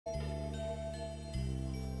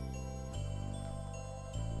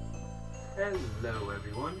Hello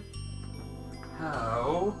everyone.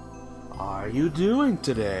 How are you doing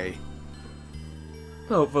today?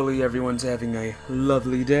 Hopefully everyone's having a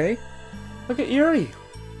lovely day. Look at Yuri.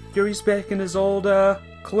 Yuri's back in his old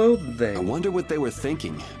clothing. I wonder what they were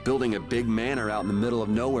thinking, building a big manor out in the middle of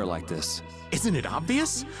nowhere like this. Isn't it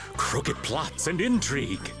obvious? Crooked plots and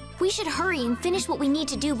intrigue. We should hurry and finish what we need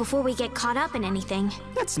to do before we get caught up in anything.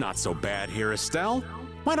 That's not so bad here, Estelle.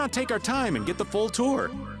 Why not take our time and get the full tour?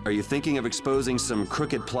 Are you thinking of exposing some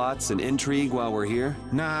crooked plots and intrigue while we're here?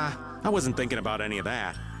 Nah, I wasn't thinking about any of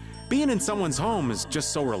that. Being in someone's home is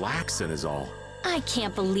just so relaxing is all. I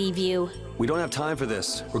can't believe you. We don't have time for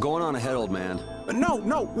this. We're going on ahead, old man.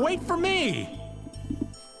 No, wait for me!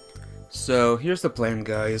 So, here's the plan,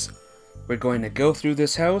 guys. We're going to go through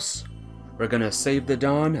this house, we're gonna save the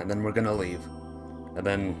Dawn, and then we're gonna leave. And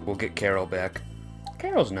then we'll get Karol back.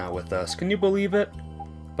 Karol's not with us, can you believe it?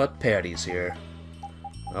 But Patty's here.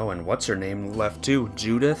 Oh, and what's her name left too?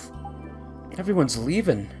 Judith? Everyone's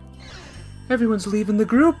leaving. Everyone's leaving the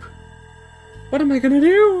group. What am I gonna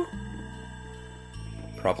do?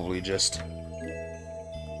 Probably just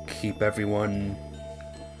keep everyone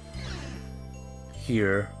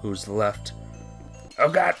here who's left. Oh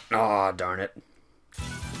god! Aw, darn it.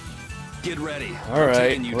 Get ready.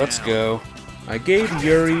 Alright, let's go. I gave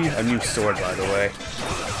Yuri a new sword, by the way.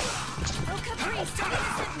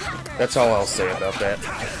 That's all I'll say about that.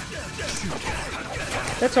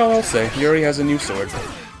 That's all I'll say. Yuri has a new sword.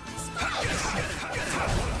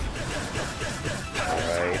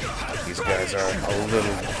 Alright, these guys are a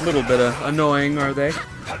little bit annoying, are they?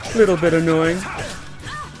 Little bit annoying.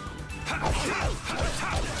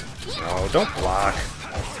 Oh, don't block.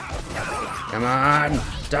 Come on,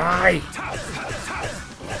 die!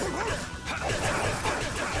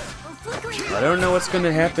 I don't know what's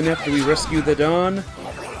gonna happen after we rescue the Dawn.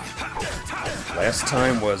 Last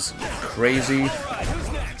time was crazy.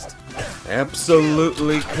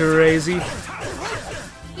 Absolutely crazy.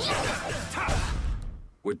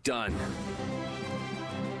 We're done.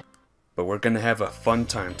 But we're gonna have a fun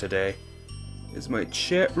time today. Is my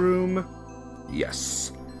chat room?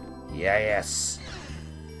 Yes. Yes.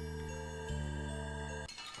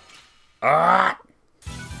 Ah!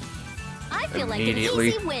 I feel like an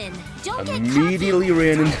easy win. Don't get Immediately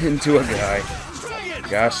ran into a guy.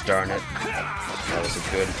 Gosh darn it. That was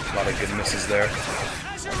a lot of good misses there.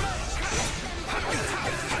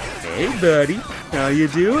 Hey buddy, how you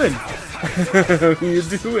doing? How you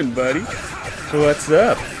doing, buddy? What's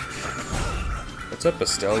up? What's up,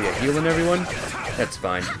 Estelle? You healing everyone? That's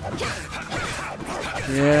fine.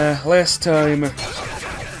 Yeah, last time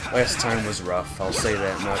was rough, I'll say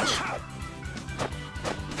that much.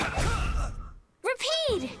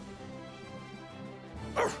 Repeat!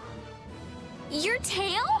 Your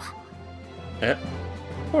tail?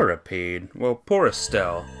 Poor Rapide. Well, poor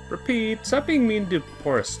Estelle. Rapide, stop being mean to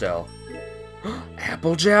poor Estelle.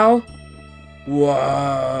 Apple gel?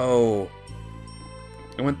 Whoa!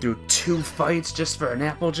 I went through 2 fights just for an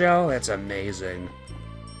apple gel? That's amazing.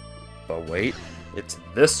 But wait, it's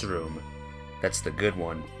this room. That's the good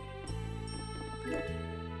one.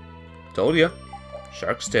 Told ya.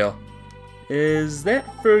 Shark's tail. Is that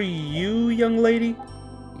for you, young lady?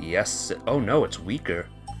 Yes. Oh no, it's weaker.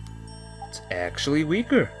 It's actually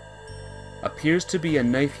weaker. Appears to be a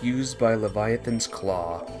knife used by Leviathan's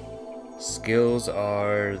claw. Skills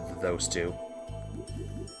are those 2.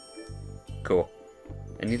 Cool.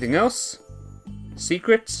 Anything else?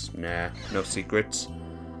 Secrets? Nah, no secrets.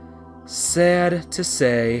 Sad to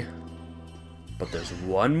say, but there's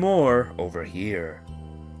one more over here.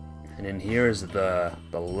 And in here is the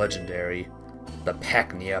legendary, the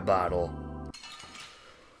Pacnia bottle.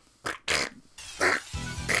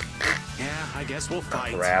 Yeah, I guess we'll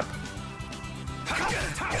fight. Crap.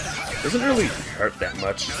 Doesn't really hurt that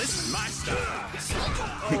much.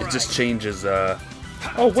 It just changes, oh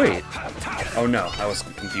wait. Oh no, I was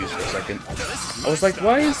confused for a second. I was like,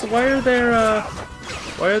 why are there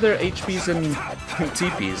HPs and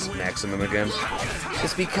TPs maximum again?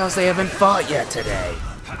 It's because they haven't fought yet today.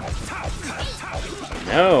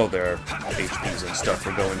 Now their HPs and stuff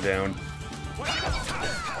are going down.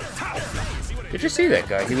 Did you see that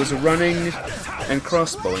guy? He was running and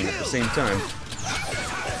crossbowing at the same time.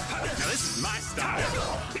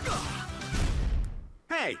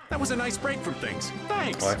 Hey, that was a nice break from things.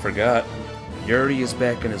 Thanks. Oh, I forgot. Yuri is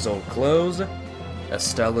back in his old clothes.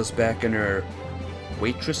 Estella's back in her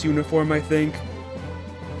waitress uniform, I think.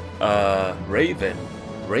 Raven.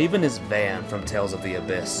 Raven is Van from Tales of the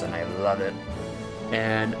Abyss, and I love it.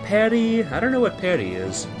 And Patty, I don't know what Patty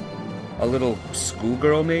is. A little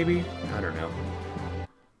schoolgirl, maybe? I don't know.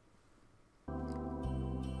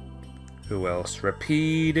 Who else?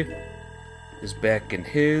 Rapide is back in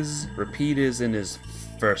his. Rapide is in his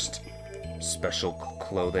first special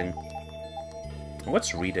clothing.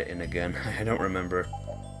 What's Rita in again? I don't remember.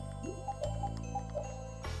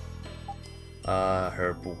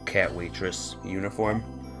 Her cat waitress uniform.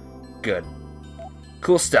 Good.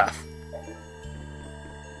 Cool stuff.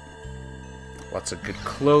 Lots of good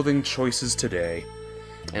clothing choices today.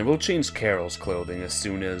 And we'll change Karol's clothing as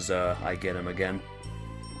soon as I get him again.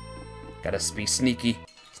 Gotta be sneaky.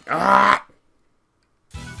 Ah!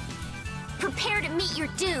 Prepare to meet your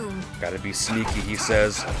doom. Gotta be sneaky, he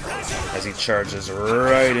says, as he charges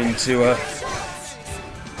right into a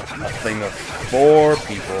thing of 4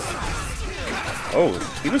 people. Oh,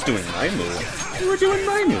 he was doing my move. You were doing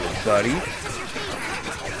my move, buddy.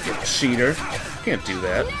 You cheater. Can't do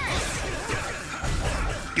that.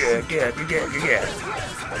 Yeah.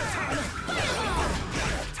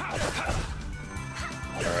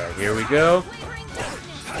 Alright, here we go.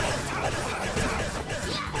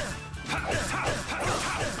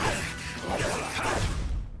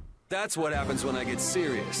 That's what happens when I get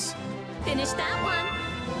serious. Finish that one.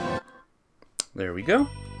 There we go.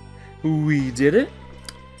 We did it.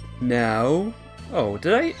 Now... Oh,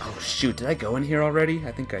 did I? Oh, shoot. Did I go in here already?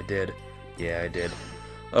 I think I did. Yeah, I did.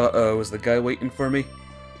 Uh-oh. Is the guy waiting for me?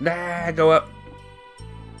 Nah, go up.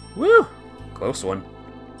 Woo! Close one.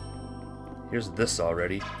 Here's this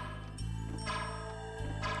already.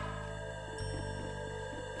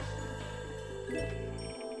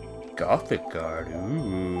 Gothic Guard.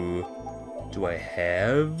 Ooh. Do I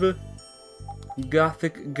have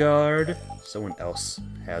Gothic Guard? Someone else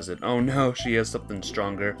has it. Oh no, she has something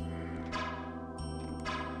stronger.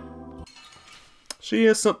 She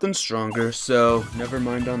has something stronger, so never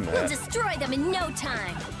mind on We'll that. destroy them in no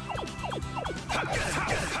time.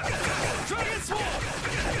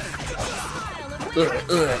 Okay,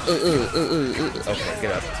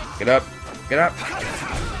 get up. Get up. Get up.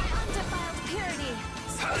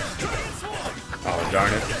 Oh,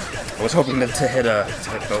 darn it. I was hoping to hit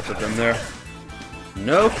both of them there.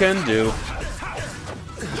 No can do.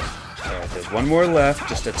 Alright, there's one more left.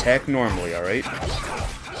 Just attack normally, alright?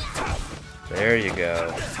 There you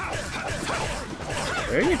go.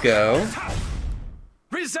 There you go.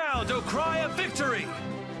 Resound, O cry of victory!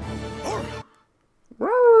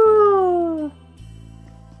 Woo!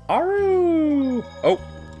 Aru! Oh!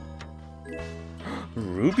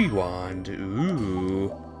 Ruby Wand.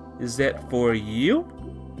 Ooh. Is that for you?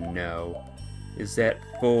 No. Is that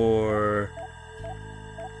for...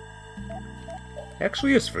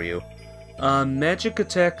 Actually, it's for you. Magic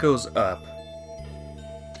attack goes up.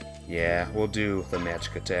 Yeah, we'll do the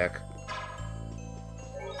magic attack.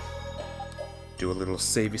 Do a little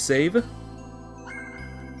savey save.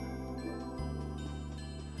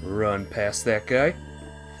 Run past that guy.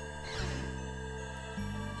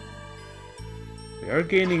 We are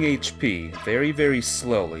gaining HP, very, very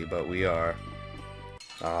slowly, but we are.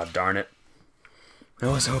 Ah, darn it. I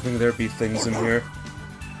was hoping there'd be things in here.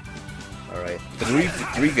 Alright, three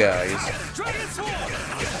guys.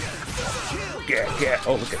 Yeah.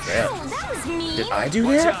 Oh, look at that. Oh, that was me. Did I do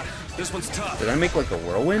that? This one's tough. Did I make like a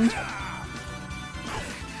whirlwind?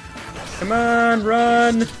 Come on,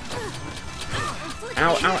 run!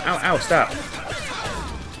 Ow, stop.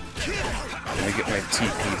 Let me get my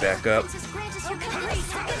TP back up.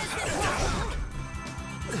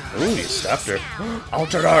 Ooh, you stopped her.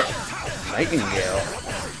 Altered Art! Nightingale.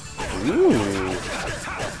 Ooh.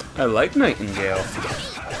 I like Nightingale.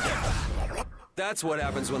 That's what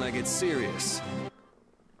happens when I get serious.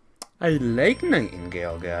 I like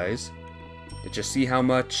Nightingale, guys. Did you see how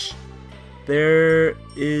much?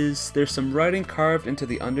 There's some writing carved into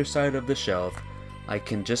the underside of the shelf. I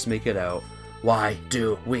can just make it out. Why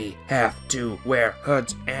do we have to wear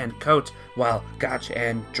hoods and coats while Gotch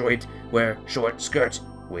and Droid wear short skirts?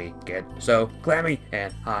 We get so clammy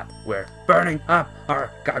and hot. We're burning up. Our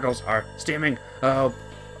goggles are steaming. Oh,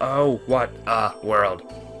 what a world.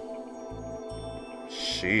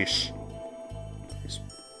 Sheesh. These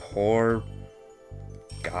poor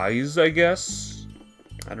guys, I guess?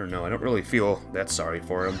 I don't know. I don't really feel that sorry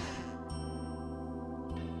for him.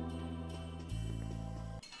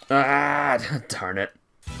 Ah, darn it.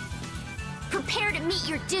 Prepare to meet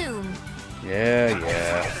your doom. Yeah.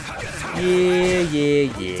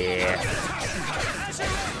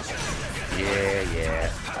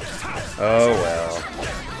 Oh well.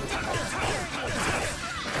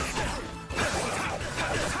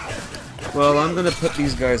 Well, I'm gonna put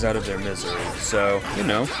these guys out of their misery, so, you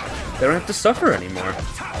know, they don't have to suffer anymore.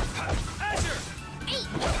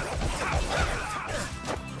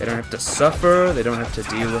 They don't have to suffer, they don't have to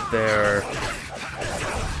deal with their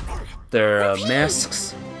their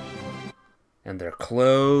masks and their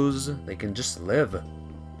clothes. They can just live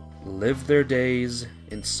their days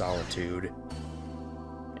in solitude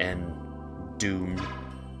and doom.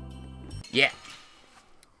 Yeah.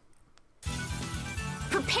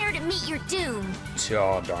 Prepare to meet your doom.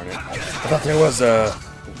 Oh, darn it. I thought there was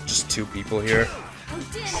just 2 people here.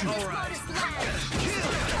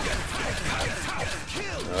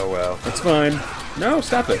 Oh well, it's fine. No,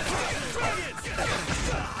 stop it.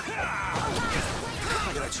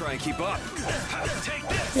 I gotta try and keep up.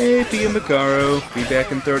 Hey, Pia Macaro, be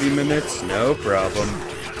back in 30 minutes. No problem.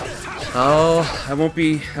 Oh, I won't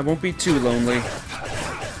be too lonely.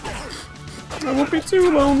 I won't be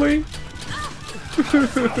too lonely.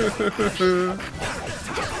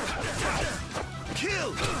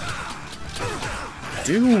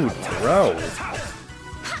 Dude, bro.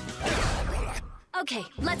 Okay,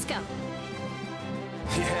 let's go.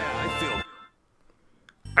 Yeah,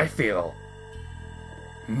 I feel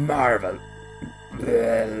marvelous.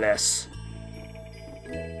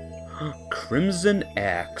 Crimson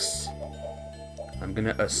Axe. I'm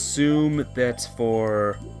gonna assume that's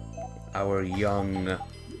for our young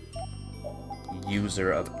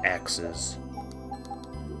user of axes.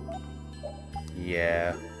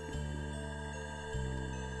 Yeah.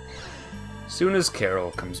 Soon as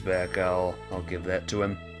Karol comes back, I'll give that to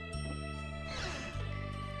him.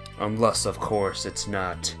 Unless, of course, it's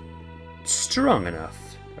not strong enough,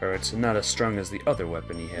 or it's not as strong as the other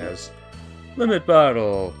weapon he has. Limit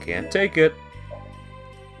bottle, can't take it.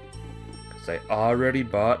 Because I already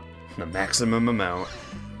bought the maximum amount.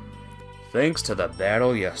 Thanks to the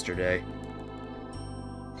battle yesterday.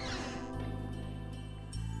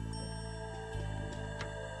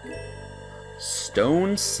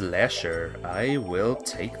 Stone Slasher, I will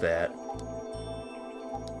take that.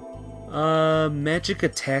 Magic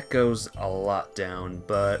attack goes a lot down,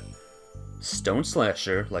 but Stone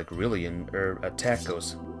Slasher, like really, attack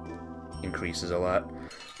goes increases a lot.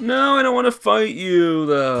 No, I don't want to fight you,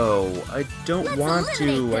 though. I don't want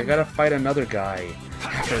to. I gotta fight another guy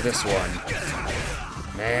after this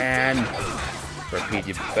one. Man. Repeat,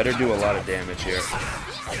 you better do a lot of damage here.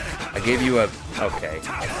 I gave you a... Okay.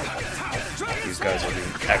 These guys are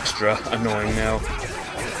being extra annoying now.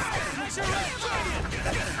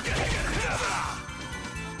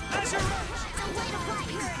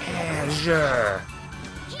 Azure!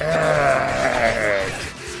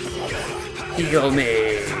 Heal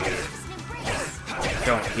me!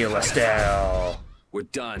 Don't heal Estelle! We're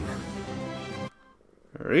done.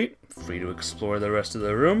 Alright, free to explore the rest of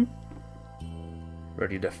the room.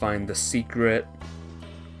 Ready to find the secret...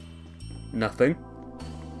 Nothing.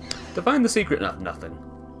 To find the secret... nothing.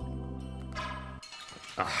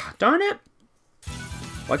 Ah, darn it!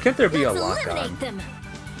 Why can't there be a lock on?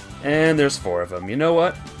 And there's 4 of them. You know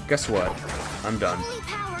what? Guess what? I'm done.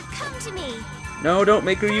 No, don't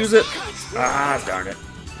make her use it! Ah, darn it.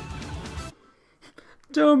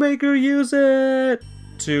 Don't make her use it!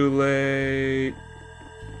 Too late.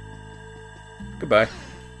 Goodbye.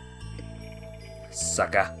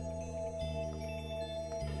 Sucker.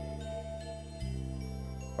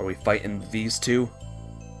 Are we fighting these 2?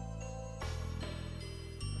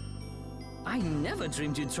 I never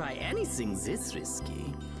dreamed you'd try anything this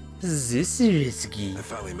risky. This risky. I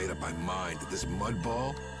finally made up my mind that this mud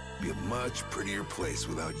ball would be a much prettier place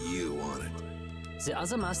without you on it. The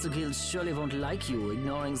other Master Guilds surely won't like you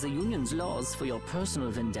ignoring the Union's laws for your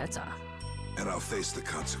personal vendetta. And I'll face the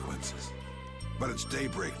consequences. But it's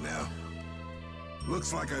daybreak now.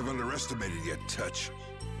 Looks like I've underestimated your touch.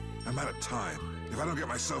 I'm out of time. If I don't get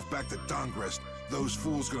myself back to Dongrest, those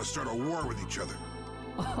fools gonna start a war with each other.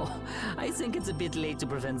 Oh, I think it's a bit late to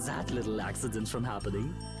prevent that little accident from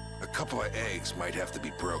happening. A couple of eggs might have to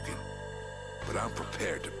be broken. But I'm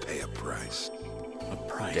prepared to pay a price. A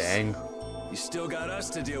price? Dang. You still got us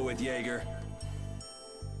to deal with, Jaeger.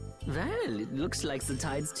 Well, it looks like the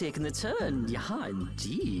tide's taken a turn. Yeah,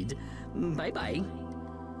 indeed. Bye-bye.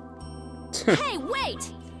 Hey,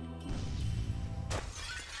 wait!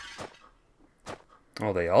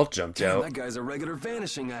 Oh, they all jumped Damn, out. that guy's a regular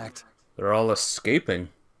vanishing act. They're all escaping.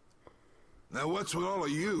 Now what's with all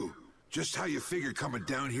of you? Just how you figure coming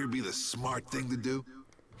down here be the smart thing to do?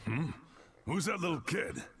 Who's that little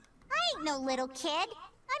kid? I ain't no little kid.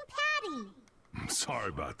 I'm Patty. I'm sorry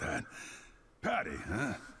about that. Patty,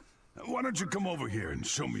 huh? Why don't you come over here and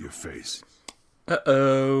show me your face?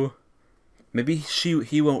 Uh-oh. Maybe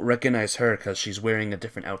he won't recognize her because she's wearing a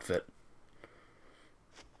different outfit.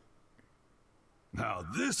 Now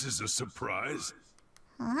this is a surprise.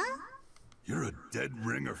 Huh? You're a dead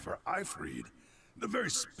ringer for Ifreed. The very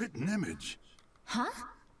spitting image. Huh?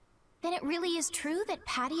 Then it really is true that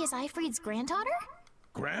Patty is Ifrid's granddaughter?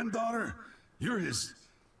 Granddaughter? You're his...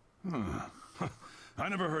 I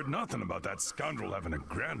never heard nothing about that scoundrel having a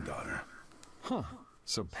granddaughter. Huh.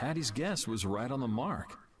 So Patty's guess was right on the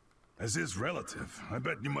mark. As his relative, I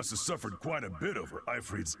bet you must have suffered quite a bit over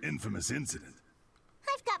Ifrid's infamous incident.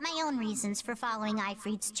 I've got my own reasons for following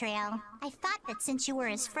Ifrid's trail. I thought that since you were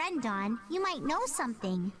his friend, Dawn, you might know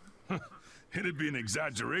something. It'd be an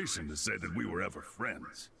exaggeration to say that we were ever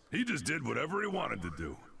friends. He just did whatever he wanted to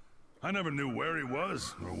do. I never knew where he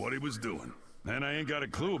was or what he was doing. And I ain't got a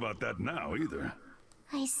clue about that now either.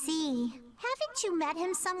 I see. Haven't you met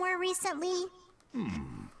him somewhere recently?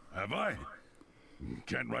 Have I?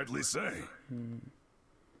 Can't rightly say.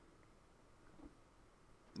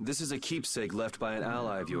 This is a keepsake left by an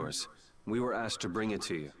ally of yours. We were asked to bring it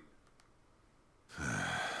to you.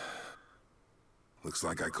 Looks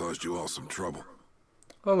like I caused you all some trouble.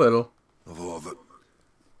 A little. Of all the...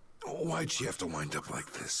 Why'd she have to wind up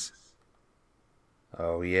like this?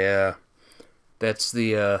 Oh yeah. That's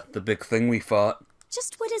the big thing we fought.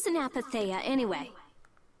 Just what is an apatheia, anyway?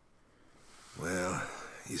 Well,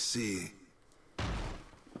 you see...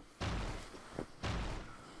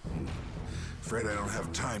 Afraid I don't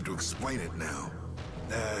have time to explain it now.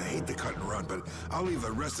 I hate to cut and run, but I'll leave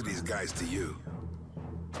the rest of these guys to you.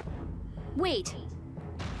 Wait.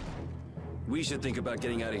 We should think about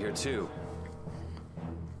getting out of here too.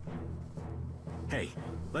 Hey,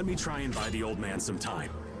 let me try and buy the old man some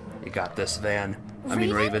time. You got this, Van. I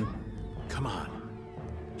mean, Raven. Come on.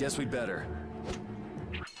 Guess we'd better.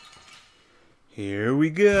 Here we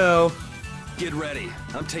go. Get ready.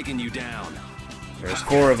 I'm taking you down. There's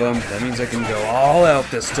 4 of them. That means I can go all out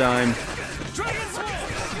this time.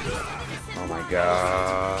 Oh my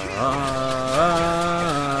god.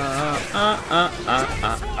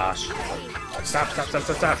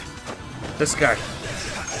 Stop. This guy.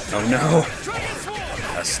 Oh no.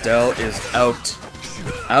 Estelle is out.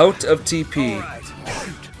 Out of TP.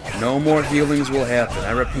 No more healings will happen.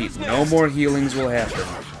 I repeat, no more healings will happen.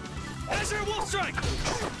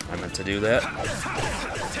 I meant to do that.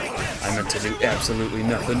 I meant to do absolutely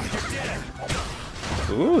nothing.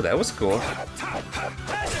 Ooh, that was cool.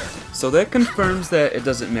 So that confirms that it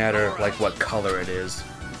doesn't matter, like, what color it is.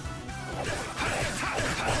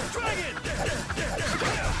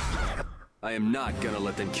 I am not gonna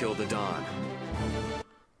let them kill the Dawn.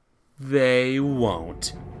 They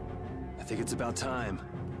won't. I think it's about time.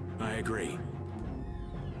 I agree.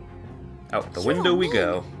 Out the window we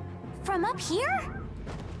go. From up here?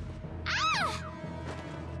 Ah!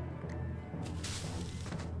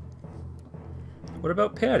 What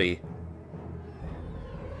about Patty?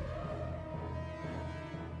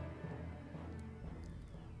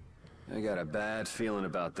 I got a bad feeling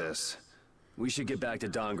about this. We should get back to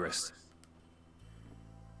Dongrist.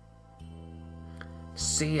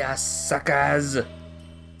 See ya, suckers!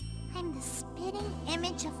 I'm the spitting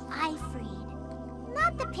image of Ifrid.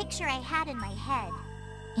 Not the picture I had in my head.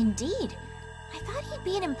 Indeed. I thought he'd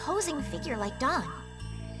be an imposing figure like Dawn.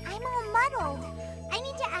 I'm all muddled. I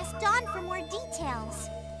need to ask Dawn for more details.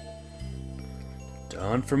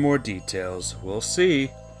 Dawn for more details. We'll see.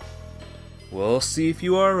 We'll see if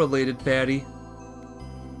you are related, Patty.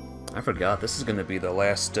 I forgot, this is gonna be the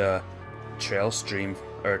last, trail stream,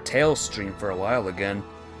 or tail stream for a while again.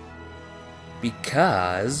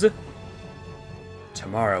 Because...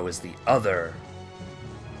 tomorrow is the other...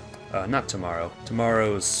 not tomorrow.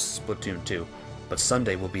 Tomorrow's Splatoon 2. But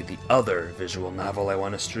Sunday will be the other visual novel I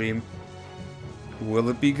want to stream. Will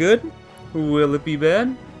it be good? Will it be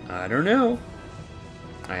bad? I don't know.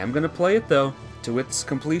 I am gonna play it, though, to its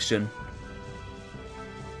completion.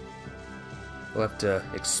 We'll have to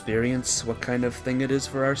experience what kind of thing it is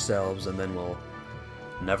for ourselves, and then we'll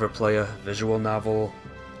never play a visual novel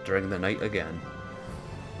during the night again.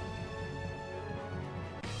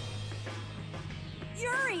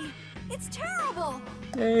 Yuri! It's terrible!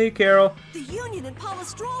 Hey, Karol. The Union and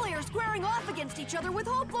Polystroli are squaring off against each other with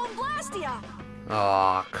Hoplone Blastia!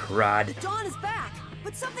 Aw, crud. Dawn is back,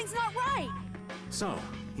 but something's not right! So,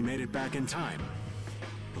 he made it back in time.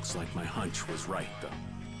 Looks like my hunch was right, though.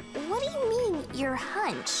 What do you mean, your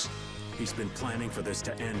hunch? He's been planning for this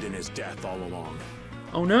to end in his death all along.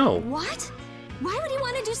 Oh no. What? Why would he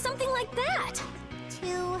want to do something like that?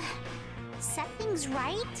 To set things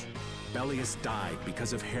right? Bellius died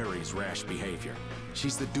because of Harry's rash behavior.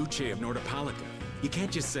 She's the Duce of Nordopolica. You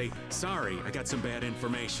can't just say, sorry, I got some bad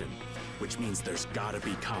information. Which means there's gotta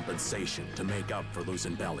be compensation to make up for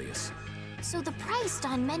losing Bellius. So the price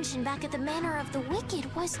Dawn mentioned back at the Manor of the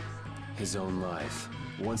Wicked was... His own life.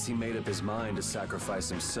 Once he made up his mind to sacrifice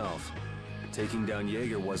himself, taking down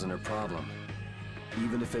Jaeger wasn't a problem.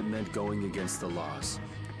 even if it meant going against the laws.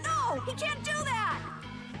 No, he can't do that!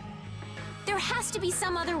 There has to be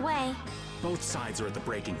some other way. Both sides are at the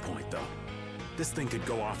breaking point, though. This thing could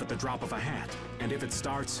go off at the drop of a hat. And if it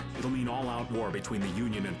starts, it'll mean all-out war between the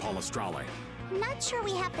Union and Palestrale. I'm not sure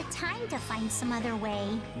we have the time to find some other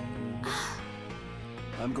way.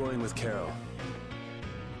 I'm going with Karol.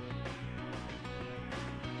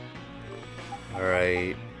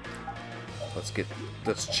 Alright.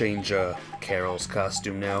 Let's change Karol's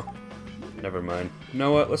costume now. Never mind. You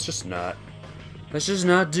know what? Let's just not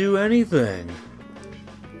do anything.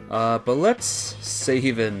 But let's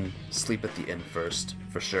save and sleep at the inn first,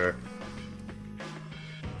 for sure.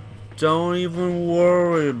 Don't even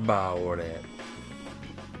worry about it.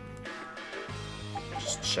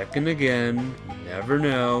 Just checking again. You never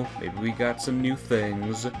know. Maybe we got some new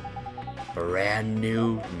things. Brand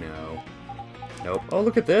new? No. Nope. Oh,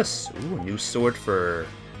 look at this. Ooh, a new sword for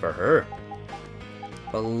her.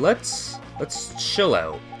 But let's chill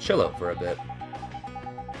out. Chill out for a bit.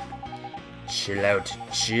 Chill out.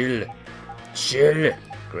 Chill. Chill.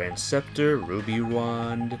 Grand Scepter, Ruby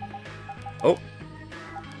Wand. Oh.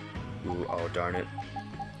 Ooh, oh darn it.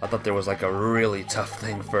 I thought there was like a really tough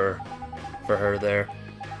thing for her there.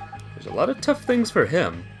 There's a lot of tough things for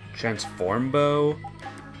him. Transform Bow.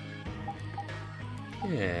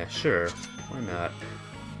 Yeah, sure. Why not?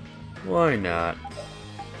 Why not?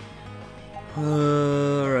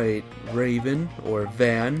 Alright, Raven, or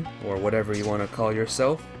Van, or whatever you want to call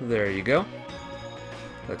yourself. There you go.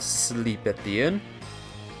 Let's sleep at the inn.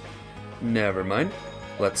 Never mind.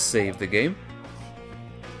 Let's save the game.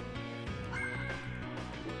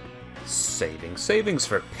 Saving. Saving's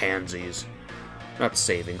for pansies. Not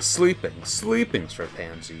saving. Sleeping. Sleeping's for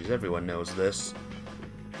pansies. Everyone knows this.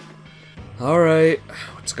 Alright,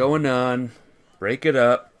 what's going on? Break it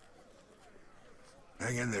up.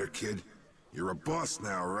 Hang in there, kid. You're a boss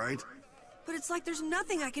now, right? But it's like there's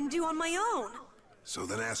nothing I can do on my own. So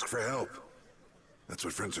then ask for help. That's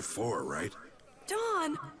what friends are for, right?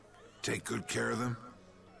 Don! Take good care of them,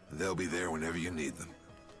 and they'll be there whenever you need them.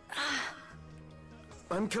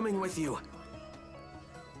 I'm coming with you.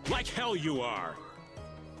 Like hell you are!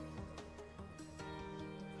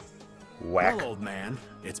 Whack. Well, old man,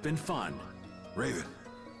 it's been fun. Raven,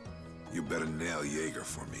 you better nail Jaeger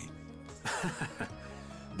for me.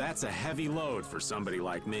 That's a heavy load for somebody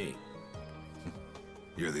like me.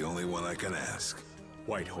 You're the only one I can ask.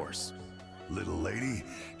 White Horse. Little lady,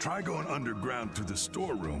 try going underground to the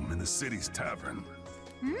storeroom in the city's tavern.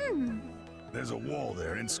 There's a wall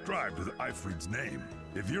there inscribed with Ifrid's name.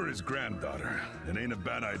 If you're his granddaughter, it ain't a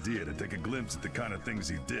bad idea to take a glimpse at the kind of things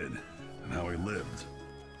he did and how he lived.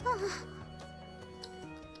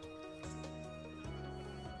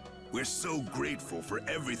 We're so grateful for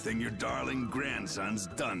everything your darling grandson's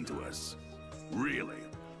done to us. Really.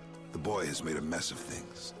 The boy has made a mess of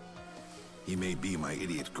things. He may be my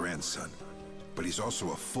idiot grandson, but he's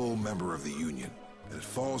also a full member of the Union, and it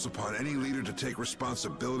falls upon any leader to take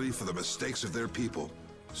responsibility for the mistakes of their people.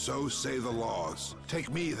 So say the laws. Take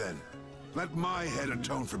me, then. Let my head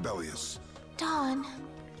atone for Bellius. Dawn.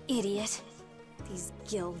 Idiot. These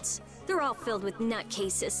guilds. They're all filled with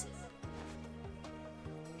nutcases.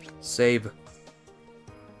 Save.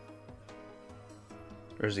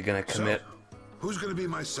 Or is he gonna commit? So, who's gonna be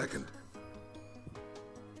my second?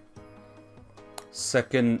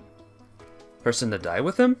 Second person to die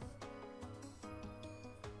with him?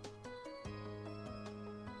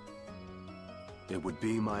 It would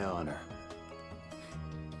be my honor.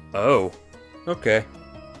 Oh. Okay.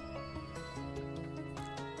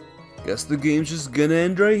 Guess the game's just gonna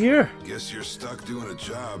end right here. Guess you're stuck doing a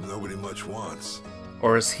job nobody much wants.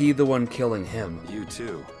 Or is he the one killing him? You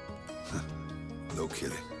too. No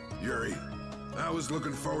kidding. Yuri, I was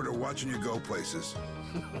looking forward to watching you go places.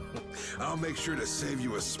 I'll make sure to save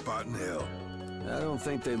you a spot in hell. I don't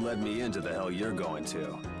think they'd let me into the hell you're going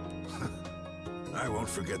to. I won't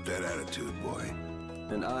forget that attitude, boy.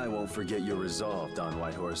 And I won't forget your resolve, Don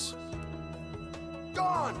Whitehorse.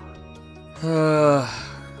 Dawn!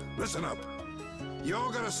 Listen up. You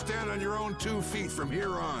all gotta stand on your own 2 feet from here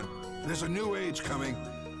on. There's a new age coming,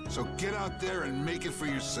 so get out there and make it for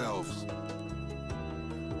yourselves.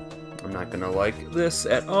 I'm not gonna like this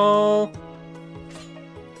at all.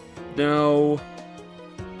 No.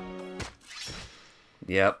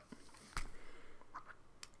 Yep.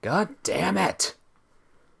 God damn it!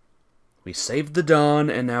 We saved the Dawn,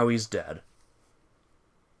 and now he's dead.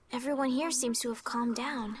 Everyone here seems to have calmed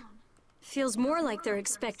down. Feels more like they're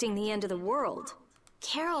expecting the end of the world.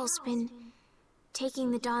 Karol's been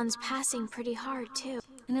taking the Dawn's passing pretty hard, too.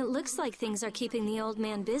 And it looks like things are keeping the old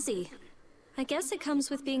man busy. I guess it comes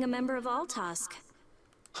with being a member of Altosk.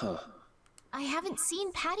 Huh. I haven't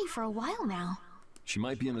seen Patty for a while now. She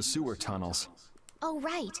might be in the sewer tunnels. Oh,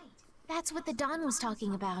 right. That's what the Don was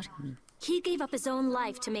talking about. He gave up his own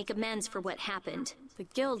life to make amends for what happened. The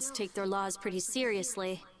guilds take their laws pretty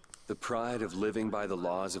seriously. The pride of living by the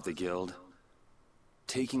laws of the guild.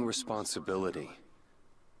 Taking responsibility.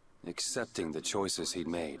 Accepting the choices he'd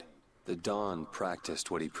made. The Don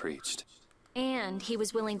practiced what he preached. And he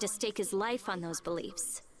was willing to stake his life on those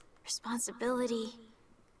beliefs. Responsibility.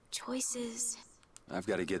 Choices. I've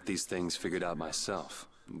got to get these things figured out myself.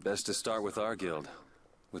 Best to start with our guild.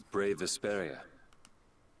 With brave Vesperia.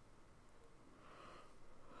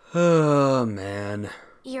 Oh, man.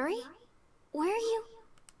 Yuri? Where are you?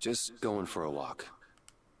 Just going for a walk.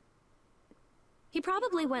 He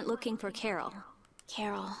probably went looking for Karol.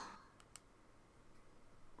 Karol.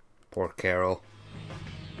 Poor Karol.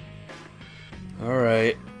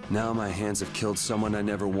 Alright. Now my hands have killed someone I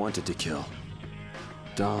never wanted to kill.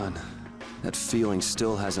 Don, that feeling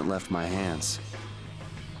still hasn't left my hands.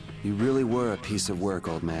 You really were a piece of work,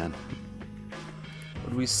 old man.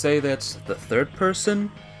 Would we say that's the third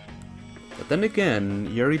person? But then again,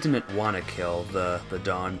 Yuri didn't want to kill the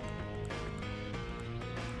Don.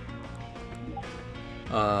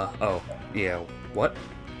 Oh, yeah, what?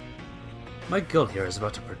 My guild here is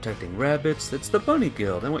about to protecting rabbits. It's the Bunny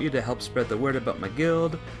Guild. I want you to help spread the word about my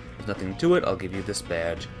guild. There's nothing to it, I'll give you this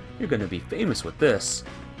badge. You're gonna be famous with this.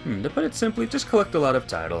 To put it simply, just collect a lot of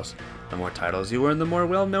titles. The more titles you earn, the more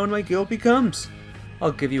well-known my guild becomes.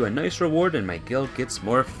 I'll give you a nice reward and my guild gets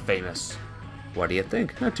more famous. What do you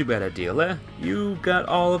think? Not too bad a deal, eh? You got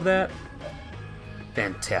all of that?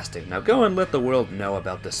 Fantastic. Now go and let the world know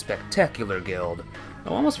about the spectacular guild.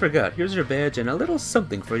 Oh, almost forgot. Here's your badge and a little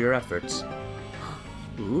something for your efforts.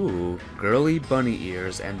 Ooh, girly bunny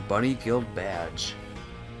ears and bunny guild badge.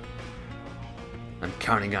 I'm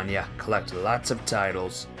counting on ya. Collect lots of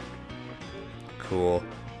titles. Cool.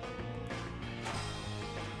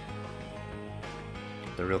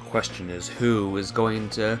 The real question is who is going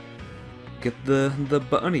to get the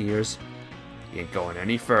bunny ears? You ain't going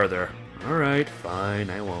any further. Alright,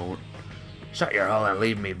 fine, I won't. Shut your hole and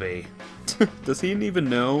leave me be. Does he even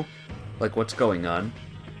know, like, what's going on?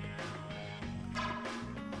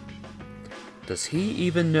 Does he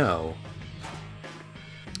even know?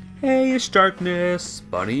 Hey, Starkness!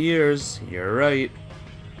 Bunny ears, you're right.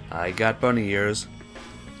 I got bunny ears.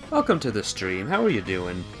 Welcome to the stream, how are you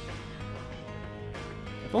doing?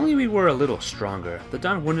 If only we were a little stronger, the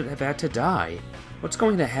Don wouldn't have had to die. What's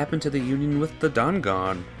going to happen to the Union with the Don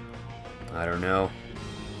gone? I don't know.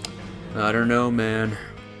 I don't know, man.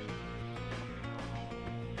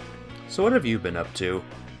 So what have you been up to?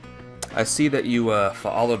 I see that you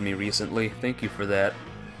followed me recently. Thank you for that.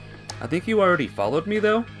 I think you already followed me,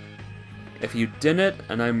 though? If you didn't,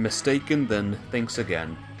 and I'm mistaken, then thanks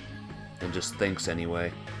again. And just thanks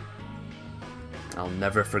anyway. I'll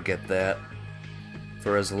never forget that.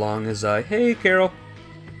 For as long as I... Hey, Karol!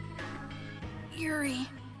 Yuri,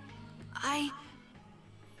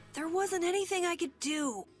 there wasn't anything I could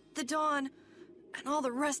do. The Don, and all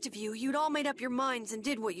the rest of you, you'd all made up your minds and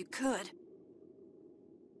did what you could.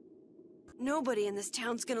 Nobody in this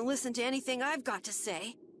town's gonna listen to anything I've got to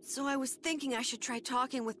say. So I was thinking I should try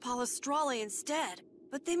talking with Palestrale instead.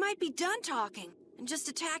 But they might be done talking, and just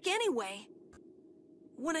attack anyway.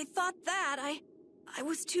 When I thought that, I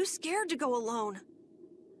was too scared to go alone.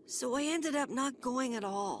 So I ended up not going at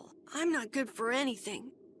all. I'm not good for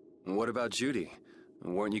anything. What about Judy?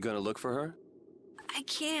 Weren't you gonna look for her? I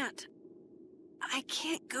can't. I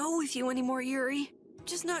can't go with you anymore, Yuri.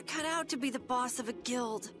 Just not cut out to be the boss of a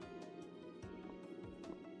guild.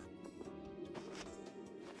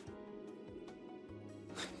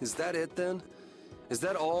 Is that it, then? Is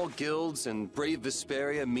that all guilds and brave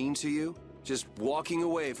Vesperia mean to you? Just walking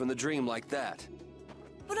away from the dream like that?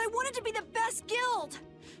 But I wanted to be the best guild!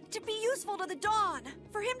 To be useful to the Don!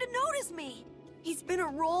 For him to notice me! He's been a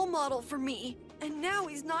role model for me, and now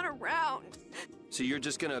he's not around. So you're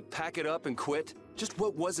just gonna pack it up and quit? Just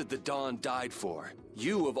what was it the Don died for?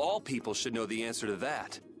 You, of all people, should know the answer to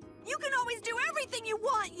that. You can always do everything you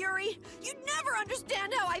want, Yuri! You'd never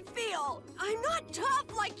understand how I feel! I'm not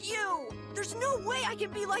tough like you! There's no way I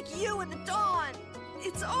can be like you and the Don!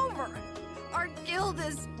 It's over! Our guild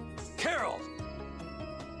is... Karol!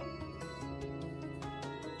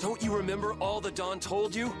 Don't you remember all the Don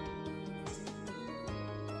told you?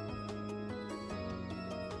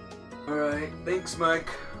 Alright, thanks, Mike.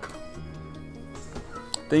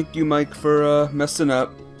 Thank you, Mike, for messing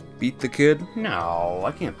up. Beat the kid? No,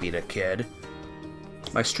 I can't beat a kid.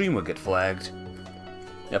 My stream would get flagged.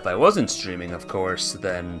 If I wasn't streaming, of course,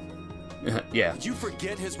 then... yeah. Did you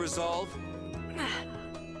forget his resolve?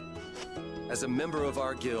 As a member of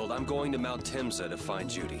our guild, I'm going to Mount Timsa to find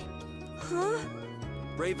Judy. Huh?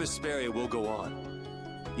 Brave Vesperia will go on.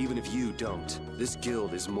 Even if you don't, this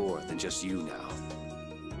guild is more than just you now.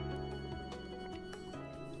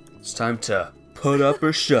 It's time to put up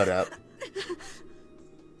or shut up.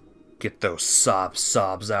 Get those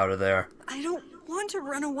sobs out of there. I don't want to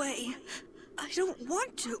run away. I don't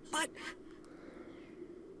want to, but...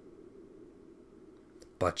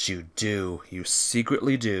 But you do. You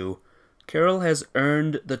secretly do. Karol has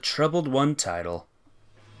earned the Troubled One title.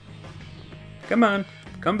 Come on.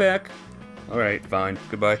 Come back. Alright, fine.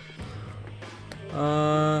 Goodbye.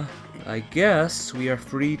 I guess we are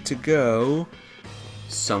free to go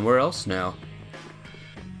somewhere else now.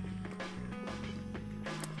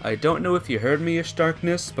 I don't know if you heard me,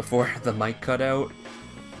 Ishtarkness, before the mic cut out,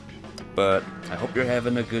 but I hope you're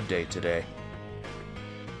having a good day today.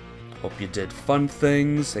 Hope you did fun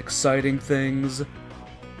things, exciting things.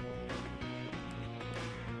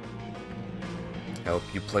 I hope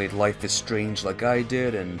you played Life is Strange like I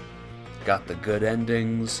did and got the good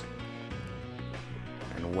endings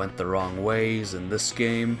and went the wrong ways in this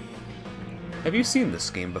game. Have you seen this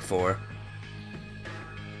game before?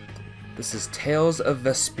 This is Tales of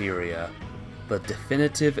Vesperia, the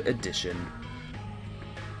definitive edition.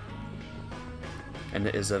 And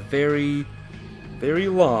it is a very, very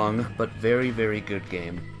long, but very, very good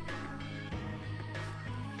game.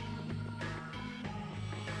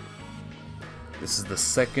 This is the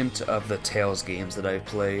second of the Tales games that I've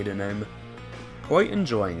played, and I'm quite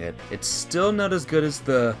enjoying it. It's still not as good as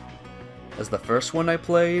the first one I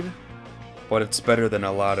played, but it's better than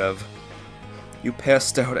a lot of... You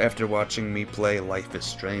passed out after watching me play Life is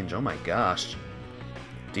Strange. Oh my gosh.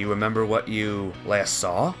 Do you remember what you last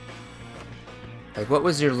saw? Like, what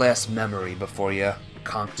was your last memory before you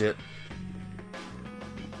conked it?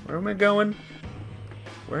 Where am I going?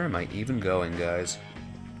 Where am I even going, guys?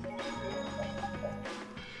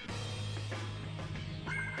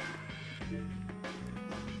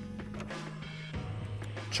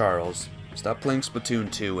 Charles, stop playing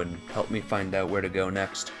Splatoon 2 and help me find out where to go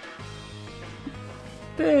next.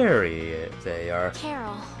 There they are.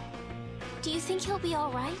 Karol, do you think he'll be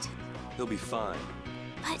alright? He'll be fine.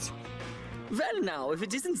 But... Well now, if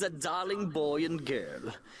it isn't that darling boy and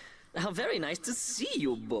girl. How very nice to see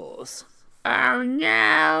you both. Oh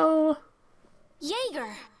no!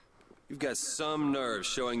 Jaeger! You've got some nerve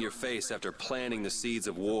showing your face after planting the seeds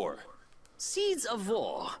of war. Seeds of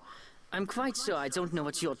war? I'm quite sure I don't know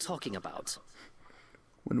what you're talking about.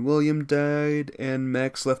 When William died and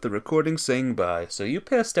Max left the recording saying bye, so you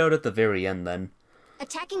passed out at the very end then.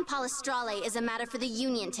 Attacking Palestrale is a matter for the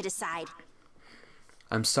Union to decide.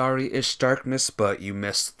 I'm sorry, Ishtarkness, but you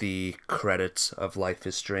missed the credits of Life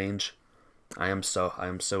is Strange. I am so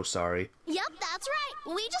sorry. Yep, that's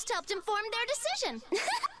right. We just helped inform their decision.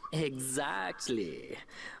 Exactly.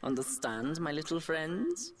 Understand, my little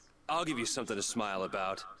friends? I'll give you something to smile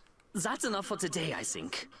about. That's enough for today, I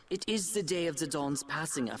think. It is the day of the Dawn's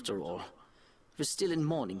passing, after all. We're still in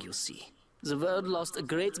mourning, you see. The world lost a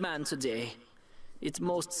great man today. It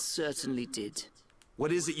most certainly did.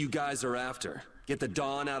 What is it you guys are after? Get the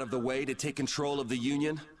Dawn out of the way to take control of the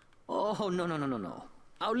Union? Oh, no.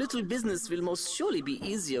 Our little business will most surely be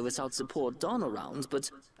easier without support Dawn around, but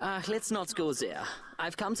let's not go there.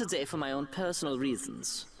 I've come today for my own personal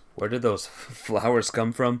reasons. Where did those flowers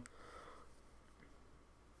come from?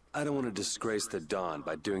 I don't want to disgrace the Dawn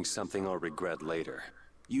by doing something I'll regret later.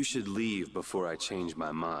 You should leave before I change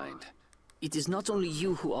my mind. It is not only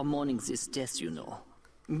you who are mourning this death, you know.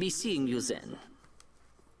 Be seeing you then.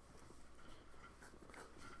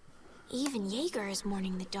 Even Jaeger is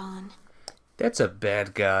mourning the Dawn. That's a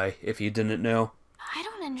bad guy, if you didn't know. I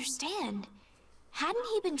don't understand. Hadn't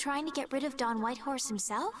he been trying to get rid of Don Whitehorse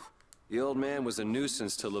himself? The old man was a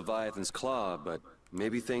nuisance to Leviathan's Claw, but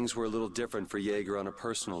maybe things were a little different for Jaeger on a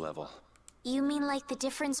personal level. You mean like the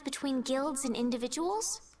difference between guilds and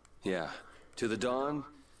individuals? Yeah. To the Dawn,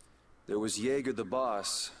 there was Jaeger the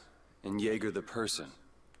boss, and Jaeger the person.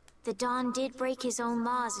 The Dawn did break his own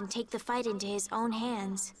laws and take the fight into his own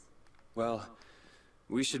hands. Well,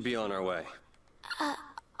 we should be on our way.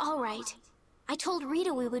 All right. I told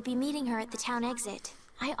Rita we would be meeting her at the town exit.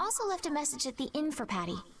 I also left a message at the inn for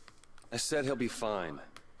Patty. I said he'll be fine.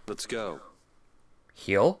 Let's go.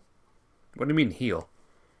 Heal? What do you mean heal?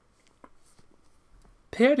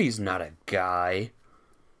 Patty's not a guy.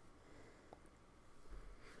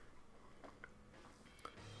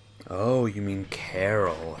 Oh, you mean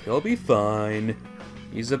Karol. He'll be fine.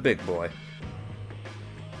 He's a big boy.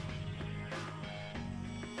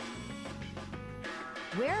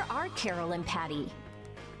 Where are Karol and Patty?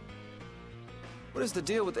 What is the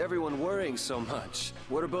deal with everyone worrying so much?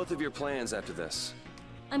 What are both of your plans after this?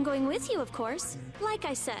 I'm going with you, of course. Like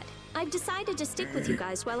I said, I've decided to stick with you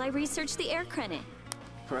guys while I research the air credit.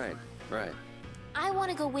 Right. I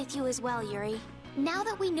want to go with you as well, Yuri. Now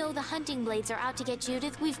that we know the hunting blades are out to get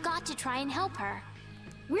Judith, we've got to try and help her.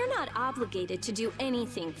 We're not obligated to do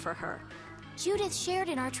anything for her. Judith shared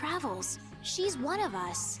in our travels. She's one of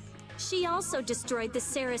us. She also destroyed the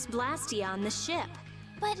Ceres Blastia on the ship.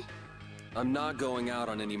 But... I'm not going out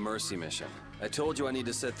on any mercy mission. I told you I need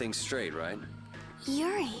to set things straight, right?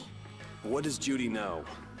 Yuri... What does Judy know?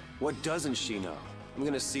 What doesn't she know? I'm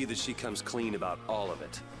gonna see that she comes clean about all of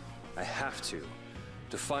it. I have to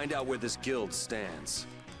find out where this guild stands.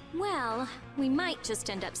 Well, we might just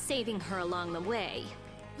end up saving her along the way.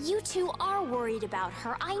 You two are worried about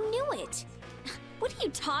her. I knew it. What are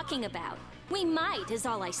you talking about? We might, is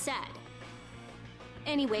all I said.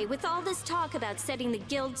 Anyway, with all this talk about setting the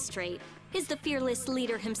guild straight, is the fearless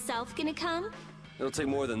leader himself gonna come? It'll take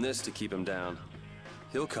more than this to keep him down.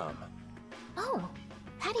 He'll come. Oh,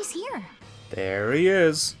 Patty's here. There he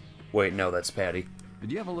is. Wait, no, that's Patty.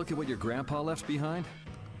 Did you have a look at what your grandpa left behind?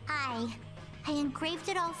 I engraved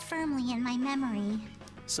it all firmly in my memory.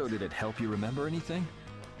 So did it help you remember anything?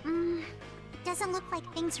 It doesn't look like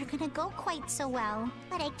things are gonna go quite so well.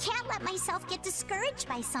 But I can't let myself get discouraged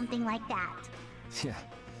by something like that. Yeah,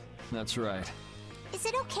 that's right. Is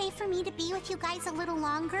it okay for me to be with you guys a little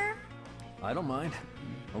longer? I don't mind.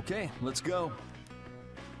 Okay, let's go.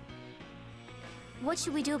 What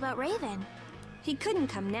should we do about Raven? He couldn't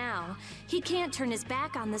come now. He can't turn his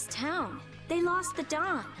back on this town. They lost the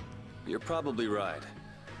Dawn. You're probably right.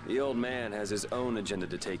 The old man has his own agenda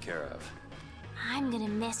to take care of. I'm gonna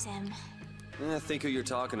miss him. Think who you're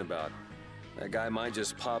talking about. That guy might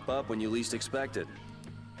just pop up when you least expect it.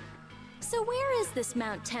 So where is this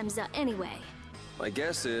Mount Temza anyway? My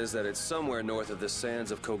guess is that it's somewhere north of the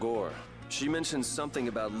sands of Kogor. She mentioned something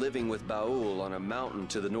about living with Baul on a mountain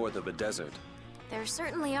to the north of a desert. There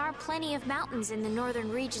certainly are plenty of mountains in the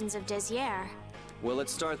northern regions of Desier. Well,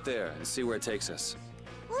 let's start there and see where it takes us.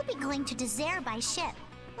 We'll be going to Désert by ship.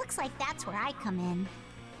 Looks like that's where I come in.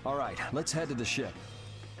 All right, let's head to the ship.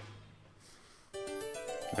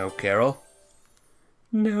 No Karol?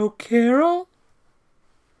 No Karol?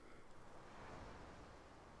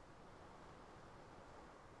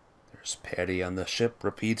 There's Patty on the ship.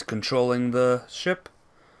 Repeats controlling the ship.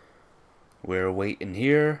 We're waiting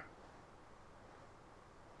here.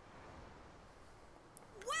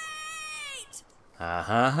 Wait! Ha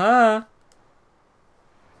ha ha!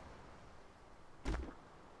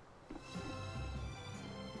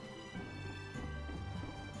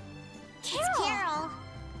 Carol!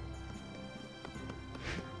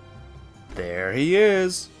 There he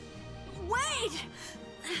is. Wait!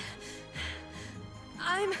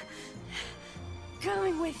 I'm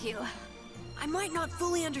going with you. I might not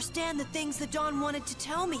fully understand the things the Dawn wanted to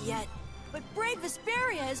tell me yet, but Brave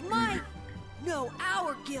Vesperia is no,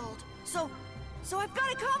 our guild. So I've got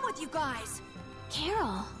to come with you guys.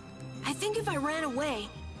 Karol. I think if I ran away,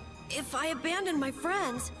 if I abandoned my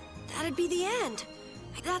friends, that'd be the end.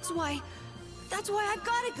 That's why I've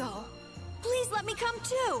got to go. Please let me come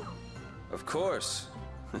too. Of course.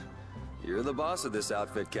 You're the boss of this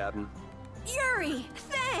outfit, Captain. Yuri,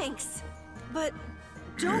 thanks. But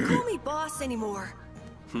don't call me boss anymore.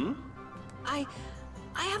 I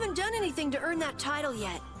haven't done anything to earn that title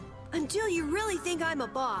yet. Until you really think I'm a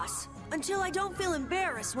boss. Until I don't feel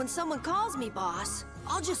embarrassed when someone calls me boss.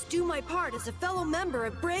 I'll just do my part as a fellow member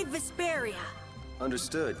of Brave Vesperia.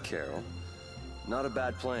 Understood, Karol. Not a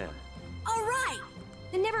bad plan. All right.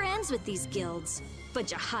 It never ends with these guilds.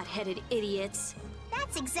 Bunch of hot-headed idiots.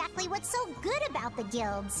 That's exactly what's so good about the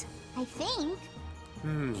guilds, I think.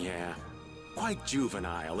 Yeah. Quite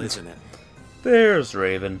juvenile, isn't it? There's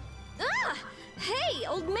Raven. Ah! Hey,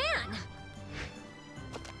 old man!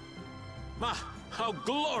 Ah, how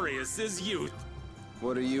glorious is youth!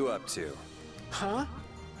 What are you up to? Huh?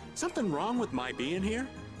 Something wrong with my being here?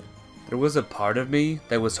 There was a part of me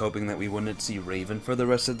that was hoping that we wouldn't see Raven for the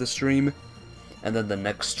rest of the stream. And then the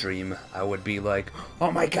next stream, I would be like,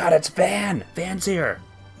 oh my god, it's Van! Van's here!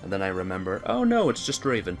 And then I remember, oh no, it's just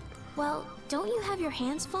Raven. Well, don't you have your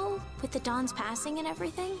hands full with the Dawn's passing and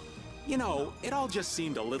everything? You know, it all just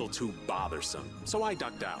seemed a little too bothersome, so I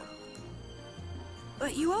ducked out.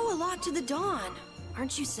 But you owe a lot to the Dawn.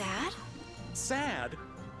 Aren't you sad? Sad?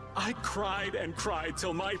 I cried and cried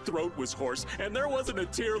till my throat was hoarse, and there wasn't a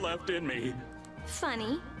tear left in me.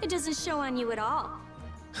 Funny, it doesn't show on you at all.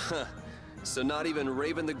 Huh. So not even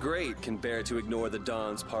Raven the Great can bear to ignore the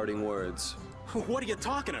Dawn's parting words. What are you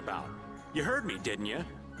talking about? You heard me, didn't you?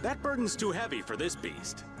 That burden's too heavy for this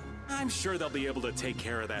beast. I'm sure they'll be able to take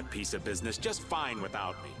care of that piece of business just fine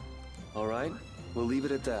without me. All right, we'll leave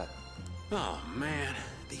it at that. Oh, man.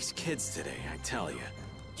 These kids today, I tell you.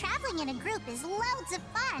 Traveling in a group is loads of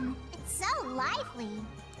fun. It's so lively.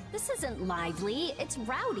 This isn't lively, it's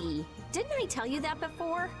rowdy. Didn't I tell you that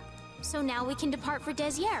before? So now we can depart for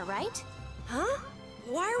Desier, right? Huh?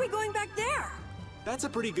 Why are we going back there? That's a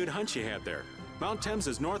pretty good hunch you had there. Mount Thames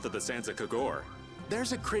is north of the Sands of Kagor.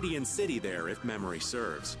 There's a Krydian city there, if memory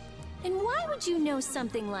serves. And why would you know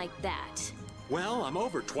something like that? Well, I'm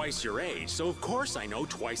over twice your age, so of course I know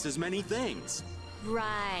twice as many things.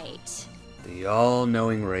 Right. The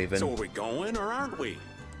all-knowing Raven. So are we going, or aren't we?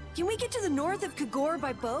 Can we get to the north of Kagor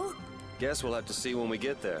by boat? Guess we'll have to see when we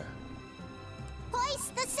get there.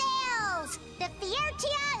 Hoist the sails! The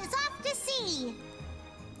Fiertia is off to sea!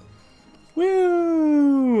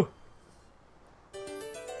 Woo!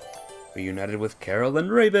 Reunited with Karol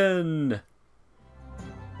and Raven!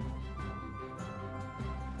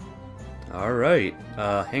 Alright,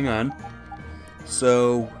 hang on.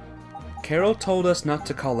 So, Karol told us not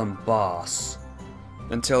to call him boss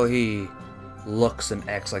until he looks and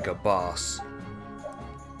acts like a boss.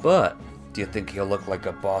 But, do you think he'll look like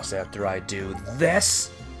a boss after I do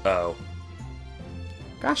this? Oh.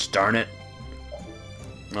 Gosh darn it.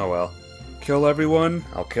 Oh well. Kill everyone,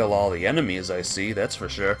 I'll kill all the enemies I see, that's for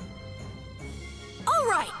sure.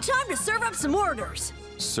 Alright, time to serve up some orders.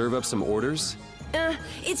 Serve up some orders?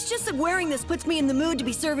 It's just that wearing this puts me in the mood to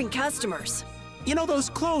be serving customers. You know, those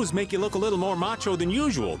clothes make you look a little more macho than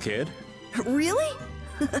usual, kid. Really?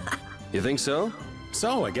 You think so?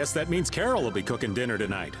 So, I guess that means Karol will be cooking dinner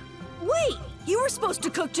tonight. Wait! You were supposed to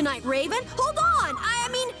cook tonight, Raven! Hold on! I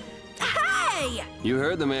mean, hey! You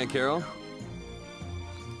heard the man, Karol.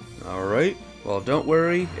 Alright, well don't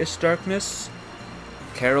worry, it's darkness.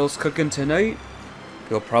 Karol's cooking tonight.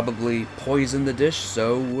 He'll probably poison the dish,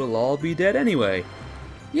 so we'll all be dead anyway.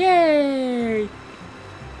 Yay!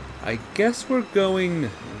 I guess we're going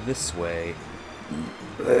this way.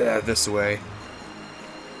 This way.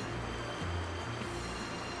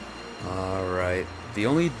 Alright, the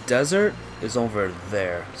only desert is over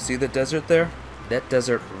there. See the desert there? That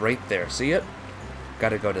desert right there, see it?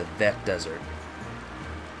 Gotta go to that desert.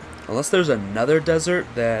 Unless there's another desert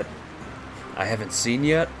that I haven't seen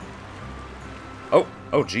yet.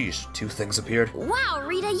 Oh geez, two things appeared. Wow,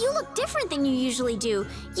 Rita, you look different than you usually do.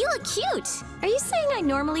 You look cute. Are you saying I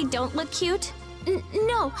normally don't look cute?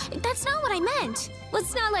 No, that's not what I meant. Well,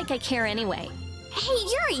 it's not like I care anyway. Hey,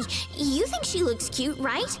 Yuri, you think she looks cute,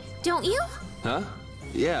 right? Don't you? Huh?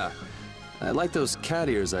 Yeah. I like those cat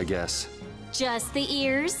ears, I guess. Just the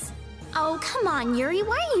ears? Oh, come on, Yuri,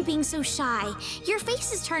 why are you being so shy? Your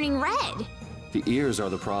face is turning red. The ears are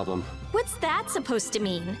the problem. What's that supposed to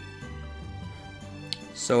mean?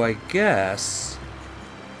 So I guess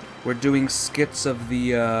we're doing skits of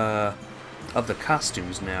the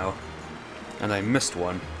costumes now. And I missed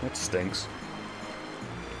one. That stinks.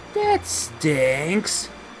 That stinks!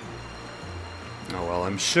 Oh well,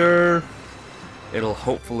 I'm sure it'll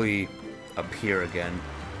hopefully appear again.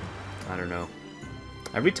 I don't know.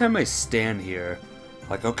 Every time I stand here,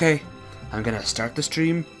 like, okay, I'm gonna start the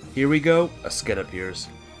stream. Here we go. A skit appears.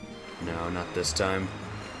 No, not this time.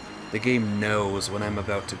 The game knows when I'm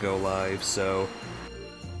about to go live, so...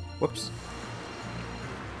 Whoops.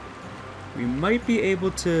 We might be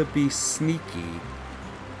able to be sneaky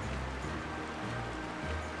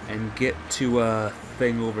and get to a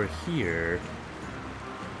thing over here.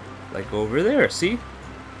 Like over there, see?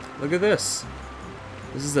 Look at this.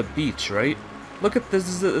 This is a beach, right? Look at this,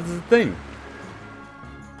 this is the thing.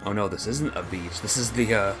 Oh no, this isn't a beach. This is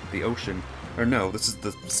the ocean. Or no, this is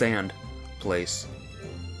the sand place.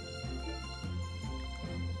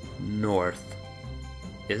 North.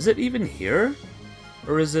 Is it even here?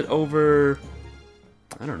 Or is it over...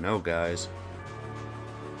 I don't know, guys.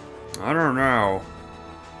 I don't know.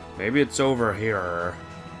 Maybe it's over here.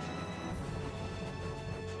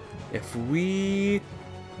 If we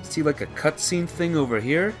see like a cutscene thing over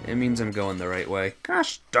here, it means I'm going the right way.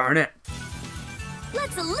 Gosh darn it!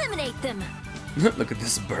 Let's eliminate them! Look at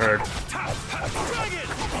this bird.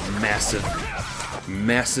 Massive.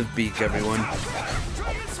 Massive beak, everyone.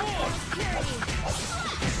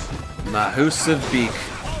 Mahusive beak.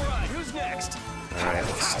 Alright,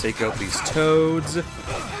 let's take out these toads. Ow.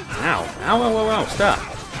 Ow, ow, ow, ow, stop.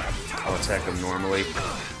 I'll attack them normally.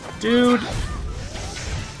 Dude.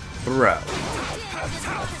 Bro.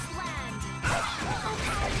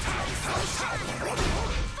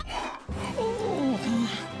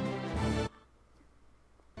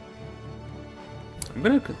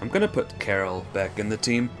 I'm gonna put Karol back in the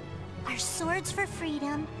team. Our swords for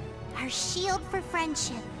freedom, our shield for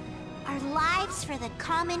friendship. Our lives for the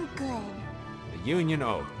common good. The Union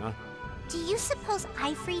Oath, huh? Do you suppose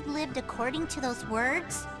Ifrid lived according to those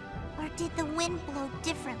words? Or did the wind blow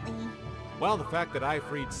differently? Well, the fact that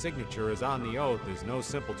Ifrid's signature is on the oath is no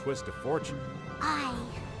simple twist of fortune.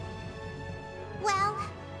 Well,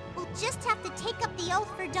 we'll just have to take up the oath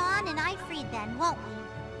for Dawn and Ifrid then, won't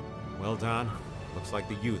we? Well, Don, looks like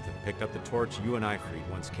the youth have picked up the torch you and Ifrid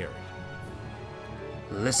once carried.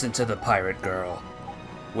 Listen to the pirate girl.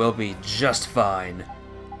 We'll be just fine.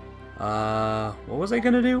 What was I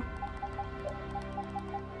gonna do?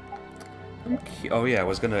 Oh yeah, I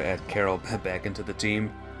was gonna add Karol back into the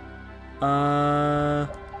team.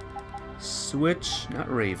 Switch,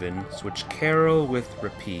 not Raven, switch Karol with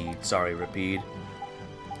Rapide. Sorry, Rapide.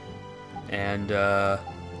 And,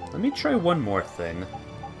 let me try one more thing.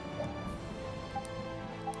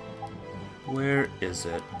 Where is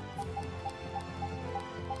it?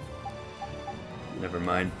 Never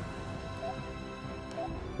mind.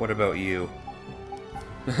 What about you?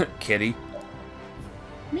 Kitty?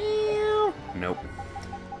 Meow. Nope.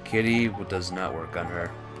 Kitty does not work on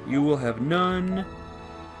her. You will have none.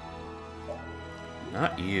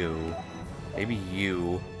 Not you. Maybe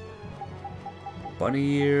you.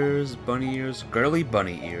 Bunny ears, girly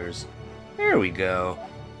bunny ears. There we go.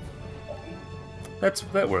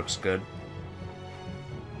 That works good.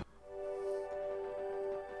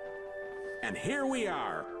 And here we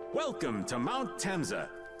are. Welcome to Mount Temza.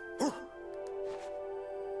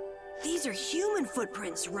 These are human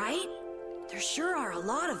footprints, right? There sure are a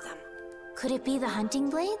lot of them. Could it be the hunting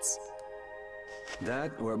blades?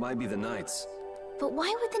 That, or it might be the Knights. But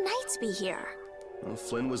why would the Knights be here? Well,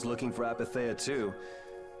 Flynn was looking for Apathea too.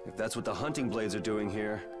 If that's what the hunting blades are doing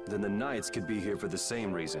here, then the Knights could be here for the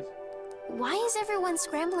same reason. Why is everyone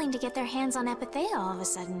scrambling to get their hands on Apathea all of a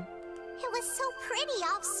sudden? It was so pretty,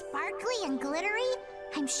 all sparkly and glittery.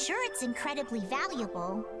 I'm sure it's incredibly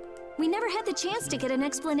valuable. We never had the chance to get an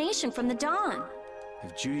explanation from the Dawn.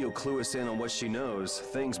 If Judy will clue us in on what she knows,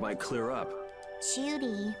 things might clear up.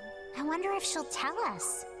 Judy, I wonder if she'll tell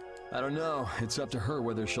us. I don't know. It's up to her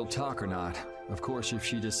whether she'll talk or not. Of course, if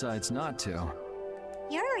she decides not to.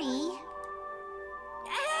 Yuri?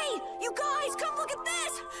 Hey! You guys, come look at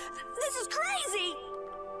this! This is crazy!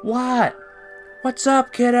 What? What's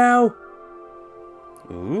up, kiddo?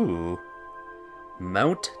 Ooh.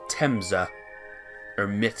 Mount Temza. Or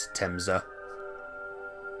Myth Temza.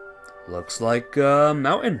 Looks like a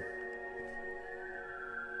mountain.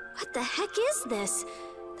 What the heck is this?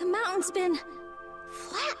 The mountain's been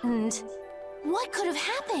flattened. What could have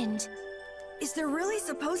happened? Is there really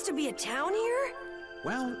supposed to be a town here?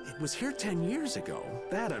 Well, it was here 10 years ago.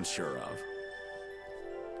 That I'm sure of.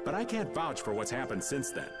 But I can't vouch for what's happened since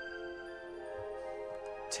then.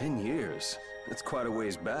 10 years? That's quite a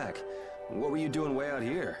ways back. What were you doing way out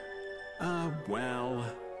here? Well...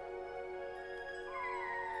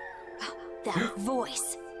 That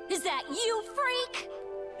voice. Is that you, freak?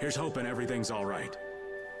 Here's hoping everything's all right.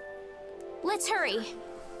 Let's hurry.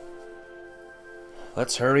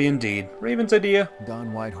 Let's hurry indeed. Raven's idea.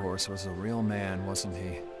 Don Whitehorse was a real man, wasn't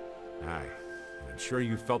he? Aye. I'm sure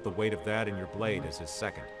you felt the weight of that in your blade as his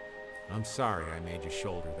second. I'm sorry I made you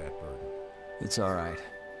shoulder that burden. It's all right.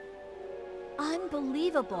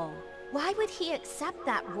 Unbelievable. Why would he accept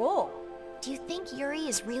that role? Do you think Yuri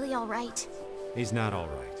is really all right? He's not all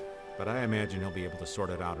right, but I imagine he'll be able to sort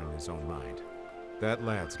it out in his own mind. That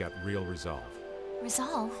lad's got real resolve.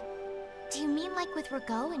 Resolve? Do you mean like with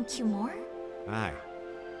Rigaud and Cumore? Aye.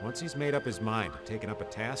 Once he's made up his mind and taken up a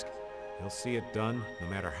task, he'll see it done no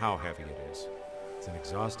matter how heavy it is. It's an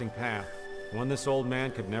exhausting path, one this old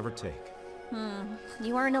man could never take.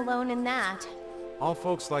 You aren't alone in that. All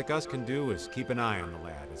folks like us can do is keep an eye on the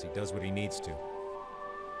lad as he does what he needs to.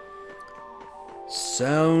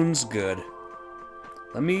 Sounds good.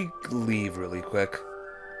 Let me leave really quick.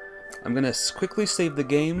 I'm gonna quickly save the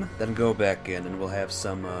game, then go back in, and we'll have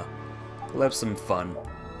some fun.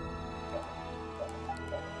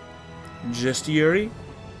 Just Yuri.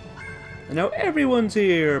 And now everyone's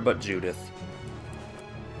here but Judith.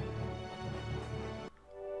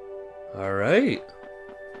 Alright.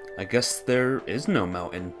 I guess there is no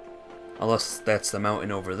mountain. Unless that's the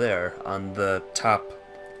mountain over there, on the top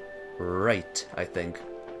right, I think.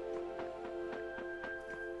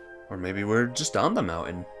 Or maybe we're just on the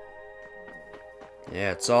mountain.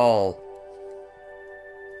 Yeah, it's all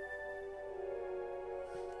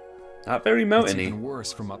not very mountainy. It's even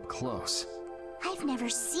worse from up close. I've never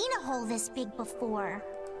seen a hole this big before.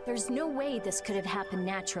 There's no way this could have happened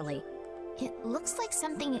naturally. It looks like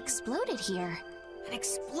something exploded here. An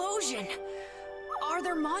explosion! Are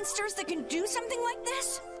there monsters that can do something like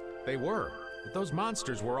this? They were. but those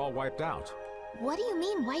monsters were all wiped out. What do you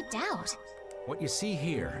mean, wiped out? What you see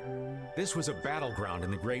here, this was a battleground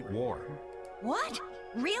in the Great War. What?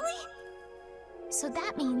 Really? So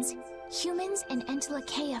that means humans and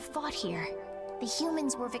Entelekea fought here. The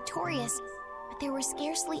humans were victorious, but there were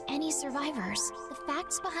scarcely any survivors. The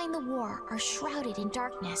facts behind the war are shrouded in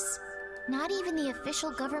darkness. Not even the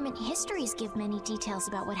official government histories give many details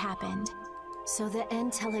about what happened. So the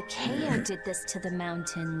Entelekea did this to the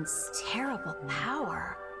mountains. Terrible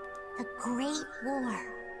power. The Great War.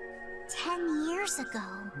 10 years ago.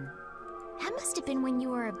 That must have been when you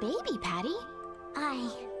were a baby, Patty.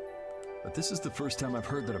 But this is the first time I've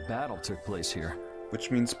heard that a battle took place here.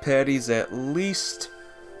 Which means Patty's at least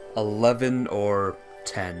 11 or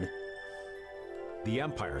 10. The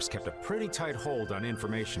Empire's kept a pretty tight hold on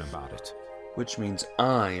information about it. Which means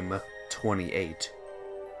I'm 28.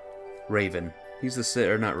 Raven. He's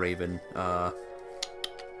the or not Raven.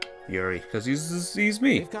 Yuri, because he's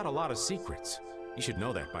me. They've got a lot of secrets. You should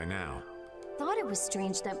know that by now. Thought it was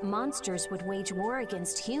strange that monsters would wage war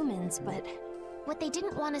against humans, but what they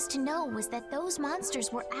didn't want us to know was that those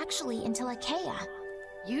monsters were actually Entelekea.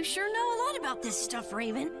 You sure know a lot about this stuff,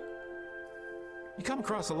 Raven. You come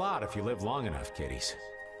across a lot if you live long enough, kiddies.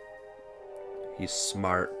 He's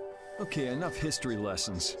smart. Okay, enough history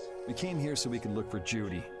lessons. We came here so we could look for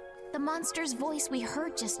Judy. The monster's voice we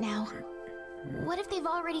heard just now. What if they've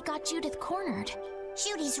already got Judith cornered?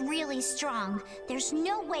 Judy's really strong. There's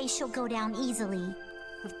no way she'll go down easily.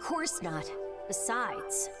 Of course not.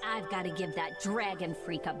 Besides, I've got to give that dragon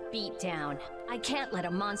freak a beat down. I can't let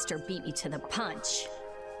a monster beat me to the punch.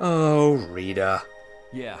 Oh, Rita.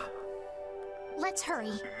 Yeah. Let's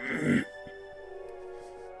hurry.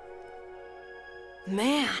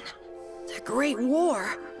 Man, the Great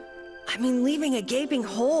War. I mean, leaving a gaping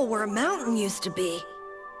hole where a mountain used to be.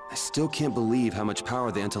 I still can't believe how much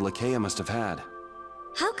power the Entelekea must have had.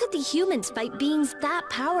 How could the humans fight beings that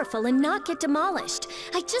powerful and not get demolished?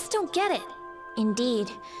 I just don't get it.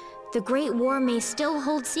 Indeed. The Great War may still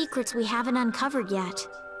hold secrets we haven't uncovered yet.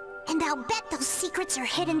 And I'll bet those secrets are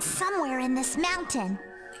hidden somewhere in this mountain.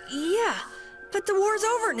 Yeah, but the war's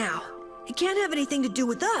over now. It can't have anything to do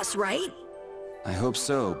with us, right? I hope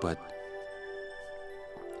so, but...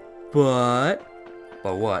 But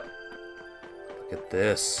what? Look at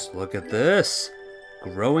this. Look at this.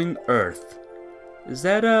 Growing Earth. Is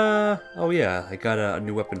that, oh yeah, I got a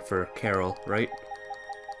new weapon for Karol, right?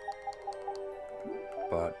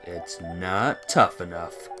 But it's not tough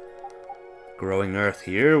enough. Growing Earth,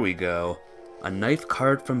 here we go. A knife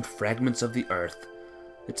carved from fragments of the Earth.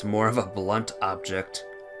 It's more of a blunt object.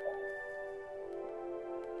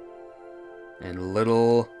 And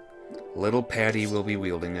little Patty will be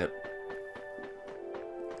wielding it.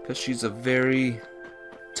 Because she's a very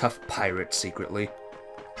tough pirate secretly.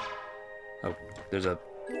 Oh, there's a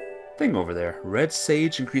thing over there. Red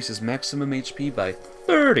Sage increases maximum HP by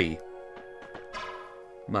 30.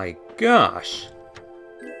 My gosh.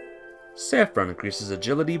 Saffron increases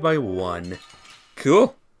agility by 1.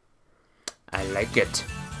 Cool. I like it.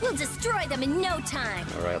 We'll destroy them in no time.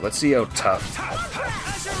 Alright, let's see how tough.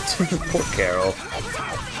 Poor Karol.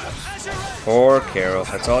 Poor Karol.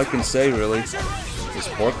 That's all I can say, really. Just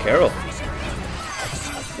poor Karol.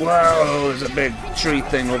 Whoa, there's a big tree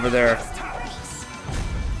thing over there.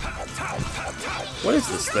 What is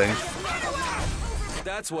this thing?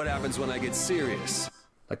 That's what happens when I get serious.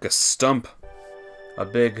 Like a stump. A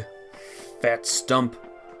big, fat stump.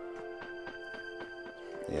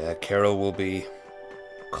 Yeah, Karol will be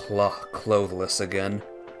clothless again,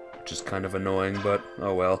 which is kind of annoying, but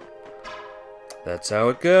oh well. That's how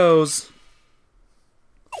it goes.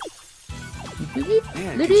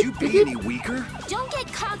 Man, could you be any weaker? Don't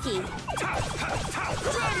get cocky.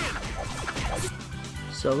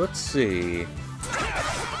 So let's see.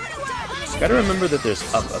 Gotta remember that there's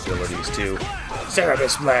up abilities too.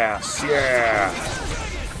 Service Blast, yeah!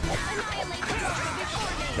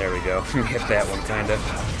 There we go. We hit that one, kinda.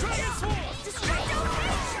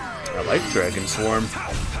 I like Dragon Swarm.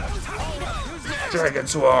 Dragon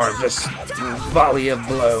Swarm, just volley of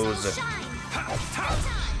blows.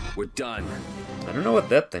 We're done. I don't know what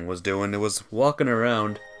that thing was doing. It was walking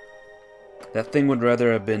around. That thing would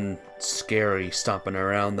rather have been scary, stomping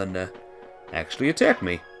around, than to actually attack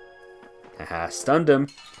me. Haha, stunned him.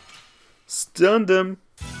 Stunned him.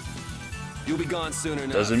 You'll be gone soon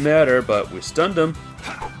enough. Doesn't matter, but we stunned him.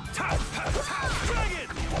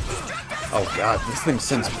 Oh god, this thing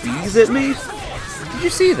sends bees at me? Did you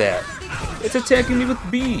see that? It's attacking me with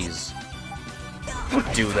bees.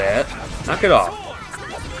 Don't do that. Knock it off.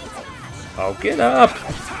 Oh, get up.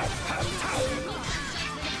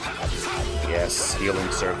 Yes,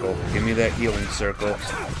 healing circle. Give me that healing circle.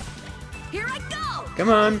 Here I go! Come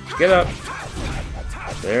on, get up.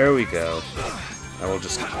 There we go. I will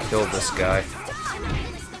just kill this guy.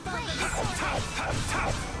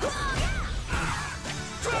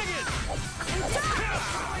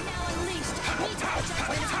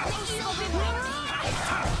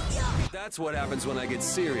 That's what happens when I get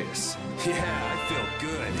serious. Yeah, I feel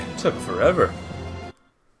good. Took forever.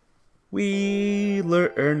 We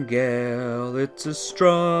learn, gal, it's a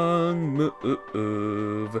strong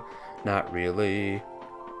move. Not really,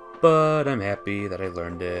 but I'm happy that I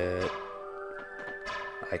learned it.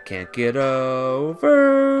 I can't get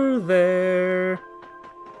over there.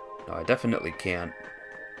 No, I definitely can't.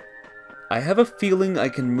 I have a feeling I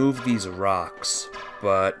can move these rocks,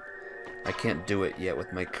 but I can't do it yet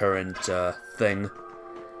with my current thing.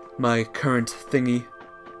 My current thingy.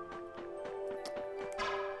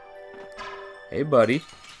 Hey, buddy.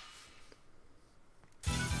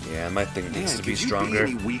 Yeah, my thing needs to be stronger.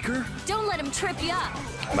 Could you be any weaker? Don't let him trip you up.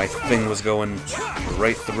 My thing was going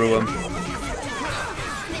right through him.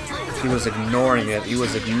 He was ignoring it. He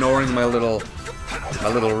was ignoring my little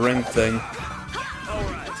ring thing.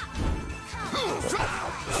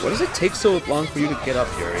 Why does it take so long for you to get up,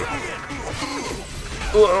 Yuri?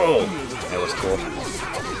 Whoa! That was cool.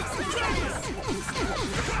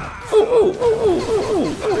 Oh!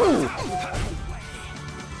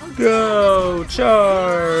 Go!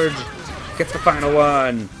 Charge! Get the final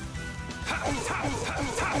one!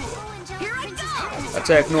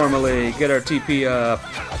 Attack normally. Get our TP up.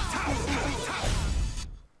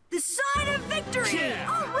 The sign of victory! Yeah.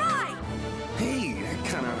 Alright! Hey, that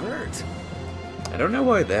kind of hurt. I don't know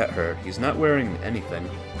why that hurt. He's not wearing anything.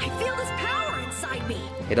 I feel this power inside me!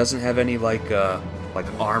 He doesn't have any, like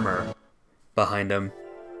armor behind him.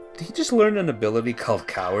 Did he just learn an ability called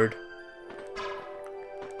Coward?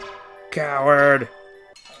 Coward!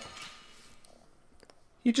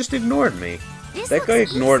 He just ignored me. That guy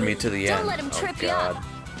ignored me to the end. Let him trip oh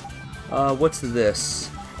god. What's this?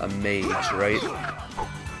 A mage, right?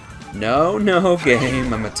 No,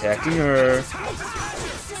 game. I'm attacking her.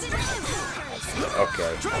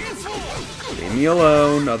 Okay. Leave me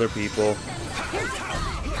alone, other people.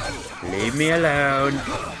 Leave me alone.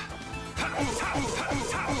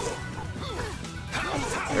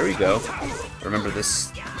 There we go. Remember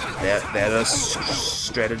this, that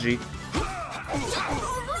strategy.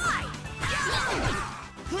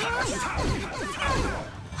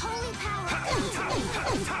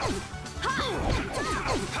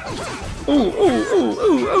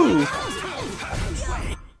 Ooh.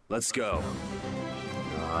 Let's go.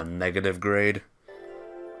 Negative grade.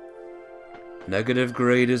 Negative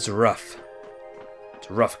grade is rough. It's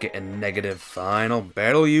rough getting negative. Fine, I'll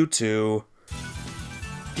battle you too.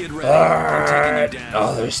 Get ready. I'm taking you down.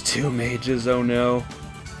 Oh, there's two mages. Oh no.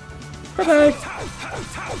 Bye-bye.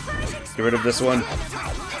 Get rid of this one.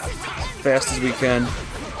 Fast as we can.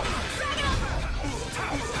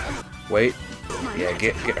 Wait. Yeah,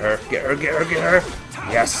 get her. Get her.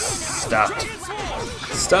 Yes, stopped.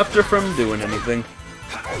 Stopped her from doing anything.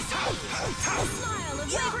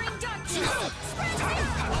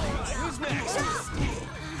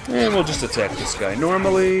 And we'll just attack this guy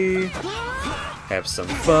normally. Have some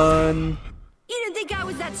fun. You didn't think I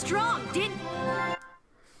was that strong, did you?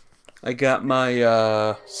 I got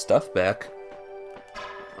my stuff back.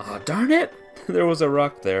 Aw, darn it! There was a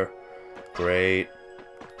rock there. Great.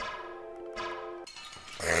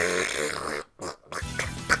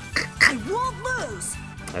 I won't lose.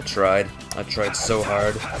 I tried so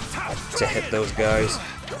hard to hit those guys.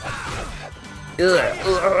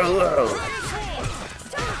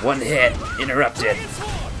 One hit, interrupted.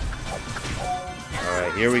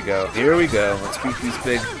 Alright, here we go. Let's beat these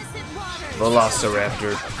big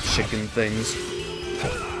velociraptor chicken things.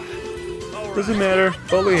 Doesn't matter,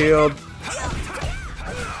 fully healed.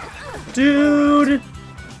 Dude!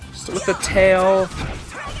 Still with the tail.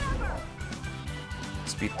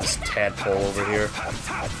 Let's beat this tadpole over here.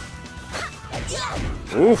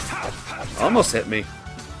 Oof! Almost hit me.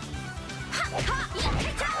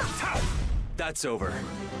 That's over.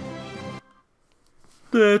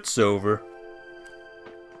 That's over.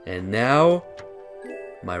 And now,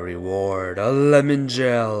 my reward, a lemon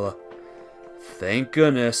gel. Thank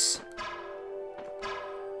goodness.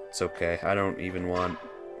 It's okay, I don't even want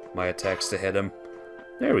my attacks to hit him.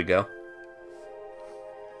 There we go.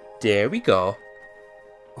 There we go.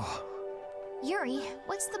 Oh. Yuri,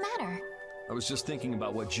 what's the matter? I was just thinking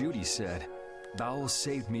about what Judy said. Bowel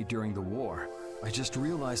saved me during the war. I just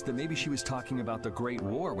realized that maybe she was talking about the Great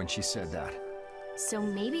War when she said that. So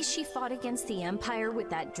maybe she fought against the Empire with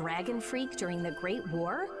that dragon freak during the Great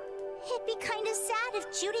War? It'd be kind of sad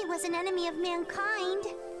if Judy was an enemy of mankind.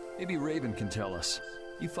 Maybe Raven can tell us.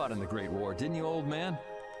 You fought in the Great War, didn't you, old man?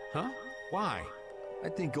 Huh? Why? I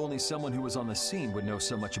think only someone who was on the scene would know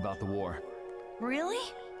so much about the war. Really?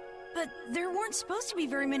 But there weren't supposed to be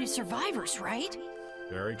very many survivors, right?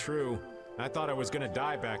 Very true. I thought I was gonna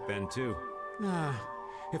die back then, too.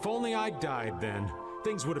 If only I died then.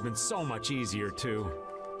 Things would have been so much easier, too.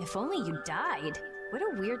 If only you died. What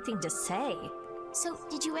a weird thing to say. So,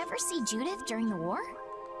 did you ever see Judith during the war?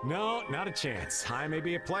 No, not a chance. I may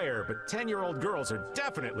be a player, but 10-year-old girls are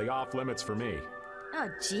definitely off limits for me. Oh,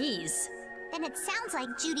 jeez. Then it sounds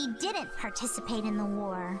like Judy didn't participate in the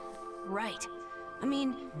war. Right. I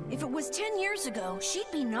mean, if it was 10 years ago,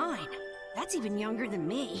 she'd be 9. That's even younger than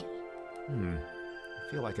me. I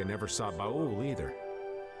feel like I never saw Baul either.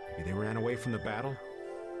 Maybe they ran away from the battle?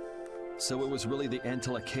 So it was really the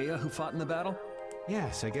Antilakea who fought in the battle?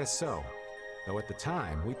 Yes, I guess so. Though at the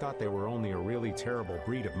time, we thought they were only a really terrible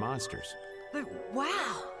breed of monsters. But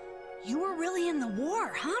wow, you were really in the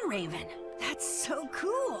war, huh, Raven? That's so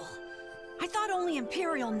cool. I thought only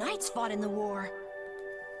Imperial Knights fought in the war.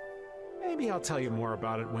 Maybe I'll tell you more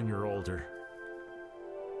about it when you're older.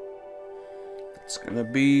 It's gonna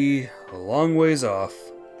be a long ways off.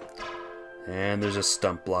 And there's a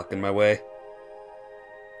stump blocking my way.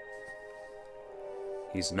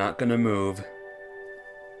 He's not gonna move.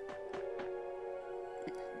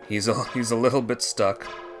 He's a little bit stuck.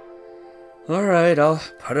 Alright, I'll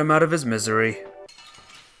put him out of his misery.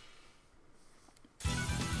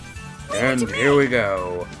 And here we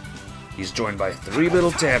go. He's joined by 3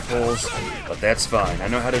 little tadpoles, but that's fine. I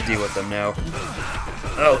know how to deal with them now.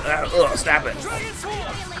 Oh, stop it.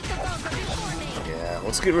 Yeah,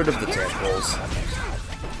 let's get rid of the tadpoles.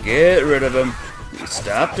 Get rid of him.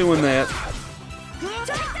 Stop doing that.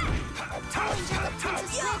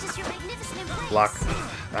 Block.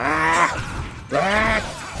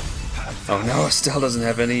 Oh no, Estelle doesn't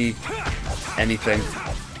have anything.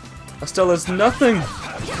 Estelle has nothing.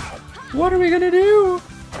 What are we gonna do?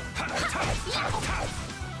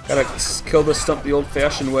 Gotta kill this stump the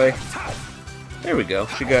old-fashioned way. There we go.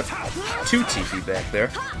 She got 2 TP back there.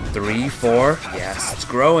 3, 4. Yes, it's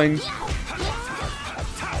growing.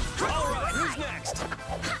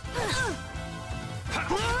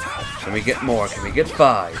 Can we get more? Can we get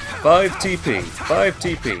 5? 5 TP. 5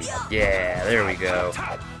 TP. Yeah, there we go.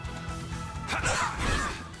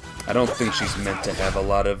 I don't think she's meant to have a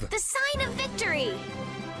lot of The sign of victory!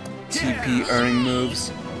 TP earning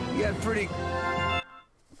moves. Yeah, pretty...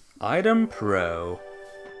 Item Pro.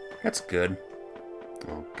 That's good.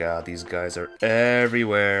 Oh god, these guys are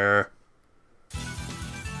everywhere.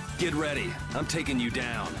 Get ready. I'm taking you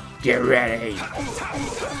down. Get ready.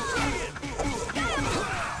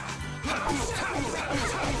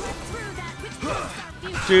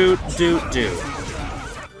 Do.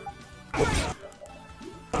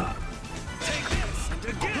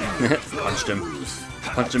 Punched him.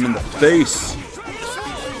 Punched him in the face.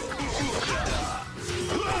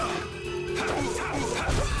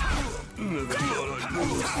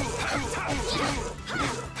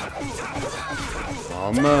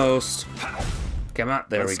 Almost. Come on,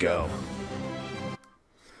 there we go.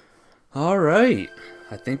 Alright,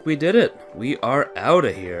 I think we did it. We are out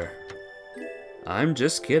of here. I'm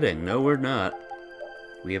just kidding. No, we're not.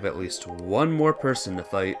 We have at least 1 more person to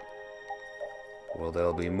fight. Will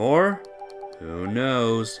there be more? Who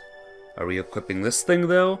knows? Are we equipping this thing,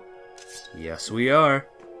 though? Yes, we are.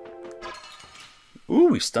 Ooh,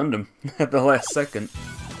 we stunned him at the last second.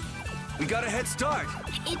 We got a head start.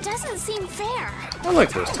 It doesn't seem fair. I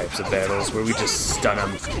like those types of battles where we just stun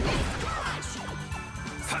them.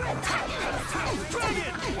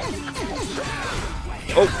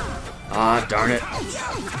 Oh! Ah, darn it.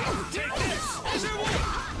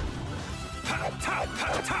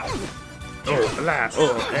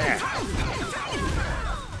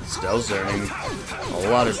 Stell's earning a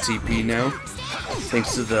lot of TP now,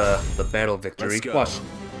 thanks to the battle victory. Watch,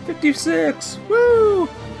 56! Woo!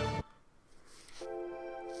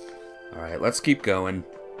 Alright, let's keep going.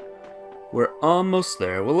 We're almost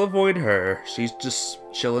there. We'll avoid her. She's just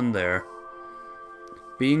chilling there.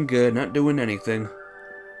 Being good, not doing anything.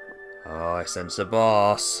 Oh, I sense a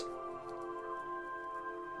boss.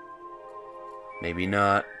 Maybe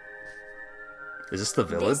not. Is this the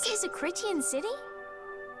village? This is a Critian city?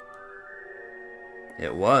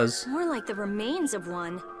 It was. More like the remains of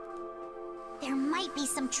one. There might be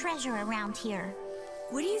some treasure around here.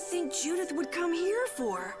 What do you think Judith would come here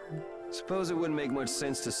for? Suppose it wouldn't make much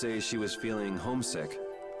sense to say she was feeling homesick.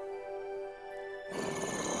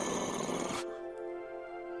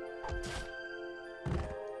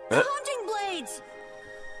 The hunting blades!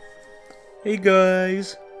 Hey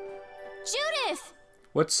guys. Judith!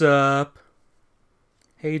 What's up?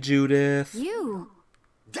 Hey Judith. You.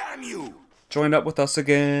 Damn you! Join up with us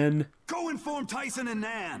again. Go inform Tyson and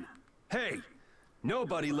Nan. Hey,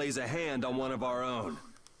 nobody lays a hand on one of our own.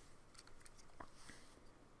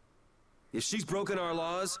 If she's broken our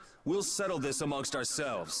laws, we'll settle this amongst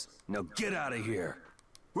ourselves. Now get out of here.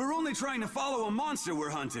 We're only trying to follow a monster we're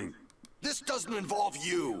hunting. This doesn't involve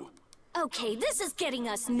you. Okay, this is getting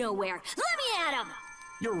us nowhere. Let me at him!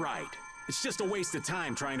 You're right. It's just a waste of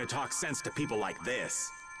time trying to talk sense to people like this.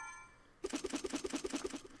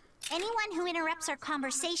 Anyone who interrupts our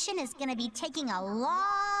conversation is gonna be taking a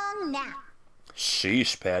long nap.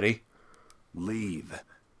 Sheesh, Patty. Leave.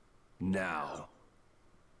 Now.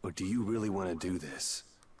 Or do you really want to do this?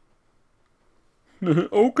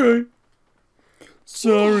 Okay.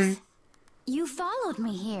 Sorry. You followed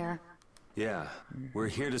me here. Yeah, we're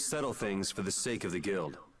here to settle things for the sake of the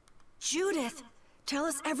guild. Judith, tell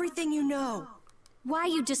us everything you know. Why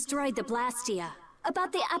you destroyed the Blastia.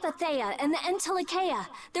 About the Apatheia and the Entelikeia.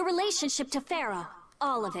 Their relationship to Pharaoh.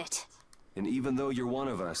 All of it. And even though you're one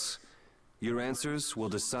of us, your answers will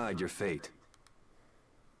decide your fate.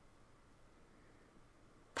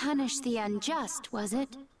 Punish the unjust, was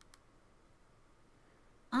it?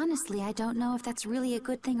 Honestly, I don't know if that's really a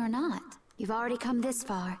good thing or not. You've already come this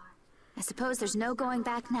far. I suppose there's no going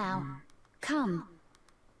back now. Come.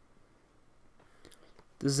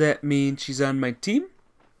 Does that mean she's on my team?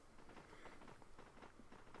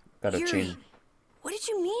 Gotta Yuri, change. What did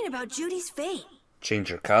you mean about Judy's fate? Change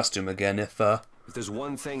her costume again if If there's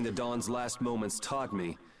one thing the Dawn's last moments taught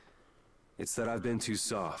me, it's that I've been too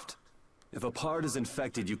soft. If a part is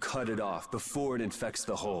infected, you cut it off before it infects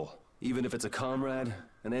the whole. Even if it's a comrade,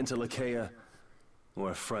 an Entelikeia, or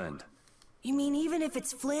a friend. You mean even if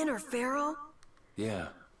it's Flynn or Pharaoh? Yeah.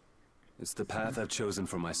 It's the path I've chosen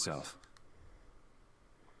for myself.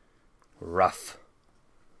 Rough.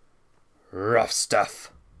 Rough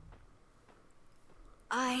stuff.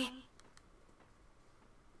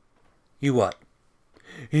 You what?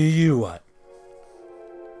 You what?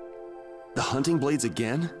 The hunting blades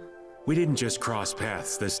again? We didn't just cross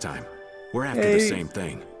paths this time. We're after the same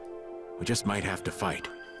thing. We just might have to fight.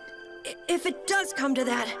 If it does come to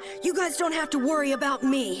that, you guys don't have to worry about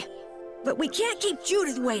me. But we can't keep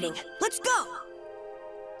Judith waiting. Let's go!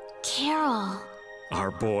 Karol. Our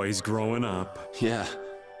boy's growing up. Yeah,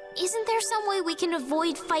 Isn't there some way we can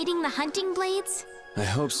avoid fighting the hunting blades? I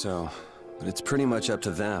hope so. But it's pretty much up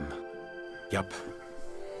to them. Yup.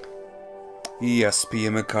 Yes, Pia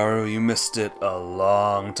Makaru, you missed it a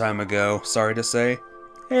long time ago, sorry to say.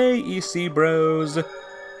 Hey, EC bros.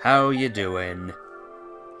 How you doing?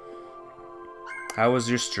 How was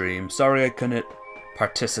your stream? Sorry I couldn't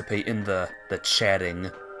participate in the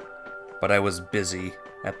chatting, but I was busy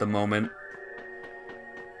at the moment.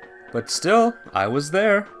 But still, I was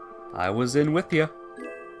there. I was in with you.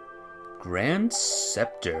 Grand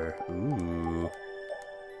Scepter. Ooh.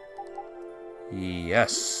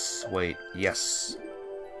 Yes. Wait, yes.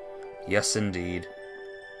 Yes, indeed.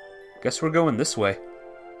 Guess we're going this way.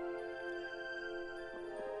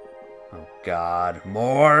 Oh, God.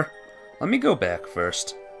 More? Let me go back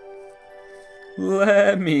first.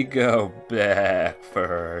 Let me go back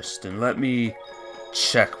first, and let me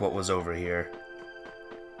check what was over here.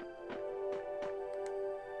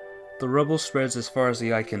 The rubble spreads as far as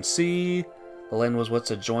the eye can see. The land was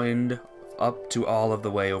what's adjoined up to all of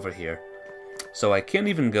the way over here. So I can't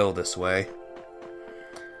even go this way.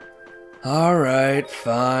 Alright,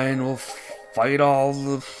 fine. We'll fight all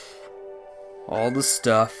the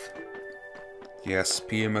stuff. Yes,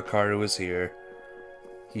 Pia Makaru is here.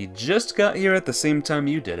 He just got here at the same time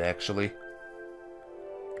you did, actually.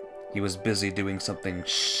 He was busy doing something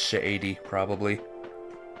shady, probably.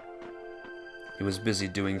 He was busy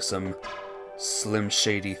doing some slim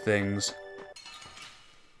shady things.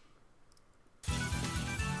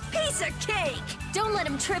 Piece of cake! Don't let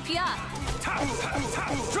him trip you up.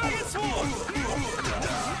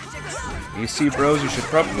 EC bros, you should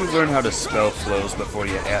probably learn how to spell clothes before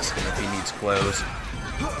you ask him if he needs clothes.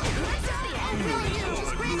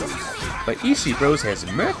 But EC bros has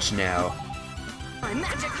merch now.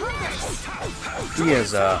 He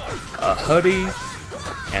has a hoodie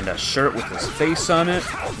and a shirt with his face on it.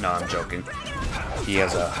 No, I'm joking. He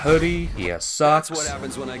has a hoodie, he has socks. That's what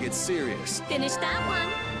happens when I get serious. Finish that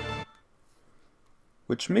one.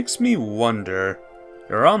 Which makes me wonder,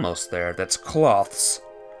 you're almost there, that's cloths.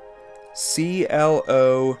 C-L-O-T-H-E-S.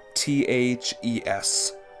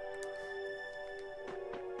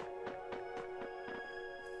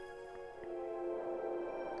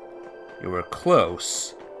 You were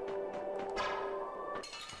close.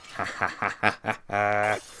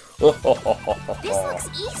 This looks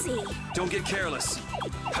easy. Don't get careless.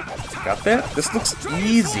 Got that? This looks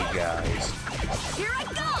easy, guys. Here I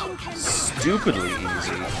go. Stupidly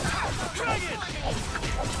easy.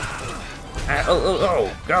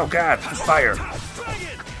 Oh, God, fire.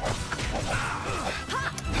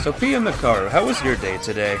 So, Pia Makaru, how was your day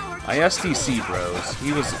today? I asked DC Bros.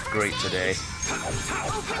 He was great today.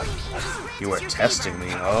 You were testing me.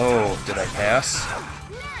 Oh, did I pass?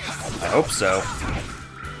 I hope so.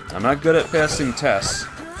 I'm not good at passing tests.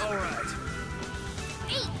 Alright,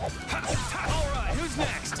 who's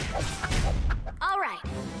next? Alright,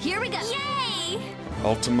 here we go. Yay!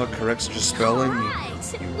 Ultima corrects your spelling.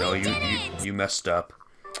 Alright, You know you messed up.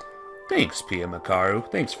 Thanks, Pia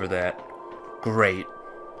Makaru. Thanks for that. Great.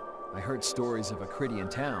 I heard stories of a Cridian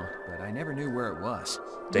town, but I never knew where it was.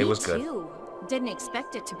 Day was good. Too. Didn't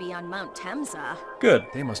expect it to be on Mount Temza. Good.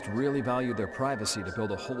 They must really value their privacy to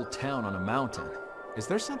build a whole town on a mountain. Is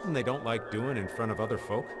there something they don't like doing in front of other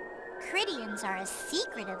folk? Cridians are a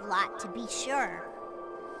secretive lot, to be sure.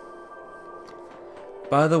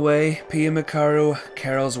 By the way, Pia Makaru,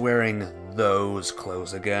 Karol's wearing those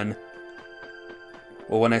clothes again.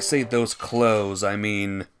 Well, when I say those clothes, I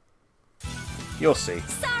mean... You'll see.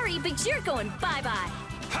 Sorry, but you're going bye-bye.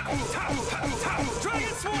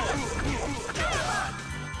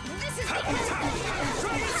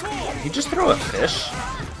 Did he just throw a fish?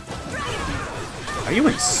 Are you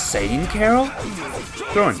insane, Karol?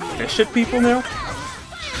 Throwing fish at people now?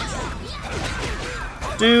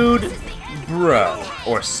 Dude, bro.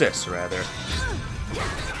 Or sis, rather.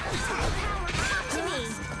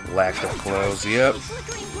 Lack of clothes, yep.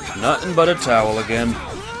 Nothing but a towel again.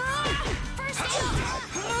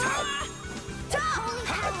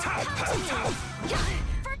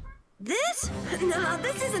 This? Nah,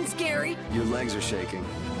 this isn't scary. Your legs are shaking.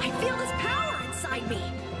 I feel this power inside me.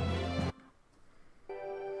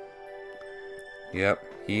 Yep,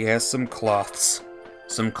 he has some cloths.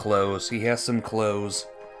 Some clothes. He has some clothes.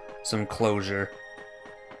 Some closure.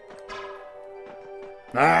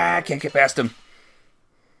 Ah, I can't get past him.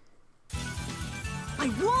 I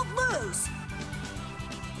won't lose.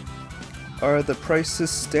 Are the prices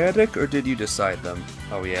static, or did you decide them?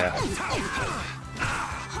 Oh, yeah.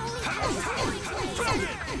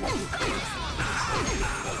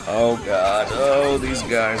 Oh, God. Oh, these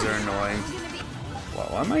guys are annoying.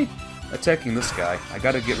 Why am I attacking this guy? I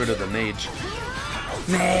gotta get rid of the mage.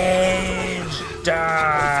 Mage!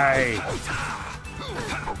 Die!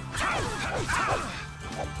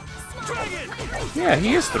 Yeah,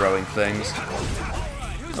 he is throwing things.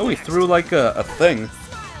 Oh, he threw like a thing.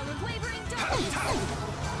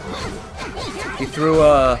 He threw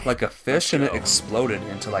like a fish and it exploded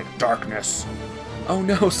into like darkness. Oh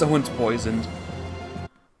no, someone's poisoned.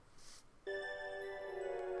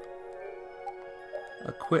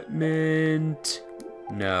 Equipment.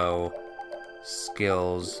 No.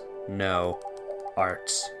 Skills. No.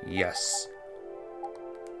 Arts. Yes.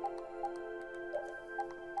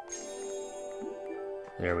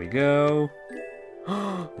 There we go.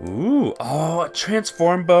 Ooh. Oh, a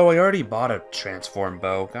transform bow. I already bought a transform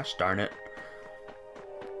bow. Gosh darn it.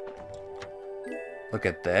 Look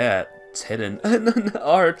at that. It's hidden. And then the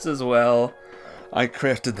arts as well. I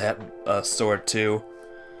crafted that sword too.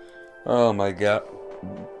 Oh my god.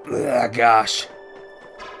 Ugh, gosh.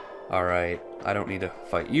 Alright. I don't need to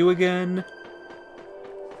fight you again.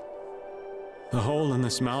 The hole in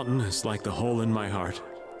this mountain is like the hole in my heart.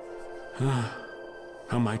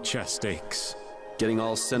 How my chest aches. Getting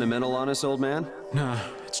all sentimental on us, old man? Nah,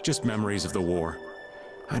 it's just memories of the war.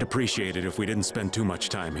 I'd appreciate it if we didn't spend too much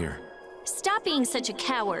time here. Stop being such a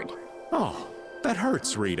coward. Oh, that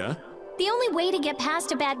hurts, Rita. The only way to get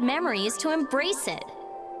past a bad memory is to embrace it.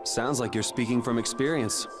 Sounds like you're speaking from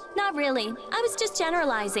experience. Not really. I was just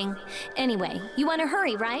generalizing. Anyway, you want to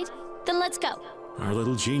hurry, right? Then let's go. Our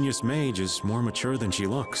little genius mage is more mature than she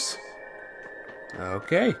looks.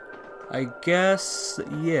 Okay. I guess,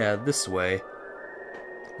 yeah, this way.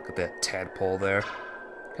 Look at that tadpole there.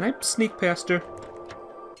 Can I sneak past her?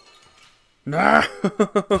 Nah!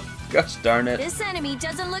 Gosh darn it. This enemy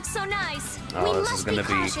doesn't look so nice. Oh, this is gonna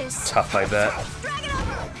be tough, I bet.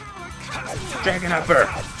 Dragon Upper!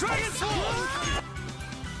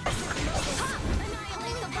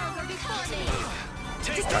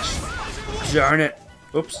 Gosh darn it.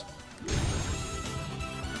 Oops.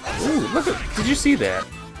 Ooh, look at, did you see that?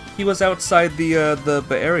 He was outside the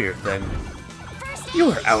barrier thing.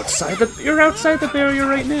 You're outside the barrier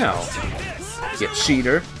right now. You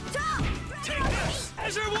cheater.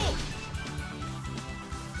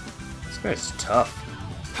 This guy's tough.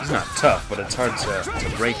 He's not tough, but it's hard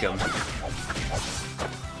to break him.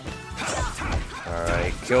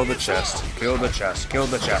 Alright, kill the chest. Kill the chest. Kill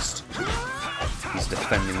the chest. He's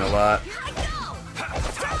defending a lot.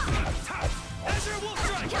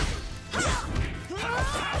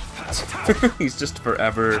 He's just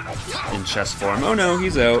forever in chest form. Oh no,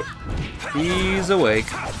 he's out. He's awake.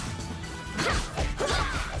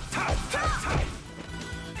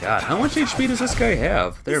 God, how much HP does this guy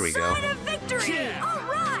have? There we go.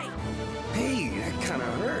 Hey, that kind of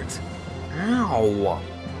hurt. Ow!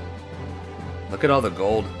 Look at all the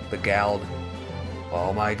gold, the gald.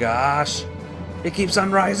 Oh my gosh! It keeps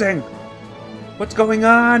on rising! What's going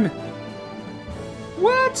on?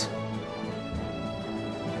 What?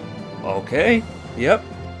 Okay, yep.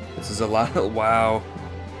 This is a lot of... wow.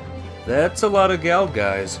 That's a lot of gald,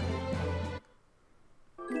 guys.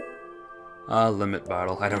 Limit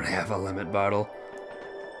bottle. I don't have a limit bottle.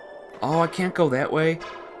 Oh, I can't go that way.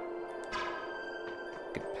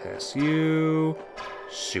 Get past you.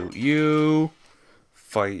 Shoot you.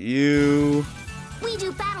 Fight you. We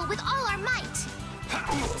do battle with all our might.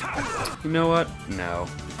 You know what? No.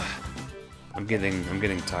 I'm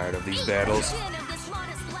getting tired of these battles.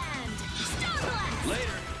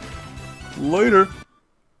 Later.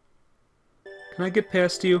 Can I get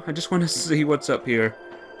past you? I just want to see what's up here.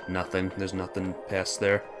 Nothing. There's nothing past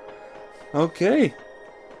there. Okay.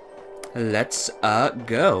 Let's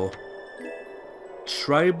go.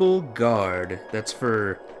 Tribal Guard. That's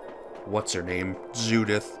for what's her name?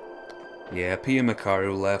 Judith. Yeah, Pia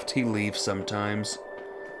Makaru left. He leaves sometimes.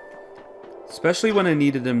 Especially when I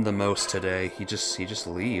needed him the most today. He just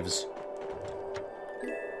leaves.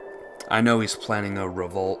 I know he's planning a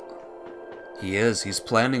revolt. He is. He's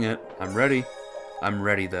planning it. I'm ready. I'm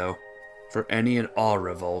ready, though. For any and all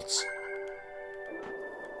revolts.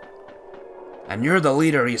 And you're the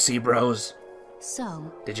leader, you see, bros.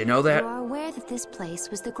 So, did you know that? You are aware that this place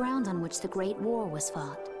was the ground on which the Great War was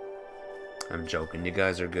fought. I'm joking. You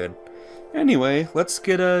guys are good. Anyway, let's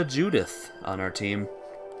get Judith on our team.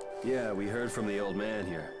 Yeah, we heard from the old man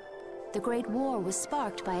here. The Great War was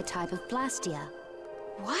sparked by a type of Blastia.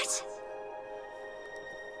 What?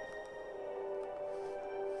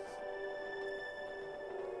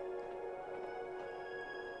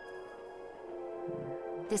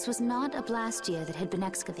 This was not a Blastia that had been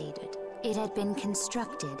excavated. It had been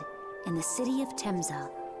constructed in the city of Temza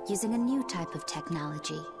using a new type of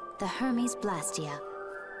technology, the Hermes Blastia.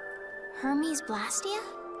 Hermes Blastia?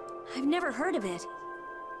 I've never heard of it.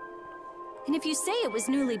 And if you say it was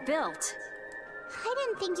newly built... I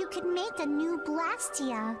didn't think you could make a new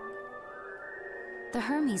Blastia. The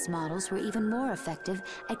Hermes models were even more effective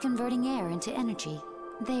at converting air into energy.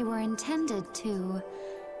 They were intended to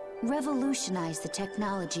revolutionize the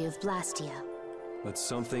technology of Blastia. But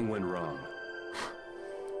something went wrong.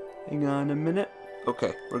 Hang on a minute.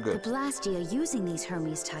 Okay, we're The good. Blastia using these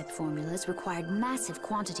Hermes-type formulas required massive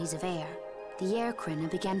quantities of air. The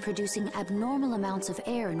Airkrina began producing abnormal amounts of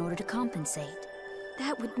air in order to compensate.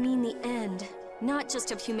 That would mean the end, not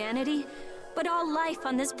just of humanity, but all life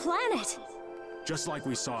on this planet. Just like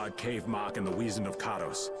we saw at Cave Mach and the Wiesen of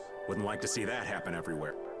Kados. Wouldn't like to see that happen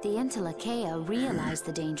everywhere. The Entelakea realized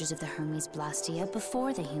the dangers of the Hermes Blastia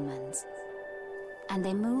before the humans, and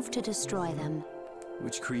they moved to destroy them.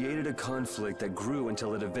 Which created a conflict that grew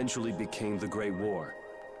until it eventually became the Great War.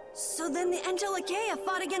 So then the Entelakea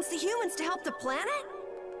fought against the humans to help the planet?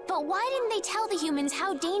 But why didn't they tell the humans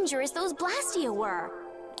how dangerous those Blastia were?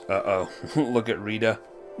 Uh-oh. Look at Rita.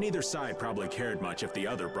 Neither side probably cared much if the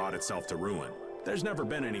other brought itself to ruin. There's never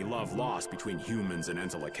been any love lost between humans and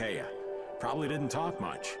Entelakea. Probably didn't talk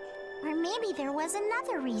much. Or maybe there was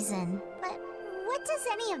another reason. But what does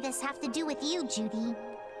any of this have to do with you, Judy?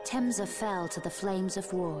 Temza fell to the flames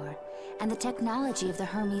of war, and the technology of the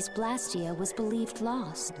Hermes Blastia was believed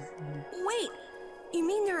lost. Wait, you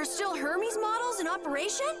mean there are still Hermes models in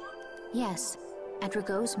operation? Yes, at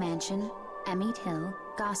Rago's mansion, Amit Hill,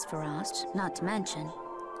 Gosferost, not to mention.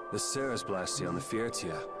 The Ceres Blastia on the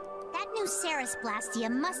Fiertia. That new Ceres Blastia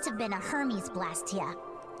must have been a Hermes Blastia.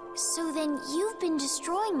 So then you've been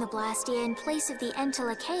destroying the Blastia in place of the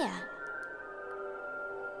Entelakea.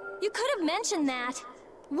 You could have mentioned that.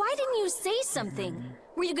 Why didn't you say something?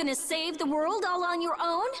 Were you gonna save the world all on your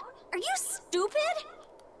own? Are you stupid?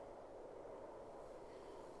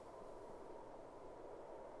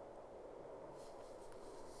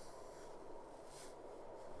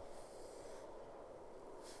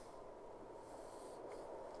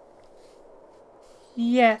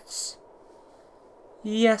 Yes.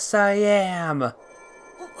 Yes, I am. What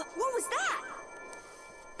was that?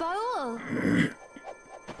 Baul!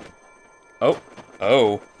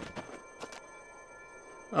 Oh.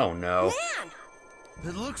 Oh no. Man!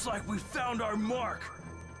 It looks like we found our mark.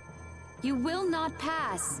 You will not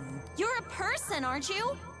pass. You're a person, aren't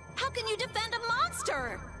you? How can you defend a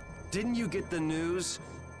monster? Didn't you get the news?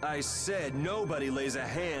 I said nobody lays a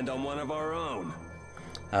hand on one of our own.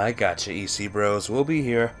 I gotcha, EC Bros. We'll be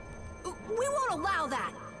here. We won't allow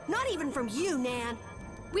that. Not even from you, Nan.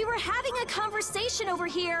 We were having a conversation over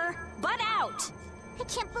here. Butt out! I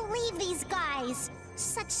can't believe these guys.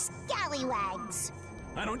 Such scallywags.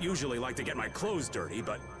 I don't usually like to get my clothes dirty,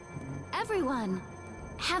 but... Everyone,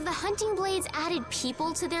 have the hunting blades added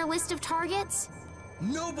people to their list of targets?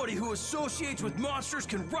 Nobody who associates with monsters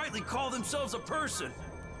can rightly call themselves a person.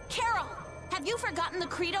 Karol, have you forgotten the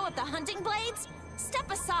credo of the hunting blades? Step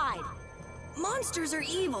aside. Monsters are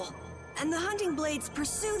evil, and the hunting blades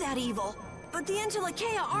pursue that evil. But the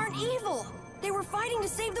Entelekea aren't evil. They were fighting to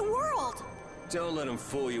save the world. Don't let them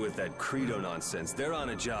fool you with that credo nonsense. They're on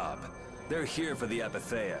a job. They're here for the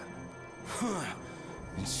Apatheia.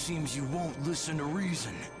 It seems you won't listen to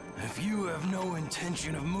reason. If you have no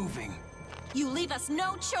intention of moving... You leave us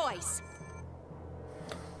no choice.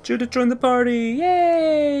 Judith joined the party!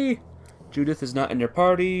 Yay! Judith is not in your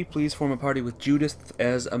party. Please form a party with Judith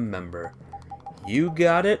as a member. You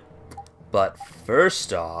got it. But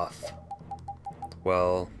first off...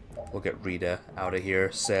 Well, we'll get Rita out of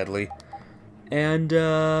here, sadly. And,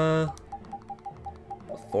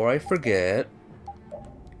 before I forget...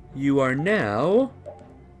 You are now...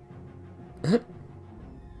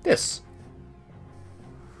 this.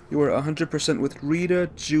 You were 100% with Rita.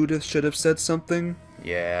 Judith should have said something.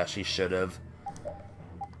 Yeah, she should have.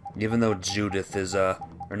 Even though Judith is, or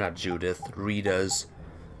not Judith, Rita's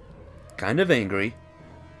kind of angry.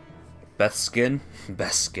 Beth's skin?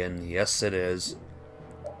 Beth's skin, yes it is.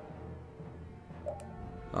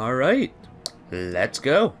 Alright, let's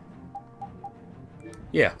go.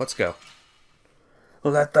 Yeah, let's go.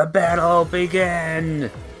 Let the battle begin!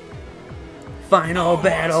 Final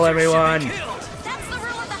battle, everyone! That's the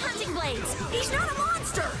rule of the hunting blades. He's not a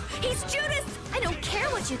monster. He's Judith. I don't care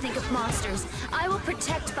what you think of monsters. I will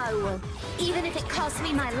protect Baul, even if it costs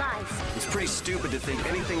me my life. It's pretty stupid to think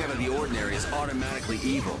anything out of the ordinary is automatically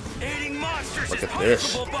evil. Aiding monsters Look is at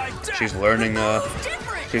this. punishable by death. She's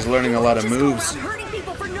learning a lot of moves. Hurting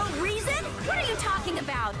people for no reason? What are you talking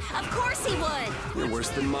about? Of course he would. You're worse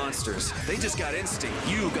than monsters. They just got instinct.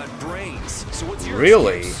 You got brains. So what's your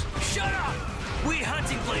Really? excuse? Shut up! We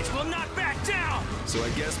hunting blades will not back down! So I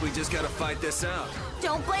guess we just gotta fight this out.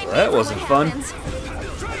 Don't blame me That for wasn't what fun. happens.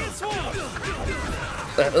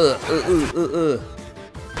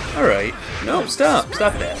 Alright. No, stop.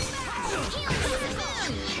 Stop that.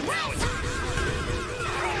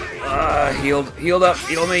 Healed up.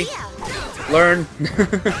 Heal me. Learn.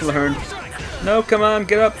 Learn. No, come on.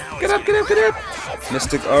 Get up. Get up, get up, get up.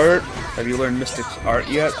 Mystic Art. Have you learned Mystic Art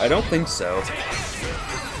yet? I don't think so.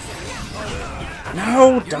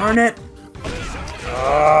 No, darn it.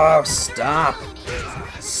 Oh, stop.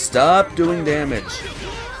 Stop doing damage.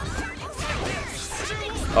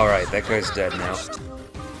 Alright, that guy's dead now.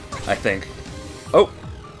 I think. Oh!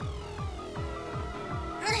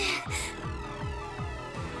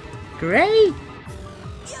 Great!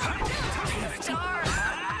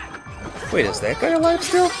 Wait, is that guy alive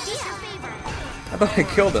still? I thought I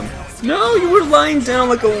killed him. No, you were lying down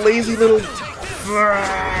like a lazy little...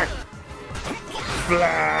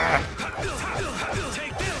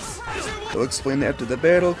 He'll explain that after the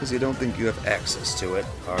battle because you don't think you have access to it.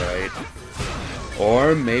 Alright.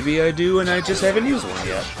 Or maybe I do and I just haven't used one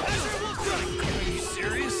yet.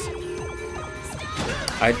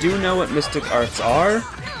 I do know what Mystic Arts are.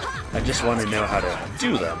 I just want to know how to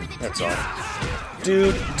do them. That's all.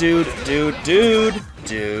 Dude.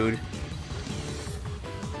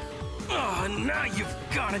 Oh, now you've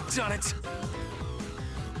gone and done it!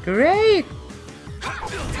 Great!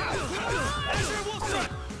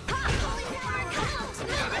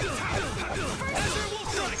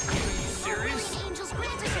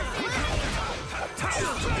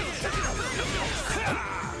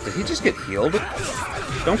 Did he just get healed?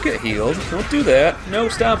 Don't get healed. Don't do that. No,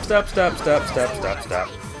 stop.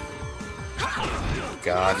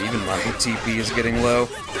 God, even my TP is getting low.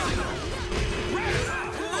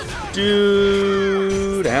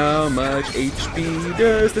 Dude, how much HP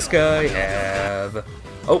does this guy have?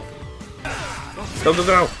 Oh.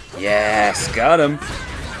 Go. Yes, got him.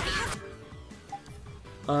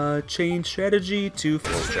 Change strategy to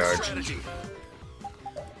full charge.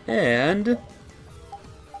 And...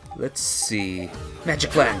 let's see.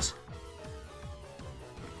 Magic Lens.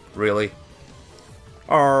 Really?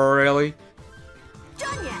 Oh, really?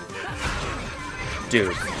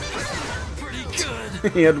 Dude.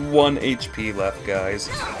 He had 1 HP left, guys.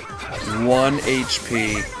 1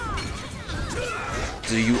 HP.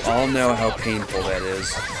 Do you all know how painful that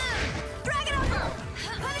is?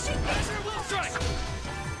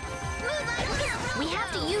 We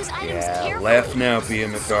have to use items Yeah, carefully. laugh now, Pia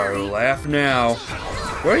Mikaru, laugh now.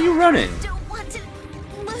 Where are you running?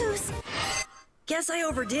 Guess I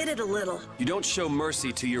overdid it a little. You don't show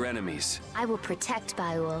mercy to your enemies. I will protect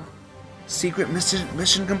Baul. Secret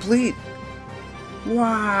mission complete.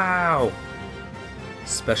 Wow.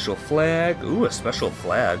 Special flag. Ooh, a special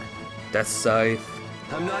flag. Death Scythe.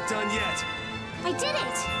 I'm not done yet. I did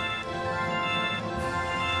it!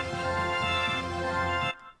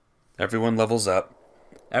 Everyone levels up.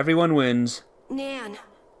 Everyone wins. Nan,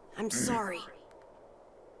 I'm sorry.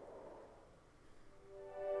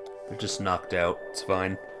 They're just knocked out. It's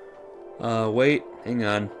fine. Wait. Hang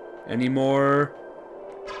on. Any more?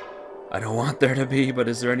 I don't want there to be, but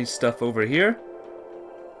is there any stuff over here?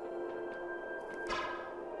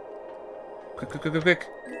 Quick, quick, quick, quick, quick.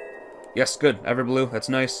 Yes, good. Everblue. That's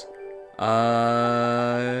nice.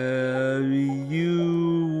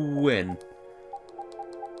 You win.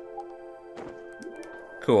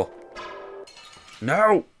 Cool.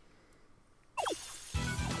 No!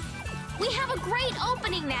 We have a great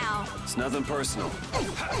opening now! It's nothing personal.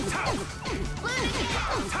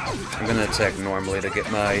 I'm gonna attack normally to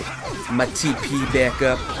get my TP back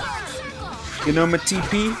up. You know my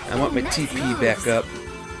TP? I want my TP back up.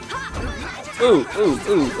 Ooh, ooh,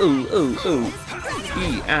 ooh, ooh, ooh, ooh.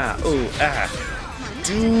 E-ah, ooh, ah.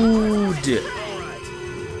 Dude!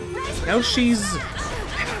 Now she's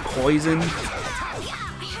poisoned.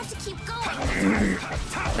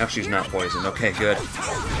 Now she's not poisoned. Okay, good.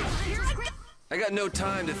 I got no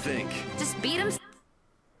time to think. Just beat him.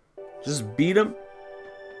 Just beat him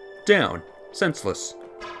down. Senseless.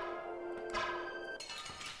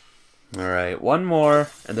 Alright, one more,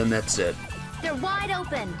 and then that's it. They're wide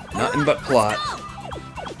open. Nothing but plot.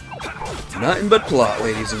 Nothing but plot,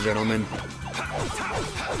 ladies and gentlemen.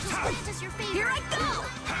 Here I go.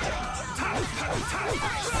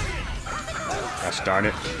 Gosh darn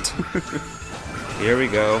it. Here we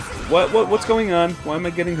go. What's going on? Why am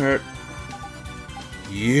I getting hurt?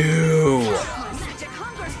 You!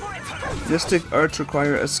 Mystic arts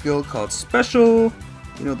require a skill called Special.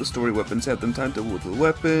 You know the story weapons have them time to wield the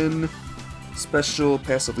weapon. Special,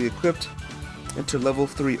 passively equipped. Enter level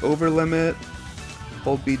 3 over limit.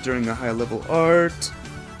 Hold B during a high level art.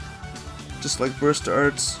 Just like burst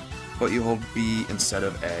arts, but you hold B instead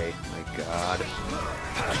of A. My god.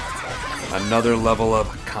 Another level of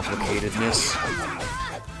complicatedness.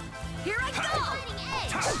 Here I go!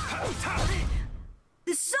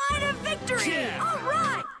 The sign of victory! All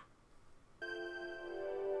right!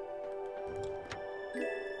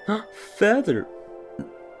 Huh? Feather.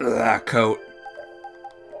 Ugh, coat.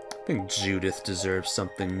 I think Judith deserves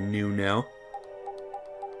something new now.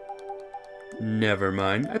 Never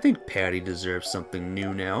mind. I think Patty deserves something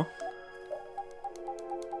new now.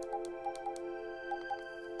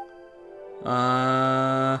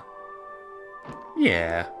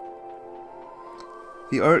 Yeah.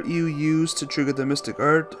 The art you use to trigger the mystic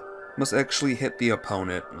art must actually hit the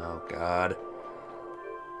opponent. Oh god.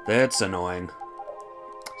 That's annoying.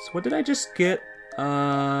 So what did I just get?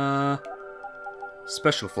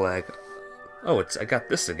 Special flag. Oh, I got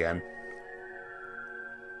this again.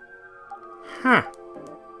 Huh.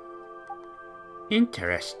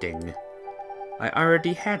 Interesting. I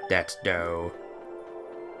already had that, though.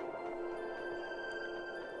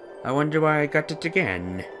 I wonder why I got it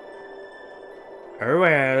again. Oh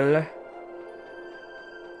well.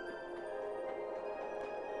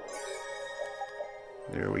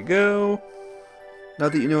 There we go. Now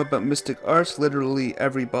that you know about Mystic Arts, literally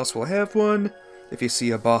every boss will have one. If you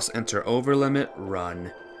see a boss enter over limit,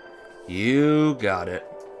 run. You got it.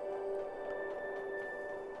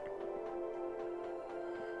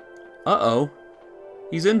 Uh-oh.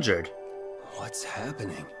 He's injured. What's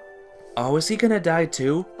happening? Oh, is he gonna die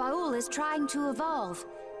too? Baul is trying to evolve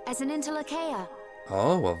as an Interlakeia.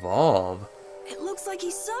 Oh, evolve. It looks like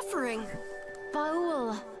he's suffering.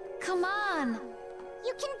 Baul, come on.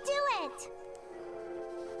 You can do it!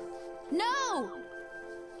 No!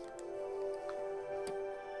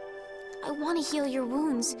 I want to heal your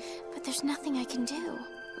wounds, but there's nothing I can do.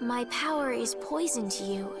 My power is poison to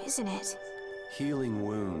you, isn't it? Healing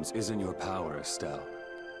wounds isn't your power, Estelle.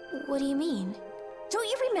 What do you mean? Don't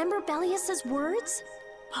you remember Bellius's words?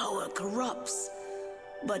 Power corrupts,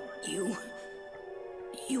 but you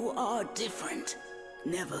are different.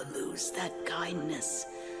 Never lose that kindness,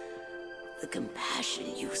 the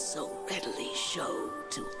compassion you so readily show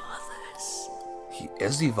to others. He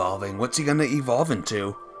is evolving. What's he gonna evolve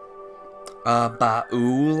into?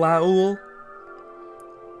 Baul-Laul?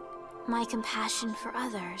 my compassion for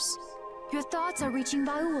others. Your thoughts are reaching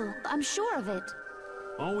Baul. I'm sure of it.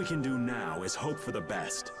 All we can do now is hope for the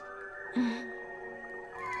best.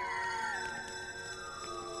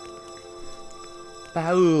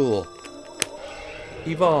 Baul.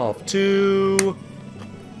 Evolve to...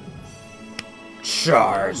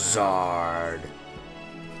 Charizard.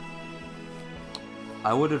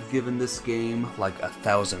 I would have given this game like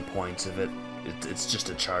 1,000 points if it's just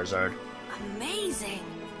a Charizard. Amazing!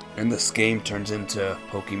 And this game turns into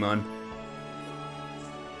Pokemon.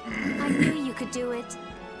 I knew you could do it.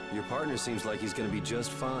 Your partner seems like he's gonna be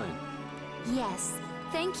just fine. Yes.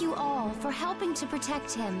 Thank you all for helping to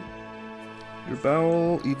protect him. Your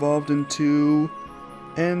Baul evolved into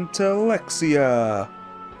Entellexia.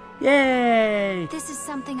 Yay! This is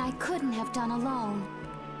something I couldn't have done alone.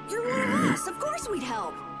 You're one of us. Of course we'd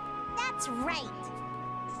help. That's right.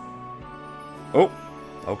 Oh,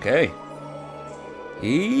 okay.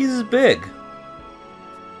 He's big.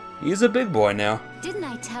 He's a big boy now. Didn't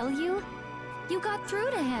I tell you? You got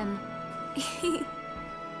through to him.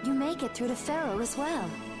 You make it through to Pharaoh as well.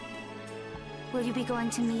 Will you be going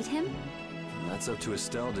to meet him? That's up to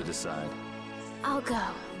Estelle to decide. I'll go.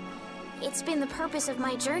 It's been the purpose of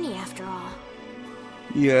my journey after all.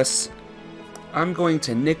 Yes. I'm going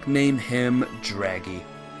to nickname him Draggy.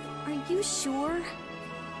 Are you sure?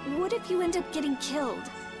 What if you end up getting killed?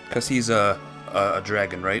 Because he's a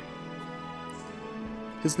dragon, right?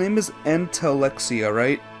 His name is Entellexia,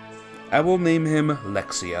 right? I will name him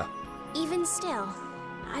Lexia. Even still,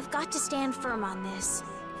 I've got to stand firm on this.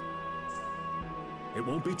 It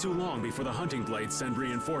won't be too long before the hunting blades send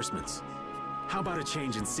reinforcements. How about a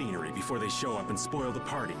change in scenery before they show up and spoil the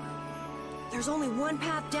party? There's only one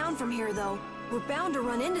path down from here, though. We're bound to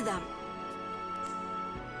run into them.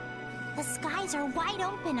 The skies are wide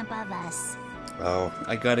open above us. Oh,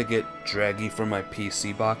 I gotta get Draggy from my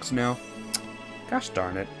PC box now. Gosh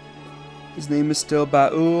darn it. His name is still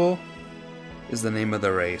Baul. Is the name of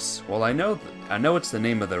the race. Well, I know it's the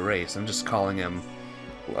name of the race. I'm just calling him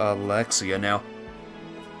Lexia now.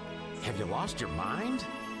 Have you lost your mind?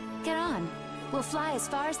 Get on. We'll fly as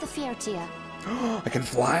far as the Fiertia. I can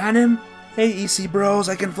fly on him? Hey, EC Bros,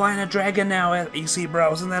 I can fly on a dragon now, EC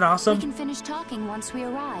Bros. Isn't that awesome? We can finish talking once we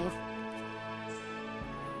arrive.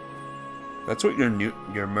 That's what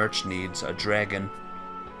your merch needs, a dragon.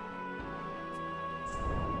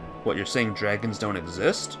 What, you're saying dragons don't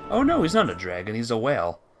exist? Oh no, he's not a dragon, he's a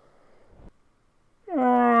whale.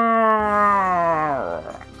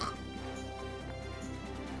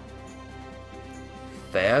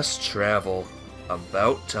 Fast travel.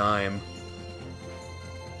 About time.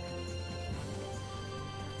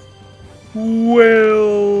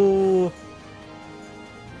 Well...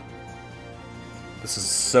 This is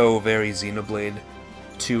so very Xenoblade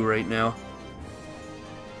 2 right now.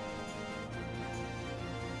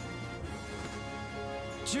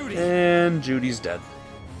 Judy! And Judy's dead.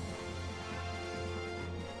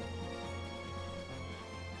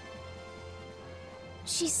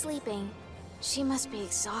 She's sleeping. She must be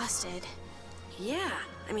exhausted. Yeah,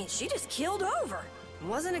 I mean, she just keeled over.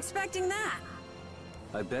 Wasn't expecting that.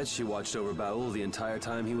 I bet she watched over Baul the entire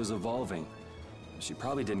time he was evolving. She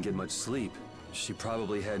probably didn't get much sleep. She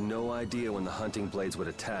probably had no idea when the hunting blades would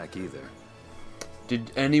attack either.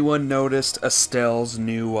 Did anyone notice Estelle's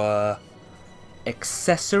new,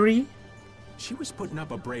 accessory? She was putting up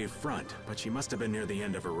a brave front, but she must have been near the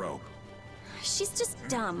end of her rope. She's just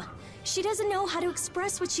dumb. She doesn't know how to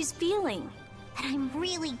express what she's feeling. And I'm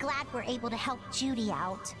really glad we're able to help Judy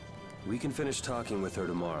out. We can finish talking with her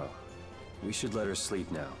tomorrow. We should let her sleep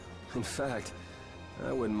now. In fact,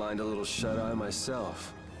 I wouldn't mind a little shut-eye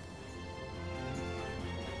myself.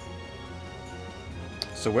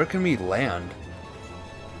 So where can we land?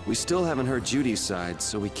 We still haven't heard Judy's side,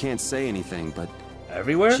 so we can't say anything, but...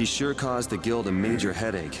 Everywhere? She sure caused the guild a major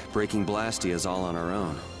headache, breaking Blastias all on her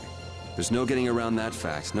own. There's no getting around that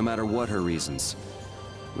fact, no matter what her reasons.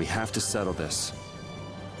 We have to settle this.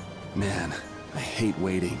 Man, I hate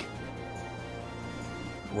waiting.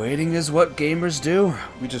 Waiting is what gamers do.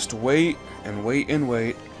 We just wait and wait and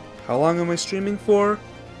wait. How long am I streaming for?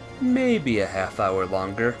 Maybe a half hour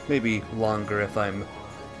longer. Maybe longer if I'm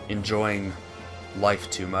enjoying life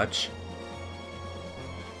too much.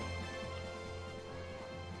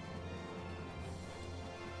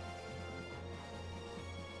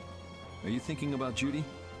 Are you thinking about Judy?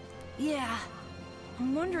 Yeah.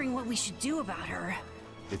 I'm wondering what we should do about her.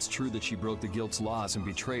 It's true that she broke the guild's laws and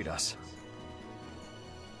betrayed us.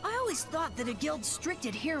 I always thought that a guild's strict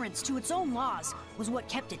adherence to its own laws was what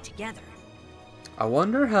kept it together. I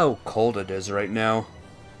wonder how cold it is right now.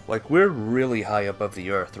 Like, we're really high above the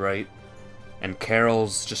earth, right? and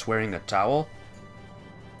Karol's just wearing a towel.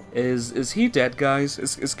 Is he dead, guys?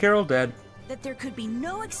 Is Karol dead? That there could be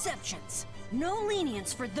no exceptions, no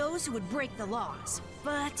lenience for those who would break the laws,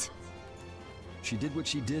 but... She did what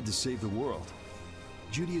she did to save the world.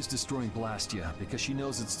 Judy is destroying Blastia because she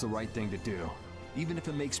knows it's the right thing to do, even if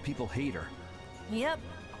it makes people hate her. Yep.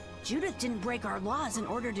 Judith didn't break our laws in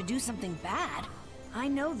order to do something bad. I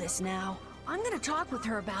know this now. I'm gonna talk with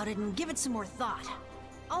her about it and give it some more thought.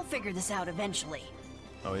 I'll figure this out eventually.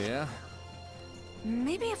 Oh yeah?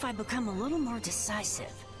 Maybe if I become a little more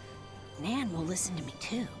decisive, Nan will listen to me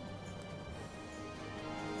too.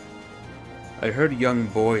 I heard young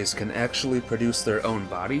boys can actually produce their own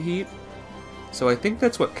body heat, so I think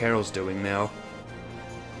that's what Karol's doing now.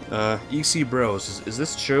 EC Bros, is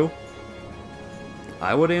this true?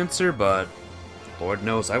 I would answer, but Lord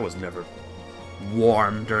knows I was never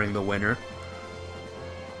warm during the winter.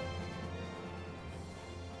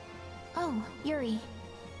 Oh, Yuri.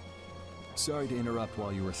 Sorry to interrupt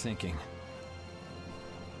while you were thinking.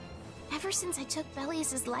 Ever since I took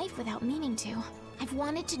Belius's life without meaning to, I've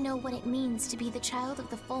wanted to know what it means to be the child of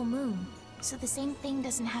the full moon, so the same thing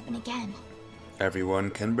doesn't happen again. Everyone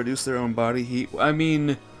can produce their own body heat. I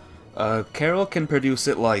mean, Karol can produce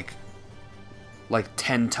it like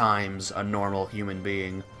 10 times a normal human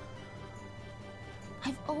being.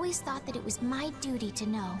 I've always thought that it was my duty to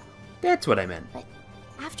know. That's what I meant. But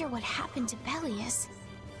after what happened to Belius...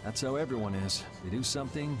 That's how everyone is. They do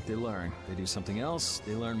something, they learn. They do something else,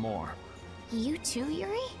 they learn more. You too,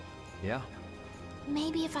 Yuri? Yeah.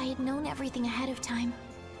 Maybe if I had known everything ahead of time,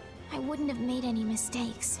 I wouldn't have made any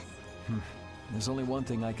mistakes. There's only one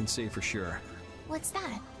thing I can say for sure. What's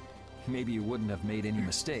that? Maybe you wouldn't have made any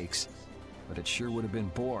mistakes, but it sure would have been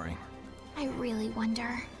boring. I really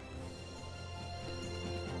wonder.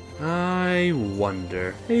 I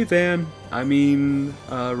wonder. Hey, Van. I mean,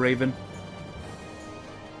 Raven.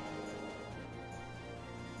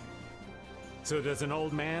 So does an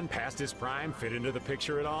old man past his prime fit into the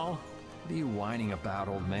picture at all? What are you whining about,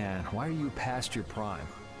 old man? Why are you past your prime?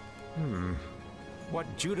 What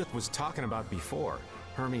Judith was talking about before.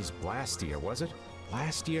 Hermes Blastia, was it?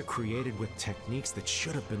 Blastia created with techniques that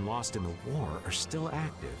should have been lost in the war are still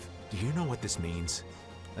active. Do you know what this means?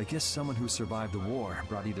 I guess someone who survived the war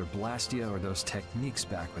brought either Blastia or those techniques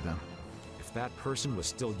back with him. If that person was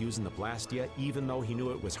still using the Blastia even though he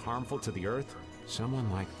knew it was harmful to the Earth, someone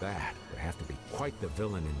like that would have to be quite the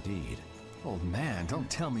villain indeed. Old man, don't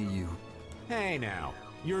tell me you... Hey now,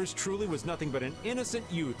 yours truly was nothing but an innocent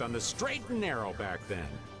youth on the straight and narrow back then.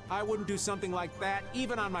 I wouldn't do something like that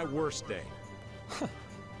even on my worst day.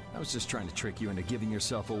 I was just trying to trick you into giving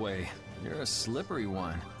yourself away. You're a slippery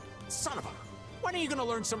one. Son of a... When are you gonna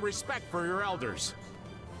learn some respect for your elders?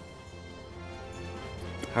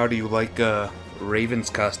 How do you like, Raven's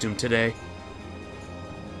costume today?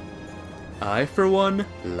 I, for one,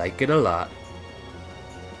 like it a lot.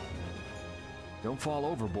 Don't fall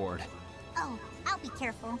overboard. Oh, I'll be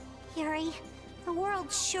careful. Yuri, the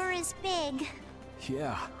world sure is big.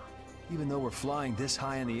 Yeah. Even though we're flying this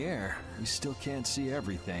high in the air, we still can't see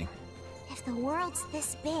everything. If the world's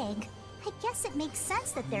this big, I guess it makes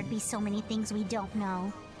sense that there'd be so many things we don't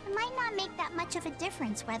know. It might not make that much of a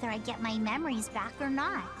difference whether I get my memories back or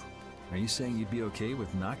not. Are you saying you'd be okay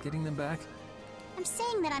with not getting them back? I'm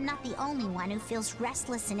saying that I'm not the only one who feels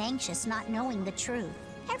restless and anxious not knowing the truth.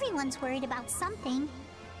 Everyone's worried about something.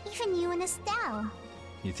 Even you and Estelle.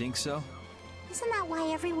 You think so? Isn't that why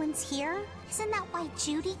everyone's here? Isn't that why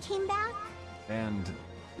Judy came back? And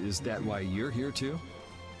is that why you're here too?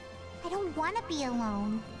 I don't want to be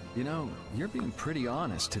alone. You know, you're being pretty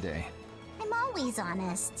honest today. I'm always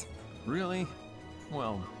honest. Really?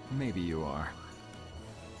 Well, maybe you are.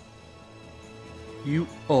 You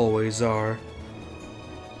always are.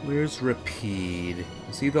 Where's Rapide?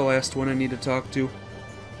 Is he the last one I need to talk to?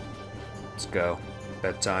 Let's go.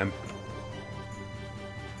 Bedtime.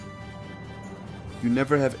 You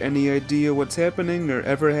never have any idea what's happening or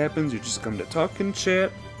ever happens, you just come to talk and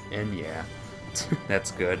chat, and yeah.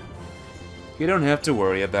 That's good. You don't have to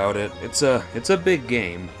worry about it. It's a big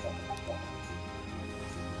game.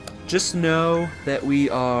 Just know that we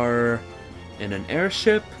are in an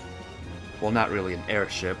airship. Well, not really an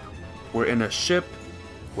airship. We're in a ship.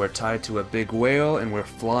 We're tied to a big whale, and we're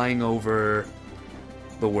flying over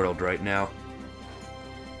the world right now.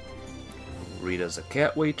 Rita's a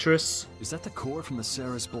cat waitress. Is that the core from the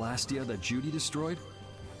Ceres Blastia that Judy destroyed?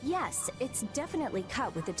 Yes, it's definitely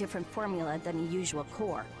cut with a different formula than a usual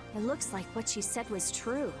core. It looks like what she said was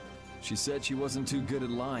true. She said she wasn't too good at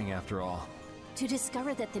lying after all. To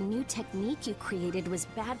discover that the new technique you created was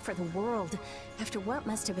bad for the world, after what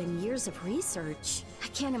must have been years of research. I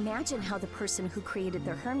can't imagine how the person who created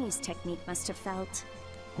the Hermes technique must have felt.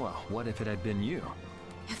 Well, what if it had been you?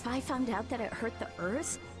 If I found out that it hurt the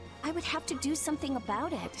Earth, I would have to do something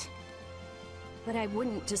about it. But I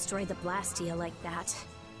wouldn't destroy the Blastia like that.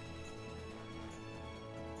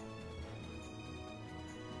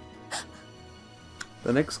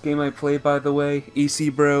 The next game I play, by the way,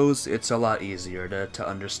 EC Bros, it's a lot easier to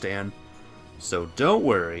understand. So don't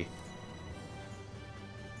worry.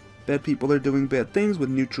 Bad people are doing bad things with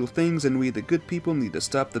neutral things, and we the good people need to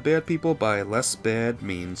stop the bad people by less bad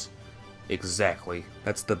means. Exactly.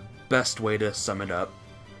 That's the best way to sum it up.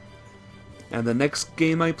 And the next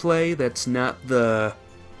game I play, that's not the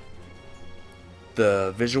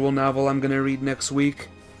visual novel I'm gonna read next week,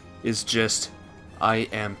 is just I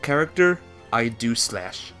am character, I do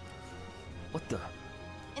slash. What the?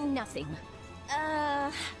 Nothing.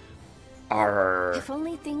 Arr. If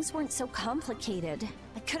only things weren't so complicated.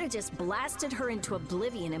 I could have just blasted her into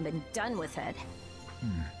oblivion and been done with it.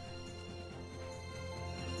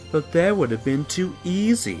 But that would have been too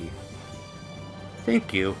easy.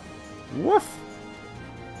 Thank you. Woof!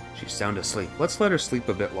 She's sound asleep. Let's let her sleep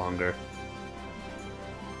a bit longer.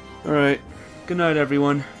 Alright. Good night,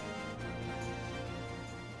 everyone.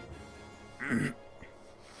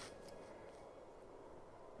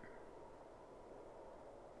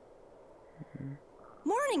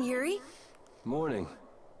 Morning, Yuri. Morning.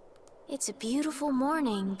 It's a beautiful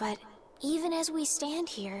morning, but even as we stand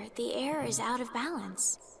here, the air is out of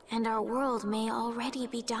balance, and our world may already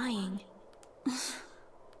be dying.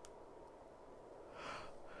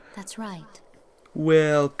 That's right.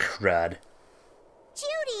 Well, crud.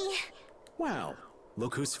 Judy! Well,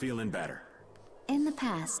 look who's feeling better. In the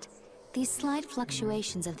past, these slight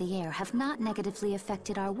fluctuations of the air have not negatively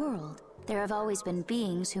affected our world. There have always been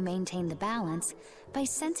beings who maintain the balance by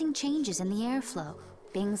sensing changes in the airflow.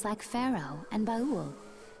 Beings like Pharaoh and Baul,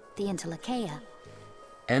 the Entelekea.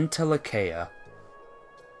 Entelekea.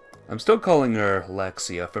 I'm still calling her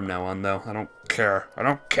Lexia from now on, though. I don't care. I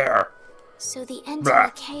don't care. So the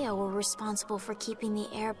Entelekea were responsible for keeping the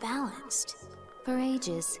air balanced. For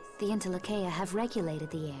ages, the Entelekea have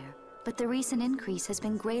regulated the air, but the recent increase has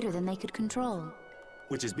been greater than they could control.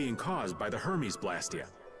 Which is being caused by the Hermes Blastia.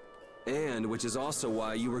 And which is also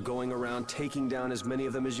why you were going around taking down as many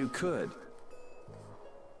of them as you could.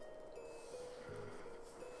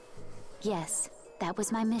 Yes, that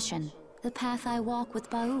was my mission. The path I walk with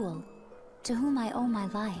Baul, to whom I owe my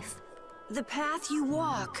life. The path you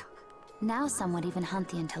walk. Now some would even hunt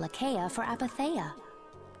the Entelekea for Apatheia.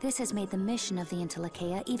 This has made the mission of the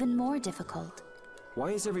Entelekea even more difficult.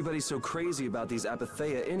 Why is everybody so crazy about these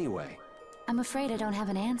Apatheia anyway? I'm afraid I don't have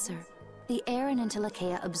an answer. The air an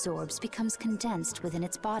Entelekea absorbs becomes condensed within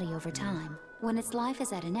its body over time. When its life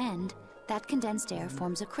is at an end, that condensed air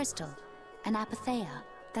forms a crystal, an Apatheia.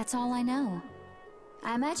 That's all I know.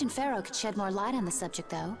 I imagine Pharaoh could shed more light on the subject,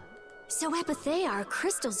 though. So Apatheia are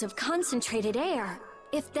crystals of concentrated air.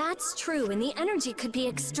 If that's true and the energy could be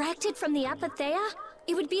extracted from the Apatheia,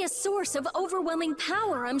 it would be a source of overwhelming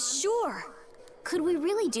power, I'm sure. Could we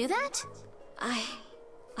really do that?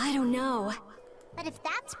 I don't know. But if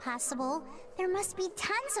that's possible, there must be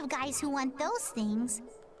tons of guys who want those things.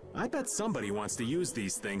 I bet somebody wants to use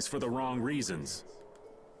these things for the wrong reasons.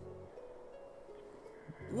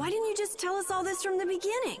 Why didn't you just tell us all this from the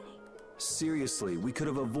beginning? Seriously, we could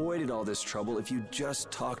have avoided all this trouble if you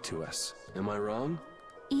just talked to us. Am I wrong?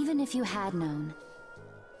 Even if you had known,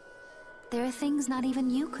 there are things not even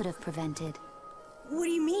you could have prevented. What do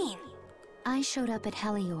you mean? I showed up at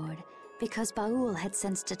Heliord because Baul had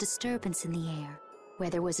sensed a disturbance in the air. Where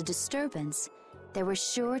there was a disturbance, there was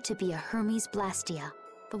sure to be a Hermes Blastia.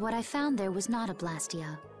 But what I found there was not a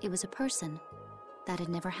Blastia, it was a person. That had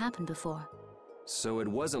never happened before. So it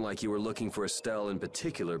wasn't like you were looking for Estelle in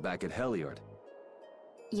particular back at Heliord.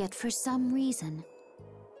 Yet for some reason,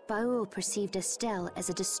 Baul perceived Estelle as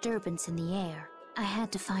a disturbance in the air. I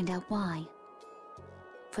had to find out why.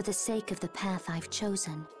 For the sake of the path I've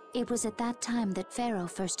chosen, it was at that time that Pharaoh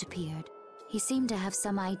first appeared. He seemed to have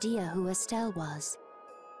some idea who Estelle was.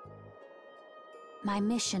 My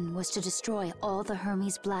mission was to destroy all the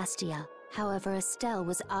Hermes Blastia. However, Estelle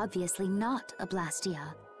was obviously not a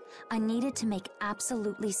Blastia. I needed to make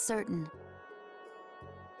absolutely certain.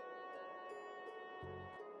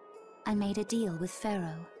 I made a deal with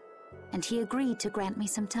Pharaoh, and he agreed to grant me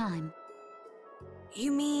some time.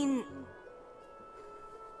 You mean...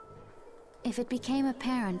 If it became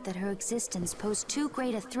apparent that her existence posed too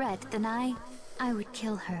great a threat, then I would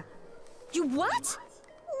kill her. You what?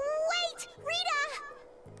 Wait!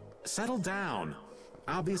 Rita! settle down.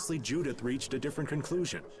 Obviously, Judith reached a different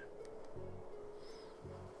conclusion.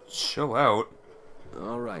 Chill out.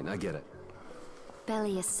 Alright, I get it.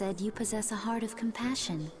 Belius said you possess a heart of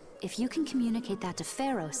compassion. If you can communicate that to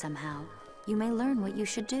Pharaoh somehow, you may learn what you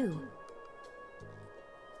should do.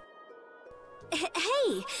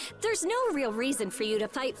 Hey, there's no real reason for you to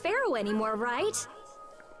fight Pharaoh anymore, right?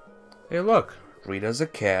 Hey look, Rita's a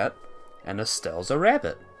cat, and Estelle's a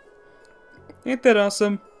rabbit. Ain't that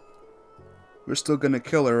awesome? We're still gonna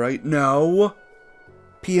kill her, right? No!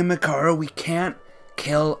 Pia Mikara, we can't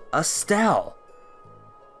kill Estelle.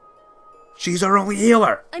 She's our only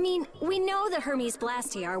healer! I mean, we know the Hermes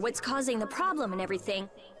Blastia are what's causing the problem and everything.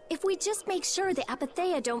 If we just make sure the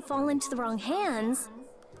Apatheia don't fall into the wrong hands...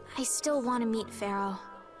 I still want to meet Pharaoh.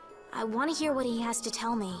 I want to hear what he has to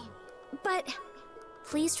tell me. But...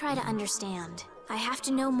 Please try to understand. I have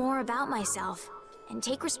to know more about myself, and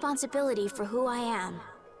take responsibility for who I am.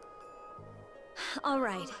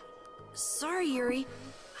 Alright. Sorry, Yuri.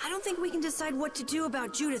 I don't think we can decide what to do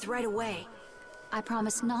about Judith right away. I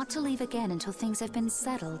promise not to leave again until things have been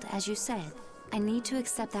settled, as you said. I need to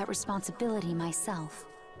accept that responsibility myself.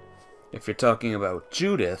 If you're talking about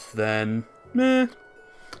Judith, then... meh.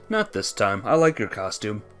 Not this time. I like your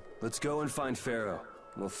costume. Let's go and find Pharaoh.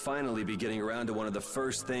 We'll finally be getting around to one of the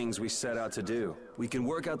first things we set out to do. We can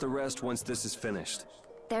work out the rest once this is finished.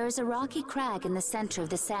 There is a rocky crag in the center of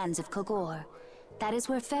the sands of Kogor. That is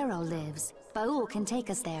where Pharaoh lives. Baul can take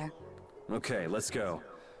us there. Okay, let's go.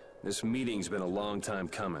 This meeting's been a long time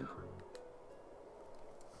coming.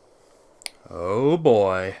 Oh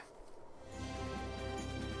boy.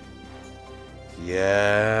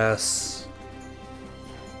 Yes.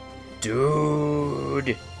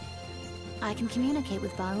 Dude. I can communicate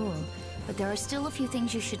with Baul, but there are still a few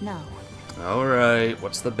things you should know. Alright,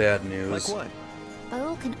 what's the bad news? Like what?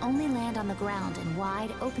 Baul can only land on the ground in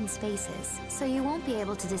wide, open spaces, so you won't be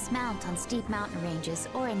able to dismount on steep mountain ranges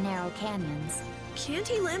or in narrow canyons. Can't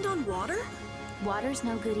he land on water? Water's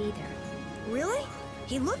no good either. Really?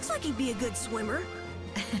 He looks like he'd be a good swimmer.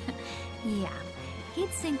 Yeah,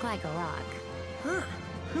 he'd sink like a rock. Huh,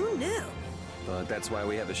 who knew? But that's why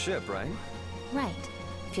we have a ship, right? Right.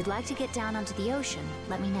 If you'd like to get down onto the ocean,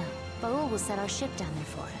 let me know. Baul will set our ship down there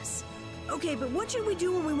for us. Okay, but what should we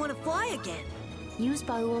do when we want to fly again? Use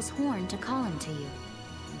Baul's horn to call him to you.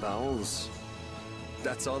 Bowels?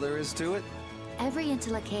 That's all there is to it? Every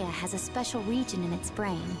Entelekea has a special region in its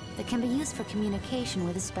brain that can be used for communication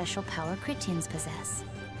with a special power Critians possess.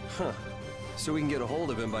 Huh. So we can get a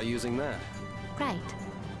hold of him by using that. Right.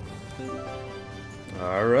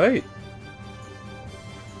 Alright.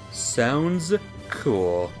 Sounds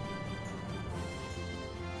cool.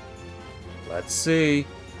 Let's see.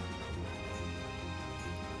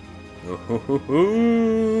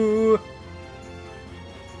 Ooh.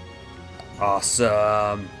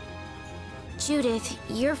 Awesome. Judith,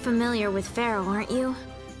 you're familiar with Pharaoh, aren't you?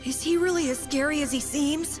 Is he really as scary as he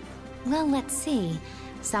seems? Well, let's see.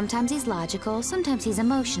 Sometimes he's logical, sometimes he's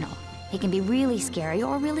emotional. He can be really scary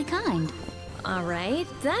or really kind. Alright,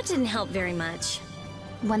 that didn't help very much.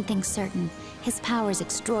 One thing's certain, his power is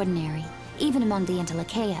extraordinary, even among the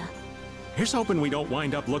Entelekea. Here's hoping we don't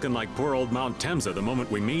wind up looking like poor old Mount Temsa the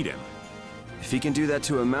moment we meet him. If he can do that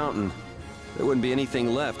to a mountain, there wouldn't be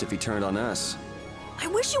anything left if he turned on us. I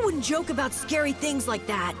wish you wouldn't joke about scary things like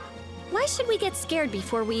that. Why should we get scared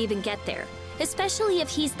before we even get there? Especially if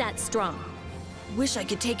he's that strong. Wish I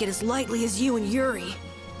could take it as lightly as you and Yuri.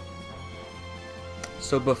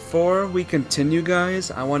 So before we continue,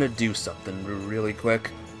 guys, I want to do something really quick.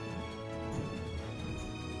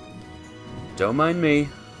 Don't mind me.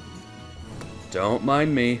 Don't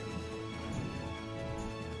mind me.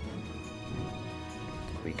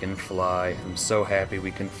 We can fly. I'm so happy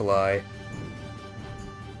we can fly.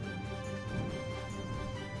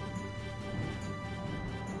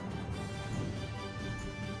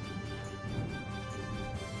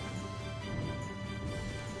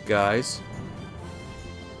 Guys,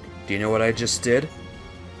 do you know what I just did?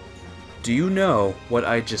 Do you know what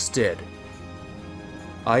I just did?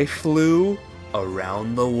 I flew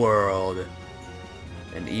around the world.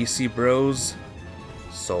 And EC Bros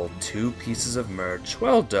sold 2 pieces of merch.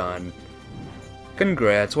 Well done.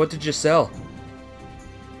 Congrats. What did you sell?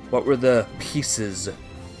 What were the pieces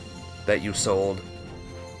that you sold?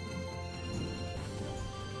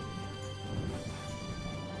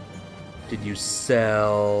 Did you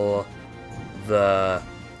sell the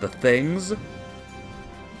things?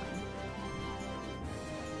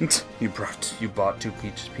 You bought 2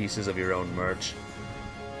 pieces of your own merch.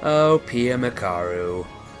 Oh, Pia Mikaru. You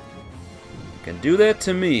can do that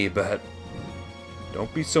to me, but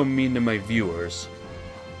don't be so mean to my viewers.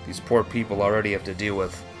 These poor people already have to deal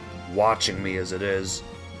with watching me as it is.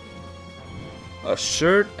 A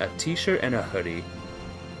shirt, a t-shirt, and a hoodie.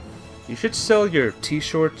 You should sell your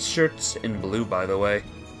shirts in blue, by the way.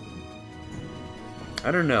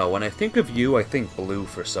 I don't know, when I think of you, I think blue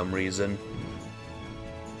for some reason.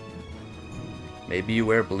 Maybe you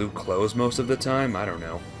wear blue clothes most of the time? I don't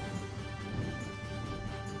know.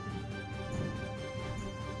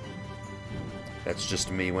 That's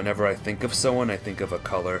just me. Whenever I think of someone, I think of a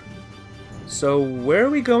color. So, where are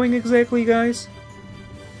we going exactly, guys?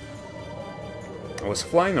 I was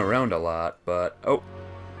flying around a lot, but... Oh.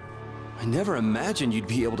 I never imagined you'd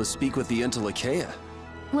be able to speak with the Entelekea.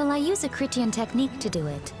 Well, I use a Critian technique to do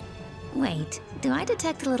it. Wait, do I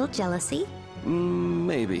detect a little jealousy?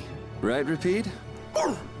 Maybe. Right, Rapide?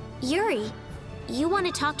 Yuri, you want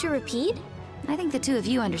to talk to Rapide? I think the two of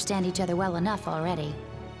you understand each other well enough already.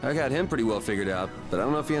 I got him pretty well figured out, but I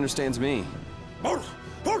don't know if he understands me.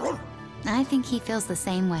 I think he feels the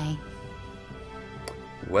same way.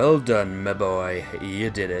 Well done, my boy. You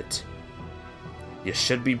did it. You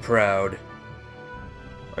should be proud.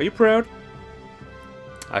 Are you proud?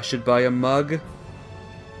 I should buy a mug.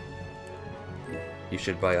 You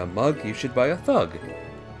should buy a mug. You should buy a thug.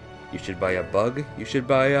 You should buy a bug. You should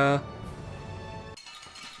buy a...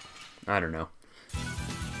 I don't know.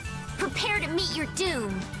 Prepare to meet your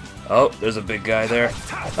doom. Oh, there's a big guy there.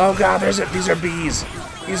 Oh god, these are bees.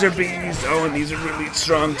 These are bees. Oh, and these are really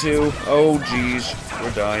strong too. Oh, jeez.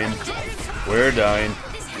 We're dying. We're dying.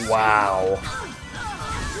 Wow.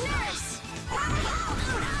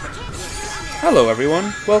 Hello,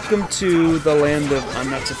 everyone. Welcome to the land of I'm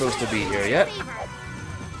not supposed to be here yet.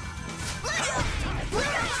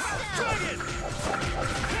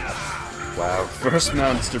 Wow, first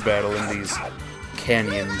monster battle in these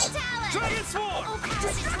canyons.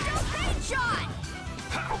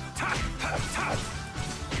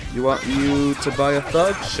 You want you to buy a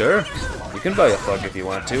thug? Sure. You can buy a thug if you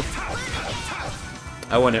want to.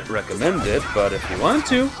 I wouldn't recommend it, but if you want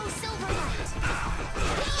to,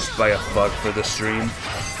 just buy a thug for the stream.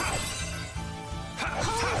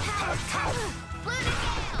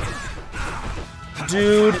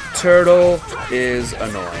 Dude, Turtle is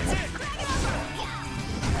annoying.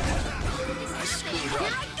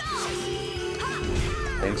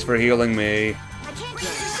 Thanks for healing me.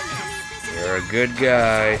 You're a good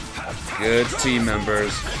guy. Good team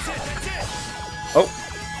members. Oh!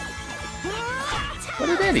 What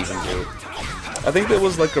did that even do? I think that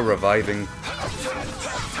was like a reviving.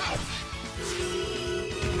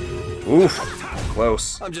 Oof.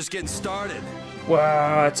 Close. I'm just getting started.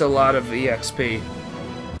 Wow, that's a lot of EXP.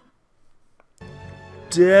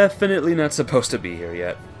 Definitely not supposed to be here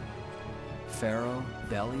yet. Pharaoh,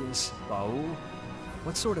 Belius, Baul?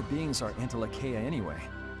 What sort of beings are Entelekea anyway?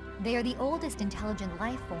 They are the oldest intelligent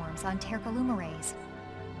life forms on Tercalumares.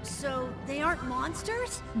 So, they aren't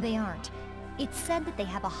monsters? They aren't. It's said that they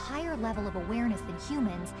have a higher level of awareness than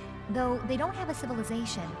humans, though they don't have a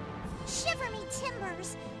civilization. Shiver me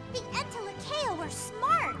timbers! The Entelekea were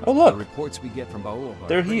smart! Oh look! The reports we get from Baul are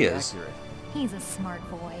there he is. Accurate. He's a smart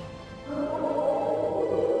boy.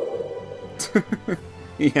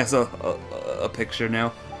 He has a picture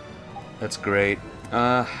now. That's great.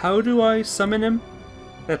 How do I summon him?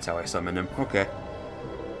 That's how I summon him. Okay.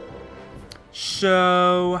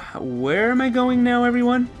 So, where am I going now,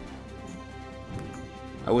 everyone?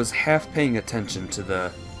 I was half paying attention to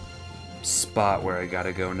the spot where I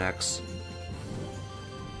gotta go next.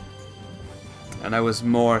 And I was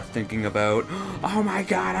more thinking about, oh my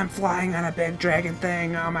god, I'm flying on a big dragon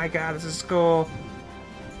thing. Oh my god, this is cool.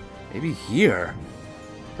 Maybe here.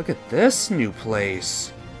 Look at this new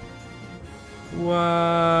place.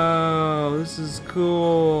 Whoa, this is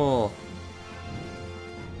cool.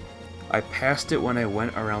 I passed it when I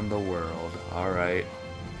went around the world. Alright.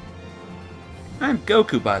 I'm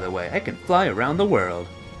Goku, by the way. I can fly around the world.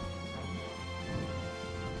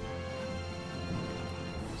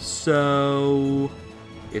 So...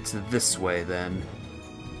 it's this way, then.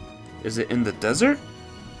 Is it in the desert?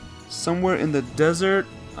 Somewhere in the desert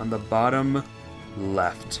on the bottom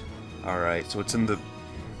left. Alright, so it's in the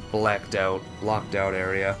blocked out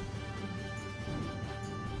area.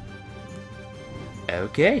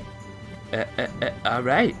 Okay.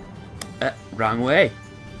 Alright. Wrong way.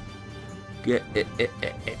 Good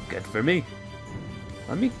for me.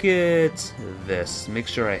 Let me get this. Make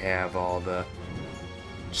sure I have all the...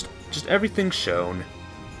 Just everything shown.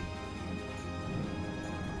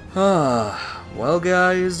 Well,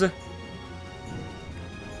 guys.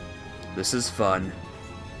 This is fun.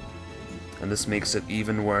 And this makes it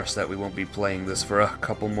even worse that we won't be playing this for a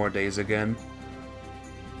couple more days again.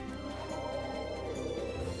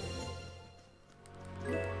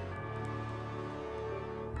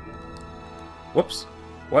 Whoops.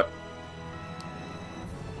 What?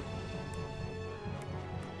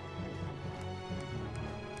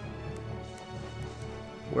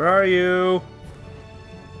 Where are you?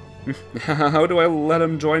 How do I let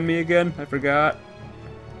him join me again? I forgot.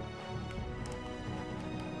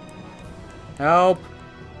 Help!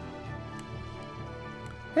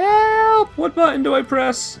 Help! What button do I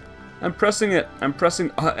press? I'm pressing it. I'm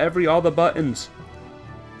pressing all the buttons.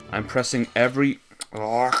 I'm pressing every...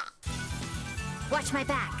 Watch my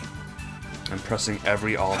back. I'm pressing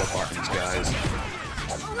all the buttons, guys.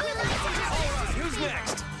 Who's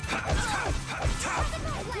next?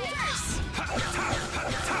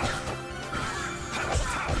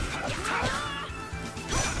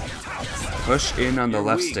 Push in on the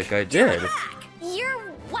left stick. I did. You're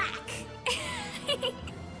whack.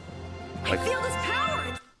 I feel this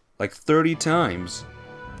power. Like 30 times.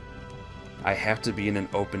 I have to be in an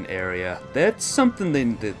open area. That's something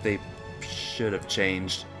they should have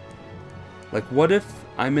changed. Like, what if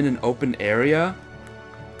I'm in an open area,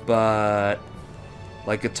 but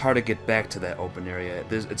like it's hard to get back to that open area?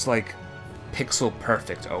 It's like pixel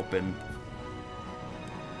perfect open.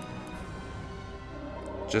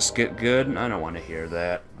 Just get good? I don't want to hear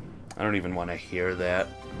that. I don't even want to hear that.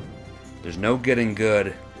 There's no getting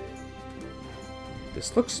good.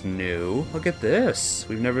 This looks new. Look at this.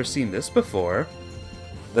 We've never seen this before.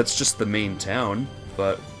 That's just the main town,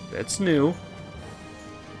 but it's new.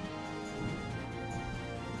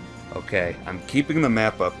 Okay, I'm keeping the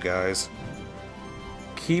map up, guys.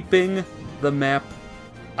 Keeping the map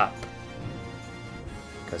up.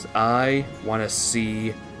 Because I want to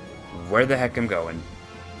see where the heck I'm going.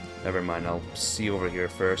 Never mind, I'll see over here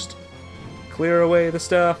first. Clear away the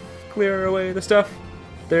stuff. Clear away the stuff.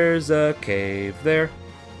 There's a cave there.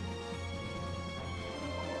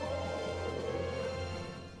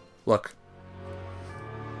 Look.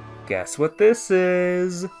 Guess what this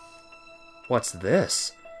is? What's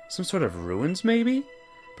this? Some sort of ruins, maybe?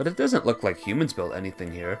 But it doesn't look like humans built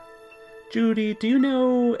anything here. Judy, do you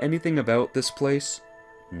know anything about this place?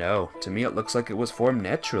 No, to me it looks like it was formed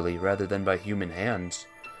naturally rather than by human hands.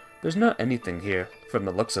 There's not anything here, from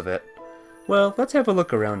the looks of it. Well, let's have a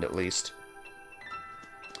look around at least.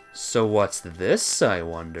 So what's this, I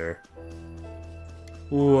wonder?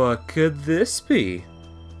 What could this be?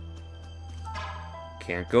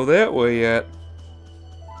 Can't go that way yet.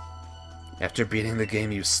 After beating the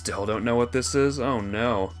game, you still don't know what this is? Oh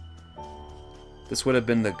no. This would have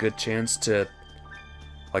been the good chance to,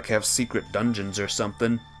 like, have secret dungeons or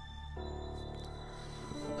something.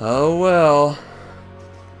 Oh well.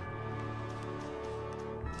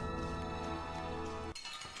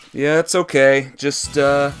 Yeah, it's okay. Just,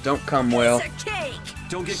 don't come, whale.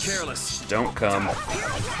 Don't get careless. Don't come.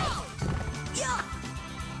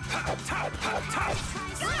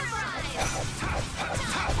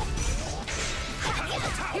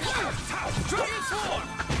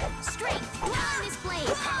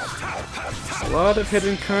 There's a lot of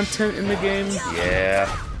hidden content in the game.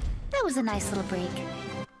 Yeah. That was a nice little break.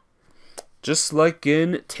 Just like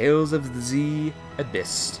in Tales of the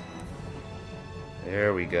Abyss.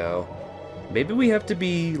 There we go. Maybe we have to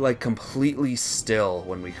be, like, completely still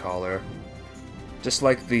when we call her. Just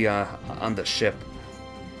like the, on the ship.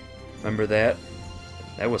 Remember that?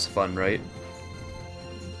 That was fun, right?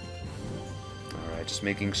 Alright, just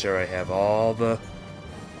making sure I have all the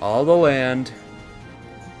land.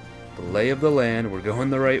 The lay of the land. We're going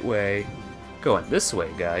the right way. Going this way,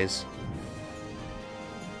 guys.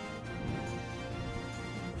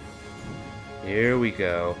 Here we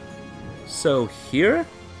go. So here?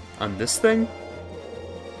 On this thing?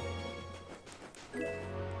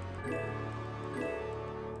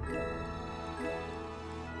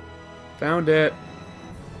 Found it.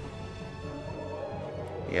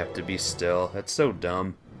 You have to be still. That's so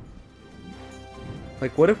dumb.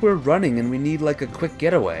 Like, what if we're running and we need, like, a quick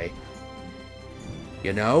getaway?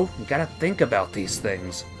 You know? You gotta think about these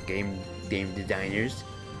things, game designers.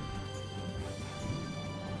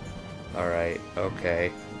 Alright,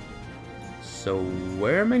 okay. So,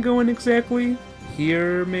 where am I going exactly?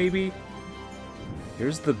 Here, maybe?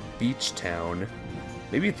 Here's the beach town.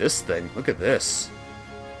 Maybe this thing. Look at this.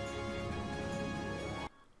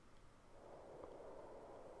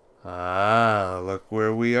 Ah, look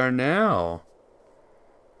where we are now.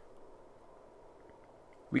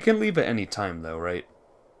 We can leave at any time, though, right?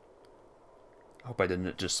 Hope I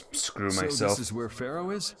didn't just screw myself. So this is where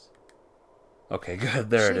Pharaoh is? Okay,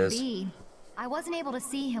 good. There it is. Should be. I wasn't able to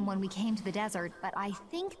see him when we came to the desert, but I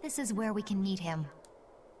think this is where we can meet him.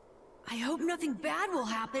 I hope nothing bad will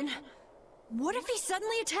happen. What if he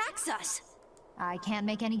suddenly attacks us? I can't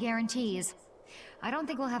make any guarantees. I don't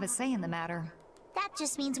think we'll have a say in the matter. That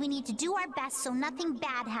just means we need to do our best so nothing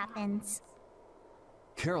bad happens.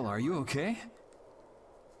 Karol, are you okay?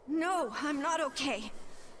 No, I'm not okay.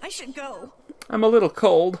 I should go. I'm a little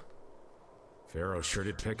cold. Pharaoh sure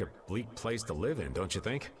did pick a bleak place to live in, don't you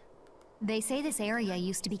think? They say this area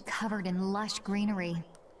used to be covered in lush greenery.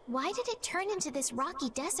 Why did it turn into this rocky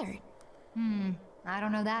desert? I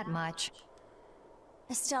don't know that much.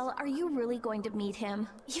 Estelle, are you really going to meet him,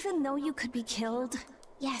 even though you could be killed?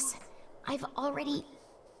 Yes, I've already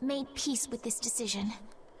made peace with this decision.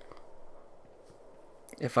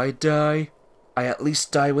 If I die, I at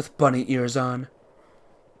least die with bunny ears on.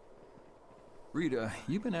 Rita,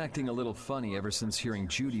 you've been acting a little funny ever since hearing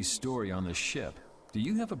Judy's story on the ship. Do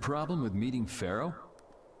you have a problem with meeting Pharaoh?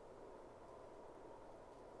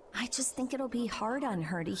 I just think it'll be hard on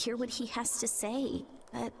her to hear what he has to say.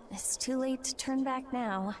 But it's too late to turn back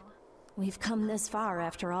now. We've come this far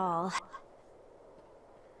after all.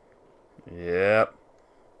 Yep.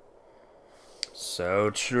 So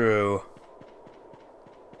true.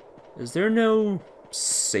 Is there no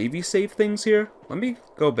savey save things here? Let me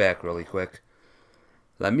go back really quick.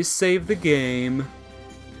 Let me save the game.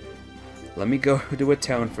 Let me go to a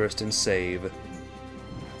town first and save.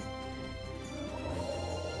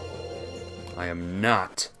 I am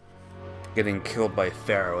not getting killed by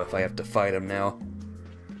Pharaoh if I have to fight him now.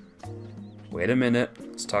 Wait a minute.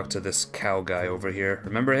 Let's talk to this cow guy over here.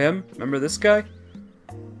 Remember him? Remember this guy?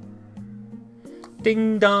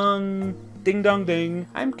 Ding dong. Ding dong ding.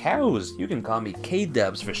 I'm Cows. You can call me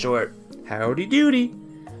K-Dubs for short. Howdy doody.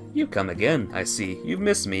 You've come again, I see. You've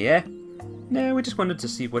missed me, eh? No, we just wanted to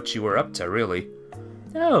see what you were up to, really.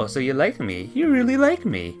 Oh, so you like me. You really like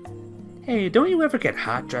me. Hey, don't you ever get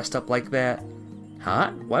hot dressed up like that?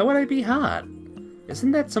 Hot? Why would I be hot?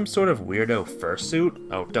 Isn't that some sort of weirdo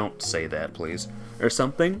fursuit? Oh, don't say that, please. Or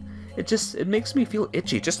something? It makes me feel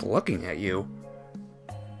itchy just looking at you.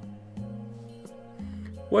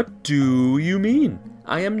 What do you mean?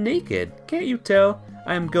 I am naked. Can't you tell?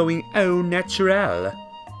 I am going au natural.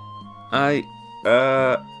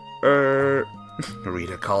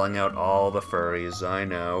 Rita calling out all the furries, I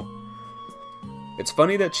know. It's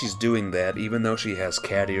funny that she's doing that even though she has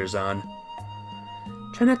cat ears on.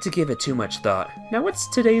 Try not to give it too much thought. Now what's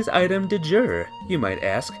today's item du jour, you might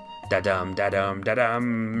ask? Da-dum, da-dum,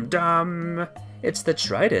 da-dum, dum. It's the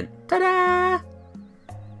trident. Ta-da!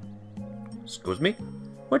 Excuse me?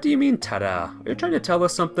 What do you mean, ta-da? Are you trying to tell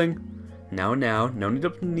us something? Now, no need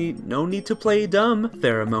to play dumb,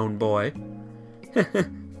 pheromone boy.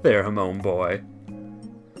 Pheromone boy.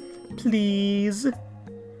 Please?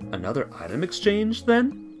 Another item exchange,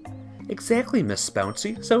 then? Exactly, Miss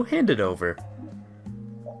Bouncy, so hand it over.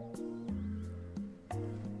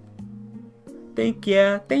 Thank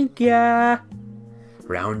ya, thank ya!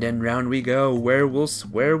 Round and round we go, where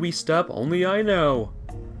we stop, only I know.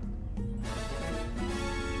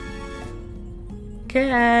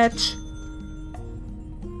 Catch!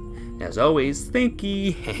 As always, thank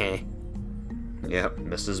ye. Yep,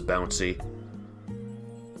 Mrs. Bouncy.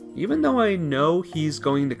 Even though I know he's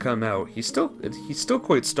going to come out, he's still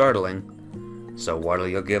quite startling. So what'll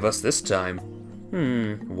you give us this time?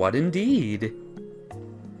 What indeed?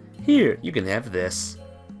 Here, you can have this.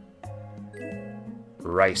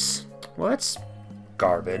 Rice. Well, that's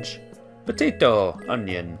garbage. Potato,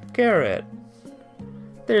 onion, carrot.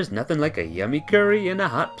 There's nothing like a yummy curry in a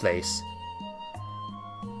hot place.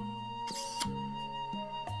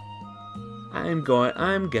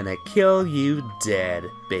 I'm gonna kill you dead,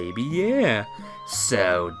 baby, yeah.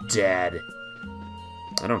 So dead.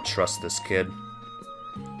 I don't trust this kid.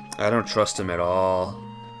 I don't trust him at all.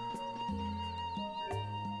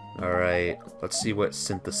 Alright, let's see what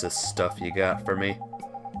synthesis stuff you got for me.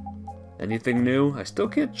 Anything new? I still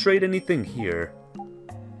can't trade anything here.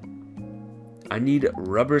 I need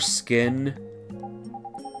rubber skin.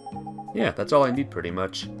 Yeah, that's all I need pretty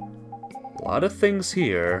much. A lot of things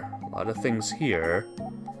here. A lot of things here.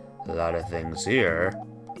 A lot of things here.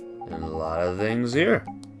 And a lot of things here.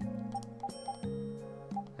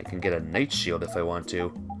 I can get a night shield if I want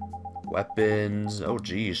to. Weapons. Oh,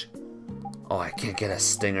 geez. Oh, I can't get a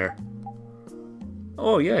stinger.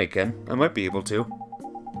 Oh, yeah, I can. I might be able to.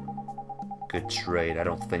 Good trade. I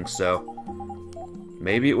don't think so.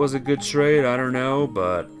 Maybe it was a good trade. I don't know,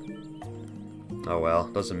 but... oh, well.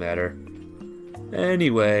 Doesn't matter.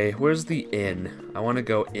 Anyway, where's the inn? I want to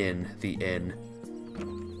go in the inn.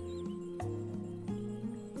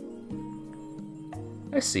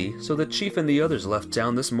 I see. So the chief and the others left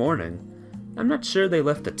town this morning. I'm not sure they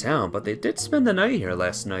left the town, but they did spend the night here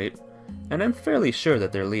last night. And I'm fairly sure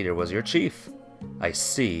that their leader was your chief. I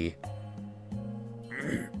see.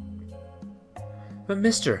 But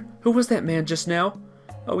mister, who was that man just now?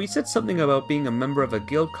 Oh, he said something about being a member of a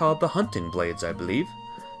guild called the Hunting Blades, I believe.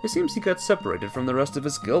 It seems he got separated from the rest of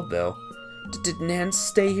his guild, though. Did Nan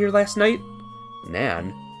stay here last night?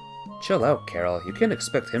 Nan? Chill out, Karol. You can't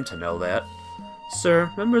expect him to know that. Sir,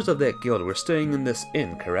 members of that guild were staying in this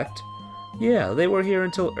inn, correct? Yeah, they were here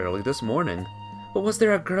until early this morning. But was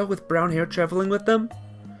there a girl with brown hair traveling with them?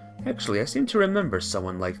 Actually, I seem to remember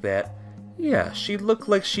someone like that. Yeah, she looked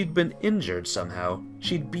like she'd been injured somehow.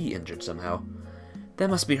 She'd be injured somehow. That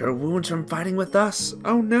must be her wounds from fighting with us.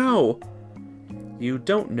 Oh no! You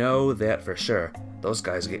don't know that for sure. Those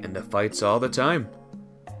guys get into fights all the time.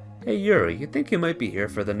 Hey Yuri, you think you might be here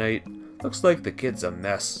for the night? Looks like the kid's a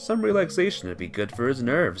mess. Some relaxation would be good for his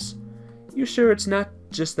nerves. You sure it's not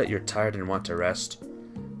just that you're tired and want to rest?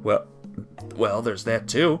 Well, there's that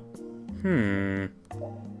too.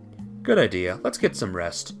 Good idea. Let's get some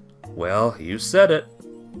rest. Well, you said it.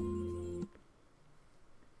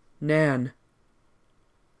 Nan.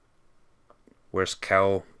 Where's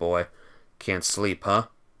Cowboy? Can't sleep, huh?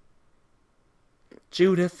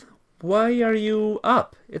 Judith, why are you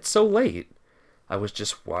up? It's so late. I was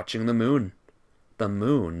just watching the moon. The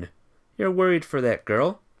moon? You're worried for that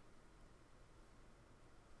girl?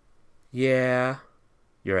 Yeah.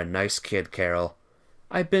 You're a nice kid, Karol.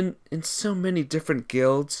 I've been in so many different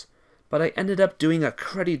guilds, but I ended up doing a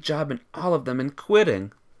cruddy job in all of them and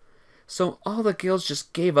quitting. So all the guilds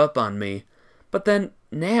just gave up on me. But then,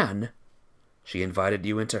 Nan... She invited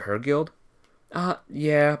you into her guild?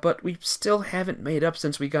 Yeah, but we still haven't made up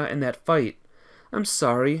since we got in that fight. I'm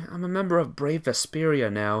sorry, I'm a member of Brave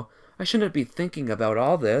Vesperia now. I shouldn't be thinking about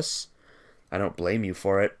all this. I don't blame you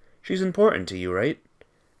for it. She's important to you, right?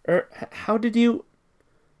 How did you...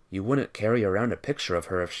 You wouldn't carry around a picture of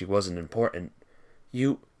her if she wasn't important.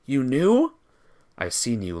 You knew? I've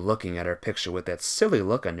seen you looking at her picture with that silly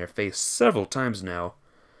look on your face several times now.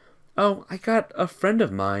 Oh, I got a friend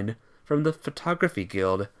of mine from the photography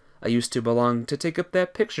guild I used to belong to take up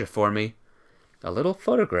that picture for me. A little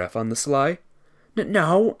photograph on the sly.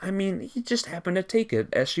 No, I mean, he just happened to take it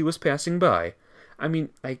as she was passing by. I mean,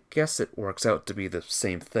 I guess it works out to be the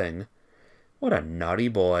same thing. What a naughty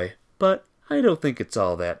boy. But I don't think it's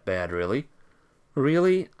all that bad, really.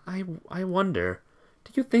 Really? I wonder.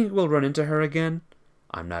 Do you think we'll run into her again?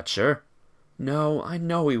 I'm not sure. No, I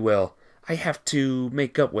know we will. I have to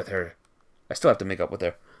make up with her. I still have to make up with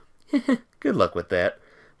her. Good luck with that.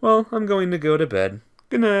 Well, I'm going to go to bed.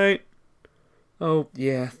 Good night. Oh,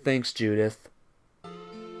 yeah, thanks, Judith.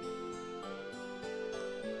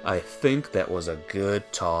 I think that was a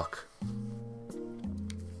good talk.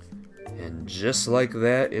 And just like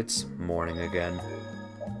that, it's morning again.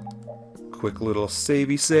 Quick little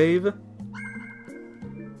savey save.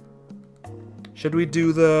 Should we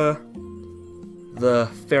do the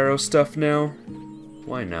Pharaoh stuff now?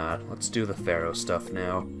 Why not? Let's do the Pharaoh stuff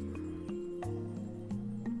now.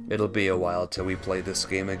 It'll be a while till we play this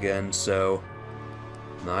game again, so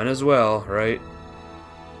might as well, right?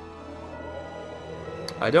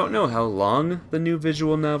 I don't know how long the new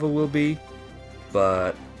visual novel will be,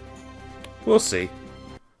 but we'll see.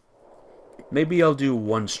 Maybe I'll do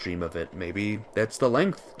one stream of it. Maybe that's the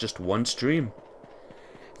length, just one stream.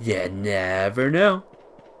 You never know.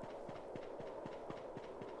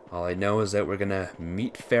 All I know is that we're gonna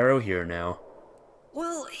meet Pharaoh here now.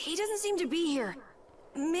 Well, he doesn't seem to be here.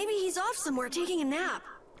 Maybe he's off somewhere taking a nap.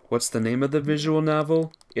 What's the name of the visual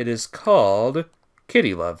novel? It is called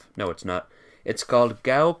Kitty Love. No, it's not. It's called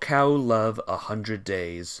Gao Cow Love 100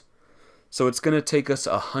 Days. So it's gonna take us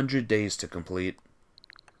 100 days to complete.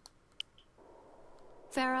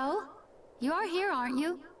 Pharaoh, you are here, aren't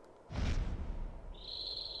you?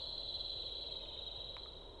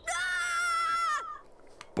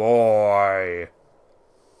 Boy,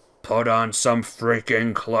 put on some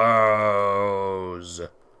freaking clothes.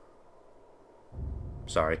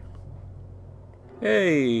 Sorry.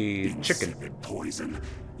 Hey, chicken. Insipid poison.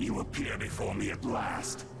 You appear before me at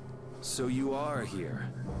last. So you are here.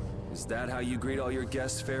 Is that how you greet all your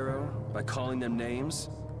guests, Pharaoh? By calling them names?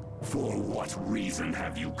 For what reason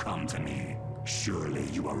have you come to me? Surely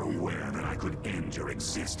you are aware that I could end your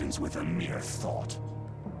existence with a mere thought.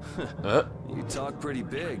 You talk pretty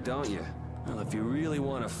big, don't you? Well, if you really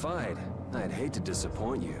want to fight, I'd hate to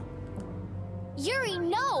disappoint you. Yuri,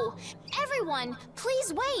 no! Everyone,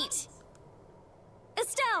 please wait!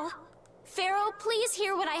 Estelle! Pharaoh, please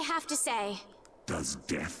hear what I have to say. Does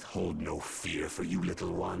death hold no fear for you,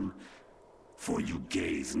 little one? For you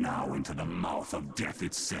gaze now into the mouth of death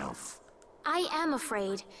itself. I am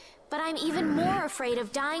afraid, but I'm even more afraid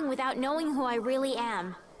of dying without knowing who I really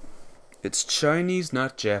am. It's Chinese,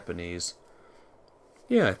 not Japanese.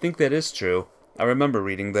 Yeah, I think that is true. I remember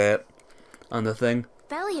reading that on the thing.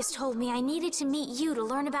 Belius told me I needed to meet you to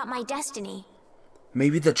learn about my destiny.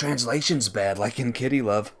 Maybe the translation's bad, like in Kitty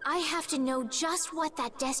Love. I have to know just what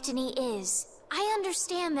that destiny is. I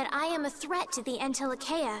understand that I am a threat to the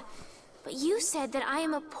Entelekea, but you said that I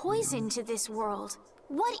am a poison to this world.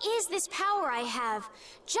 What is this power I have?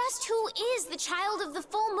 Just who is the child of the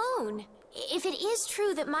full moon? If it is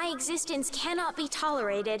true that my existence cannot be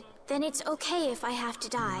tolerated, then it's okay if I have to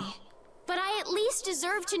die. But I at least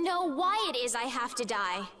deserve to know why it is I have to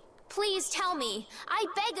die. Please tell me. I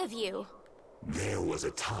beg of you. There was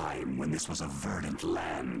a time when this was a verdant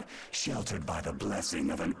land, sheltered by the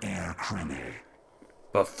blessing of an air crene.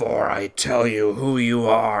 Before I tell you who you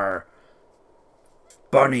are,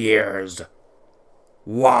 Bunny Ears,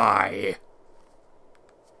 why?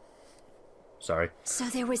 Sorry. So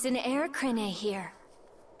there was an air crene here.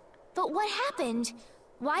 But what happened?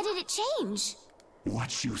 Why did it change?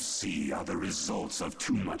 What you see are the results of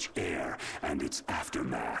too much air and its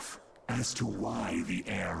aftermath. As to why the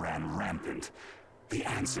air ran rampant, the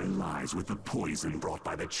answer lies with the poison brought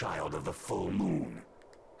by the Child of the Full Moon.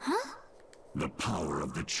 Huh? The power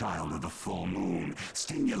of the Child of the Full Moon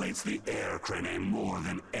stimulates the air crene more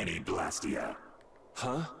than any Blastia.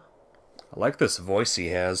 Huh? I like this voice he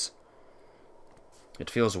has. It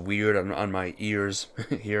feels weird on my ears,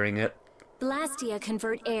 hearing it. Blastia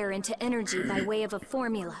convert air into energy by way of a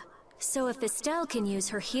formula. So if Estelle can use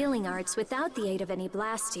her healing arts without the aid of any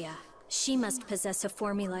Blastia, she must possess a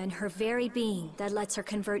formula in her very being that lets her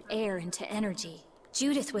convert air into energy.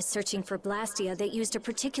 Judith was searching for Blastia that used a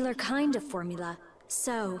particular kind of formula.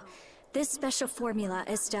 So, this special formula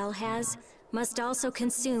Estelle has must also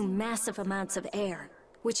consume massive amounts of air,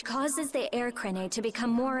 which causes the air crene to become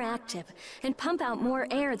more active and pump out more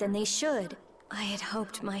air than they should. I had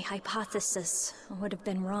hoped my hypothesis would have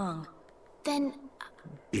been wrong. Then...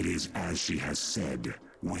 It is as she has said.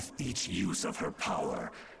 With each use of her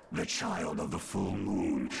power, the Child of the Full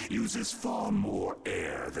Moon uses far more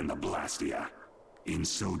air than the Blastia. In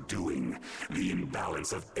so doing, the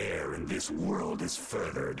imbalance of air in this world is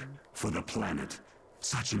furthered. For the planet,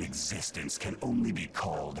 such an existence can only be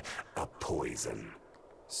called a poison.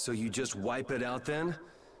 So you just wipe it out then?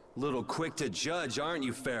 Little quick to judge, aren't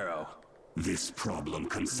you, Pharaoh? This problem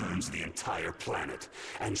concerns the entire planet,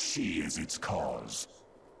 and she is its cause.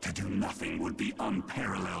 To do nothing would be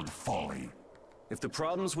unparalleled folly. If the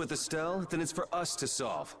problem's with Estelle, then it's for us to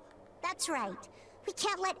solve. That's right. We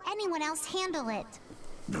can't let anyone else handle it.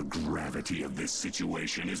 The gravity of this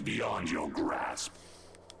situation is beyond your grasp.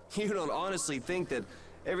 You don't honestly think that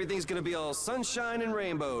everything's gonna be all sunshine and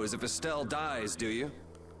rainbows if Estelle dies, do you?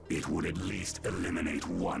 It would at least eliminate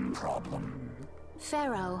one problem.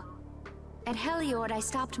 Pharaoh, at Heliord I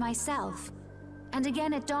stopped myself. And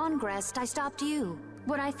again at Dawngrest I stopped you.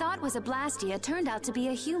 What I thought was a Blastia turned out to be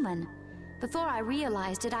a human. Before I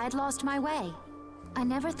realized it, I had lost my way. I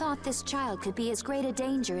never thought this child could be as great a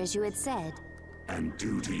danger as you had said. And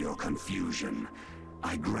due to your confusion,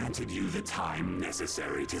 I granted you the time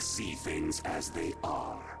necessary to see things as they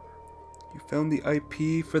are. You found the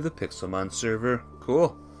IP for the Pixelmon server.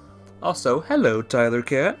 Cool. Also, hello, Tyler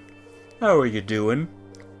Cat. How are you doing?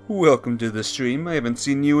 Welcome to the stream. I haven't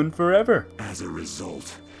seen you in forever. As a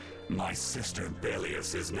result, my sister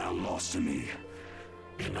Belius is now lost to me.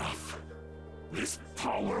 Enough. This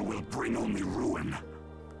power will bring only ruin.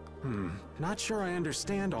 Not sure I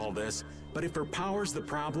understand all this, but if her power's the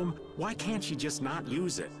problem, why can't she just not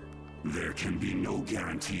use it? There can be no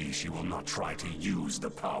guarantee she will not try to use the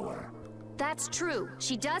power. That's true.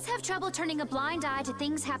 She does have trouble turning a blind eye to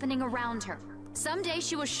things happening around her. Someday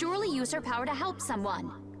she will surely use her power to help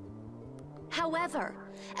someone. However,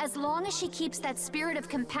 as long as she keeps that spirit of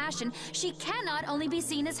compassion, she cannot only be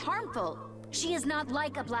seen as harmful. She is not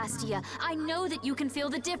like a Blastia. I know that you can feel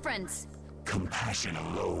the difference. Compassion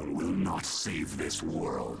alone will not save this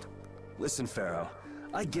world. Listen, Pharaoh,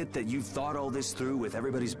 I get that you've thought all this through with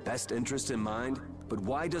everybody's best interest in mind, but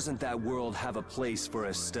why doesn't that world have a place for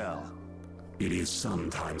Estelle? It is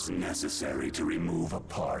sometimes necessary to remove a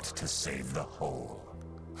part to save the whole.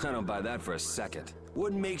 I don't buy that for a second.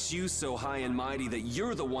 What makes you so high and mighty that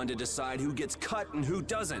you're the one to decide who gets cut and who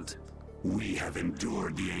doesn't? We have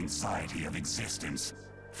endured the anxiety of existence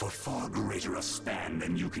for far greater a span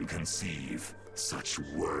than you can conceive. Such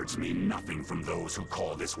words mean nothing from those who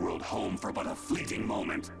call this world home for but a fleeting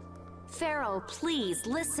moment. Pharaoh, please,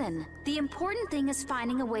 listen. The important thing is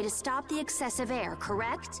finding a way to stop the excessive air,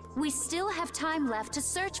 correct? We still have time left to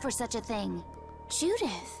search for such a thing.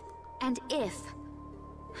 Judith. And if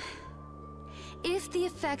the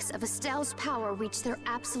effects of Estelle's power reach their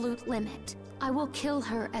absolute limit, I will kill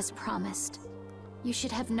her as promised. You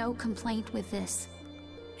should have no complaint with this.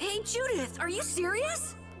 Hey, Judith, are you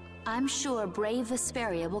serious? I'm sure brave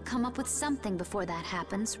Vesperia will come up with something before that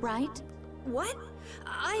happens, right? What?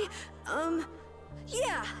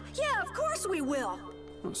 Yeah, of course we will.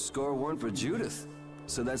 Well, score one for Judith.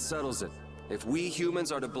 So that settles it. If we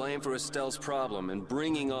humans are to blame for Estelle's problem and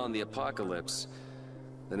bringing on the apocalypse,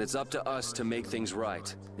 then it's up to us to make things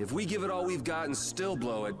right. If we give it all we've got and still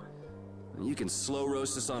blow it, then you can slow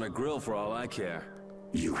roast us on a grill for all I care.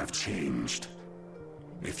 You have changed.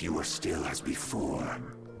 If you were still as before.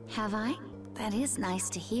 Have I? That is nice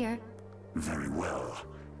to hear. Very well.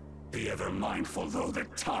 Be ever mindful, though,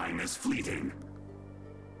 that time is fleeting.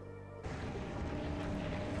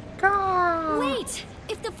 Wait!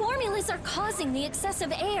 If the formulas are causing the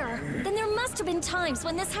excessive air, then there must have been times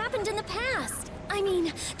when this happened in the past. I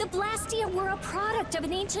mean, the Blastia were a product of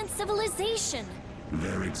an ancient civilization.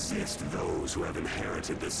 There exist those who have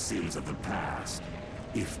inherited the sins of the past.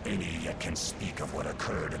 If any yet can speak of what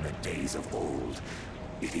occurred in the days of old,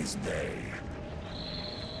 it is they.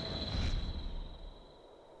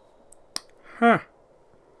 Huh.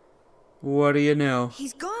 What do you know?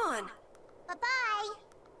 He's gone. Bye-bye.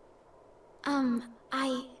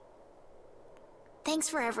 Thanks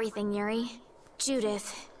for everything, Yuri.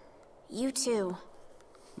 Judith, you too.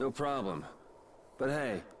 No problem. But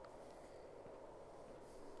hey.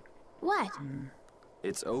 What?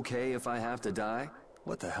 It's okay if I have to die?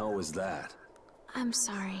 What the hell was that? I'm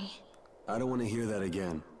sorry. I don't want to hear that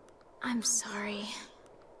again. I'm sorry.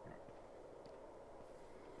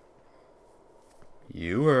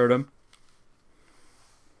 You heard him.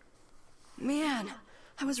 Man,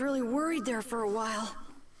 I was really worried there for a while.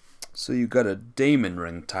 So you got a Damon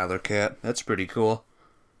ring, Tyler Cat. That's pretty cool.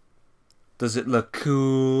 Does it look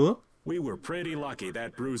cool? We were pretty lucky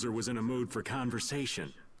that Bruiser was in a mood for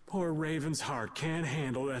conversation. Poor Raven's heart can't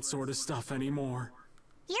handle that sort of stuff anymore.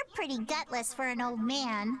 You're pretty gutless for an old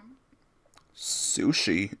man.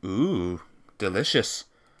 Sushi. Ooh, delicious.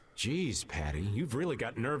 Jeez, Patty, you've really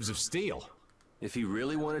got nerves of steel. If he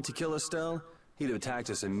really wanted to kill Estelle, he'd have attacked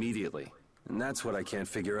us immediately. And that's what I can't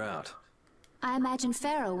figure out. I imagine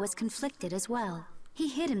Pharaoh was conflicted as well. He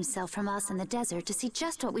hid himself from us in the desert to see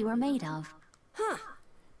just what we were made of. Huh.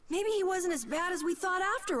 Maybe he wasn't as bad as we thought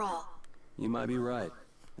after all. You might be right.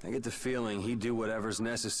 I get the feeling he'd do whatever's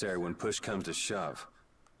necessary when push comes to shove.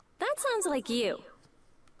 That sounds like you.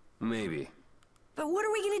 Maybe. But what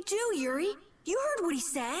are we gonna do, Yuri? You heard what he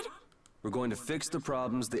said. We're going to fix the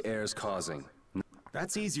problems the air's causing.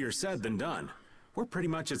 That's easier said than done. We're pretty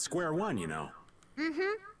much at square one, you know.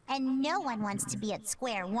 Mm-hmm. And no one wants to be at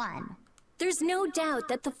square one. There's no doubt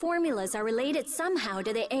that the formulas are related somehow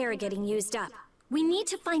to the air getting used up. We need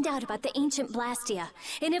to find out about the ancient Blastia,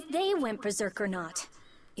 and if they went berserk or not.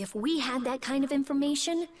 If we had that kind of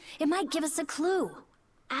information, it might give us a clue.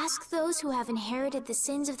 Ask those who have inherited the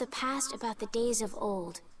sins of the past about the days of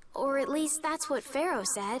old. Or at least that's what Pharaoh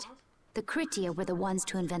said. The Kritia were the ones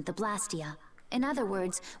to invent the Blastia. In other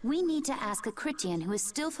words, we need to ask a Kritian who is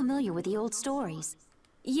still familiar with the old stories.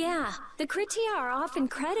 Yeah, the Kritia are often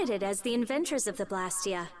credited as the inventors of the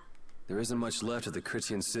Blastia. There isn't much left of the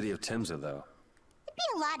Kritian city of Temza, though. It'd be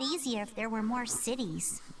a lot easier if there were more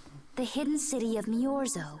cities. The hidden city of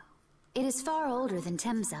Miorzo. It is far older than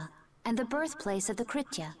Temza, and the birthplace of the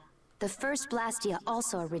Kritia. The first Blastia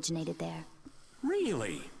also originated there.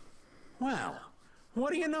 Really? Well,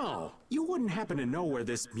 what do you know? You wouldn't happen to know where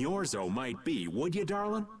this Miorzo might be, would you,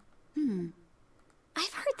 darling?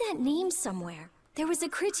 I've heard that name somewhere. There was a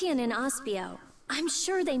Kritian in Ospio. I'm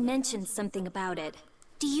sure they mentioned something about it.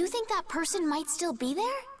 Do you think that person might still be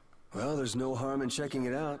there? Well, there's no harm in checking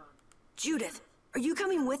it out. Judith, are you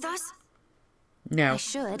coming with us? No. I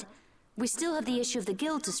should. We still have the issue of the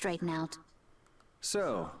guild to straighten out.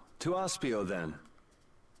 So, to Ospio then.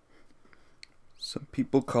 Some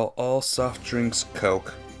people call all soft drinks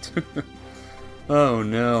Coke. Oh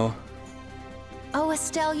no. Oh,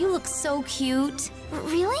 Estelle, you look so cute.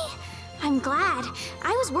 Really? I'm glad.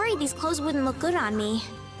 I was worried these clothes wouldn't look good on me.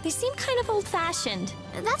 They seem kind of old-fashioned.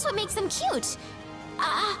 That's what makes them cute.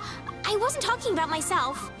 I wasn't talking about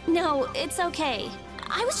myself. No, it's okay.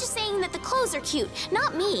 I was just saying that the clothes are cute,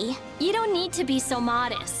 not me. You don't need to be so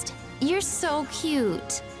modest. You're so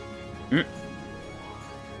cute.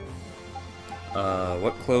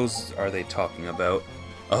 What clothes are they talking about?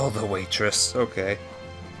 Oh, the waitress. Okay.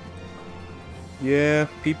 Yeah,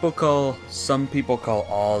 some people call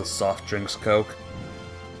all soft drinks Coke.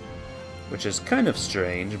 Which is kind of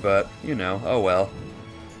strange, but, you know, oh well.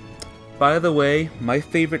 By the way, my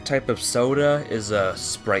favorite type of soda is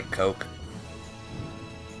Sprite Coke.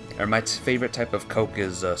 Or my favorite type of Coke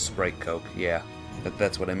is Sprite Coke, yeah.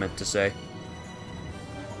 That's what I meant to say.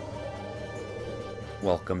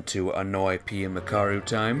 Welcome to Annoy P and Makaru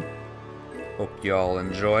time. Hope y'all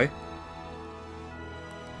enjoy.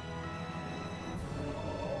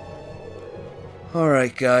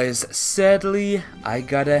 Alright guys, sadly, I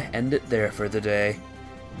gotta end it there for the day.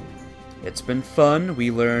 It's been fun. We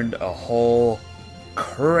learned a whole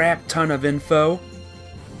crap ton of info.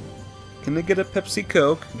 Can I get a Pepsi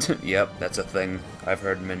Coke? Yep, that's a thing I've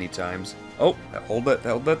heard many times. Oh, hold that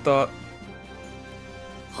thought.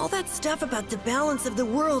 All that stuff about the balance of the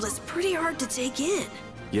world is pretty hard to take in.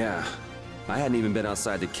 Yeah, I hadn't even been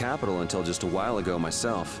outside the capital until just a while ago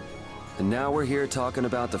myself. And now we're here talking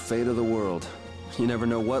about the fate of the world. You never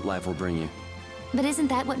know what life will bring you. But isn't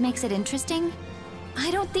that what makes it interesting? I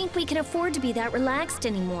don't think we can afford to be that relaxed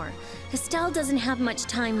anymore. Estelle doesn't have much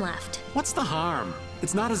time left. What's the harm?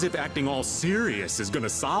 It's not as if acting all serious is gonna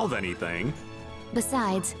solve anything.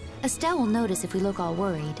 Besides, Estelle will notice if we look all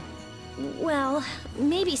worried. Well,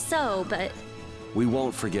 maybe so, but... We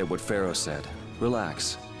won't forget what Pharaoh said.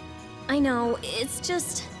 Relax. I know, it's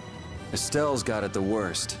just... Estelle's got it the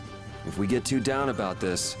worst. If we get too down about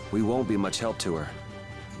this, we won't be much help to her.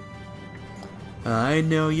 I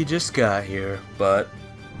know you just got here, but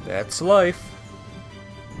that's life.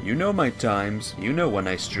 You know my times. You know when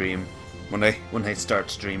I stream. When I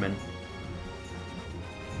start streaming.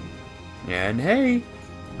 And hey,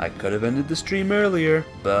 I could have ended the stream earlier,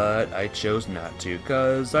 but I chose not to,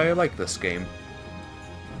 cause I like this game.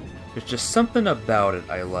 There's just something about it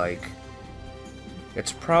I like.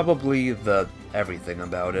 It's probably the everything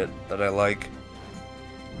about it that I like.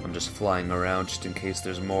 I'm just flying around just in case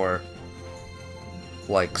there's more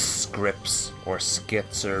like scripts or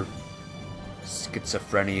skits or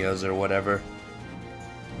schizophrenias or whatever.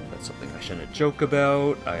 That's something I shouldn't joke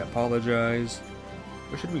about. I apologize.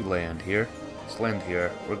 Where should we land here? Let's land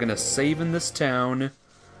here. We're gonna save in this town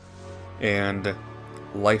and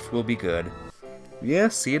life will be good. Yeah,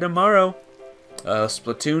 see you tomorrow.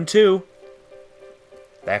 Splatoon 2.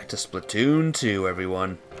 Back to Splatoon 2,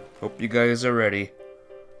 everyone. Hope you guys are ready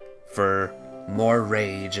for more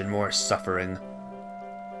rage and more suffering.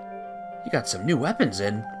 You got some new weapons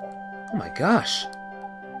in. Oh my gosh.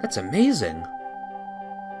 That's amazing.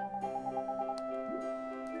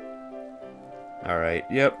 Alright,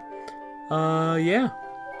 yep. Yeah.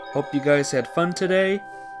 Hope you guys had fun today.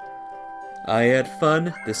 I had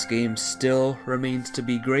fun. This game still remains to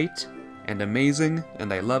be great and amazing,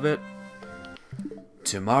 and I love it.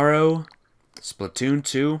 Tomorrow, Splatoon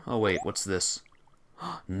 2. Oh wait, what's this?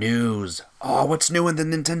 News. Oh, what's new in the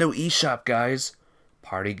Nintendo eShop, guys?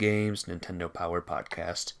 Party games, Nintendo Power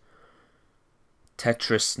Podcast.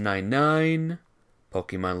 Tetris 99,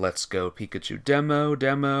 Pokemon Let's Go Pikachu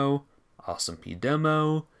demo, Awesome P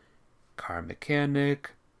demo, Car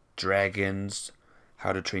Mechanic, Dragons,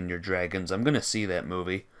 How to Train Your Dragons. I'm gonna see that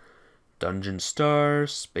movie. Dungeon Star,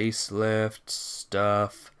 Space Lift,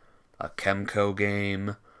 stuff, a Chemco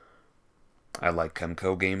game. I like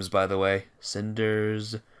Chemco games, by the way.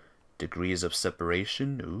 Cinders, Degrees of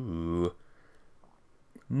Separation, ooh.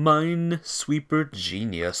 Minesweeper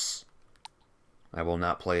Genius. I will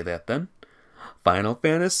not play that then. Final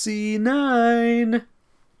Fantasy 9.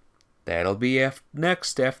 That'll be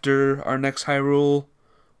next after our next Hyrule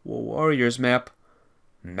Warriors map.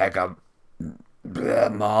 Mega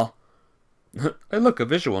Mall. Hey, look, a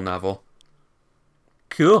visual novel.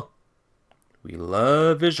 Cool. We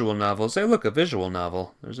love visual novels. Hey, look, a visual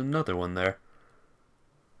novel. There's another one there.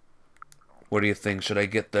 What do you think? Should I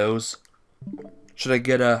get those? Should I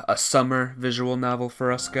get a summer visual novel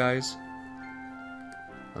for us, guys?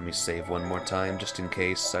 Let me save one more time, just in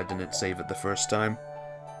case I didn't save it the first time.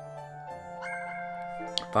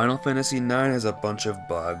 Final Fantasy IX has a bunch of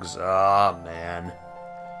bugs. Ah, man.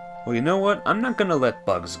 Well, you know what? I'm not gonna let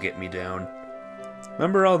bugs get me down.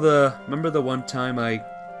 Remember the one time I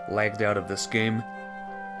lagged out of this game?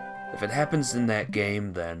 If it happens in that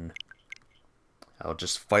game, then I'll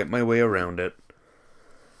just fight my way around it.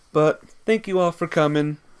 But thank you all for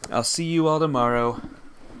coming. I'll see you all tomorrow.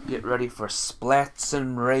 Get ready for splats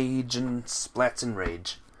and rage and splats and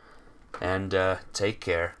rage. And take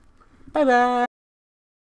care. Bye bye.